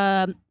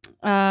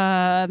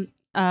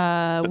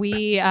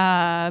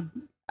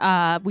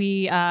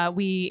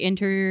 we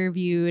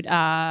interviewed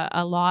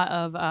a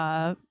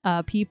lot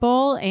of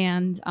people,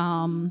 and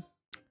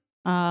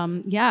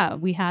yeah,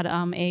 we had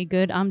a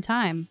good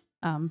time.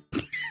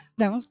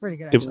 That was pretty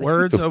good. It was- Actually.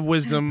 Words of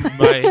wisdom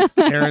by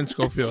Aaron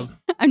Schofield.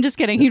 I'm just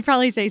kidding. He'd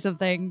probably say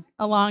something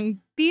along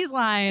these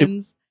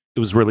lines. It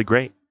was really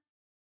great.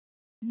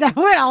 That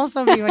would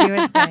also be what he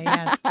would say.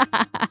 Yes.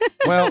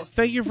 Well,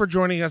 thank you for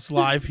joining us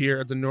live here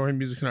at the Norway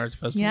Music and Arts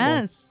Festival.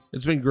 Yes.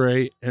 It's been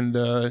great, and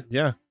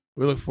yeah,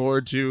 we look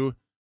forward to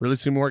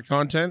releasing more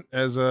content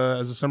as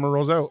the summer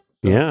rolls out.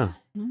 Yeah.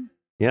 Mhm.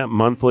 Yeah,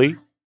 monthly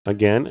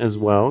again as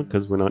well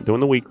because we're not doing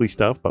the weekly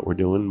stuff, but we're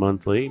doing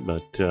monthly.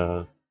 But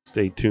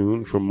stay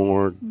tuned for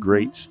more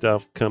great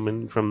stuff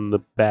coming from the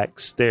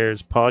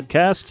Backstairs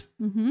podcast.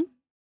 Mm-hmm.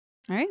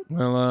 All right.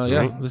 Well, yeah,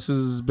 Right. this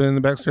has been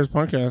the Backstairs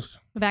Podcast.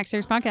 The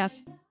Backstairs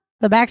Podcast.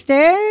 The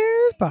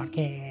Backstairs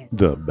Podcast.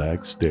 The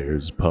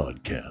Backstairs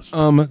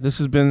podcast. This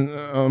has been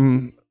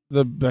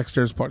the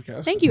Backstairs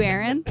Podcast. Thank you,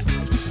 Aaron.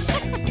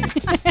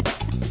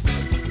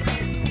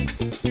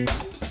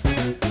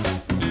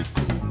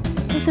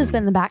 This has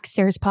been the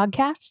Backstairs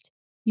Podcast.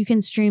 You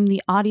can stream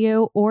the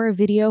audio or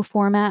video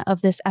format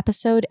of this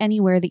episode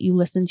anywhere that you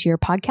listen to your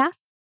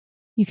podcast.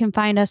 You can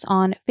find us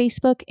on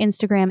Facebook,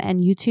 Instagram,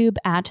 and YouTube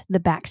at The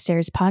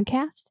Backstairs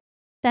Podcast.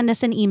 Send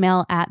us an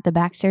email at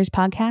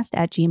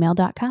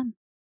thebackstairspodcast@gmail.com.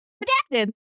 Redacted.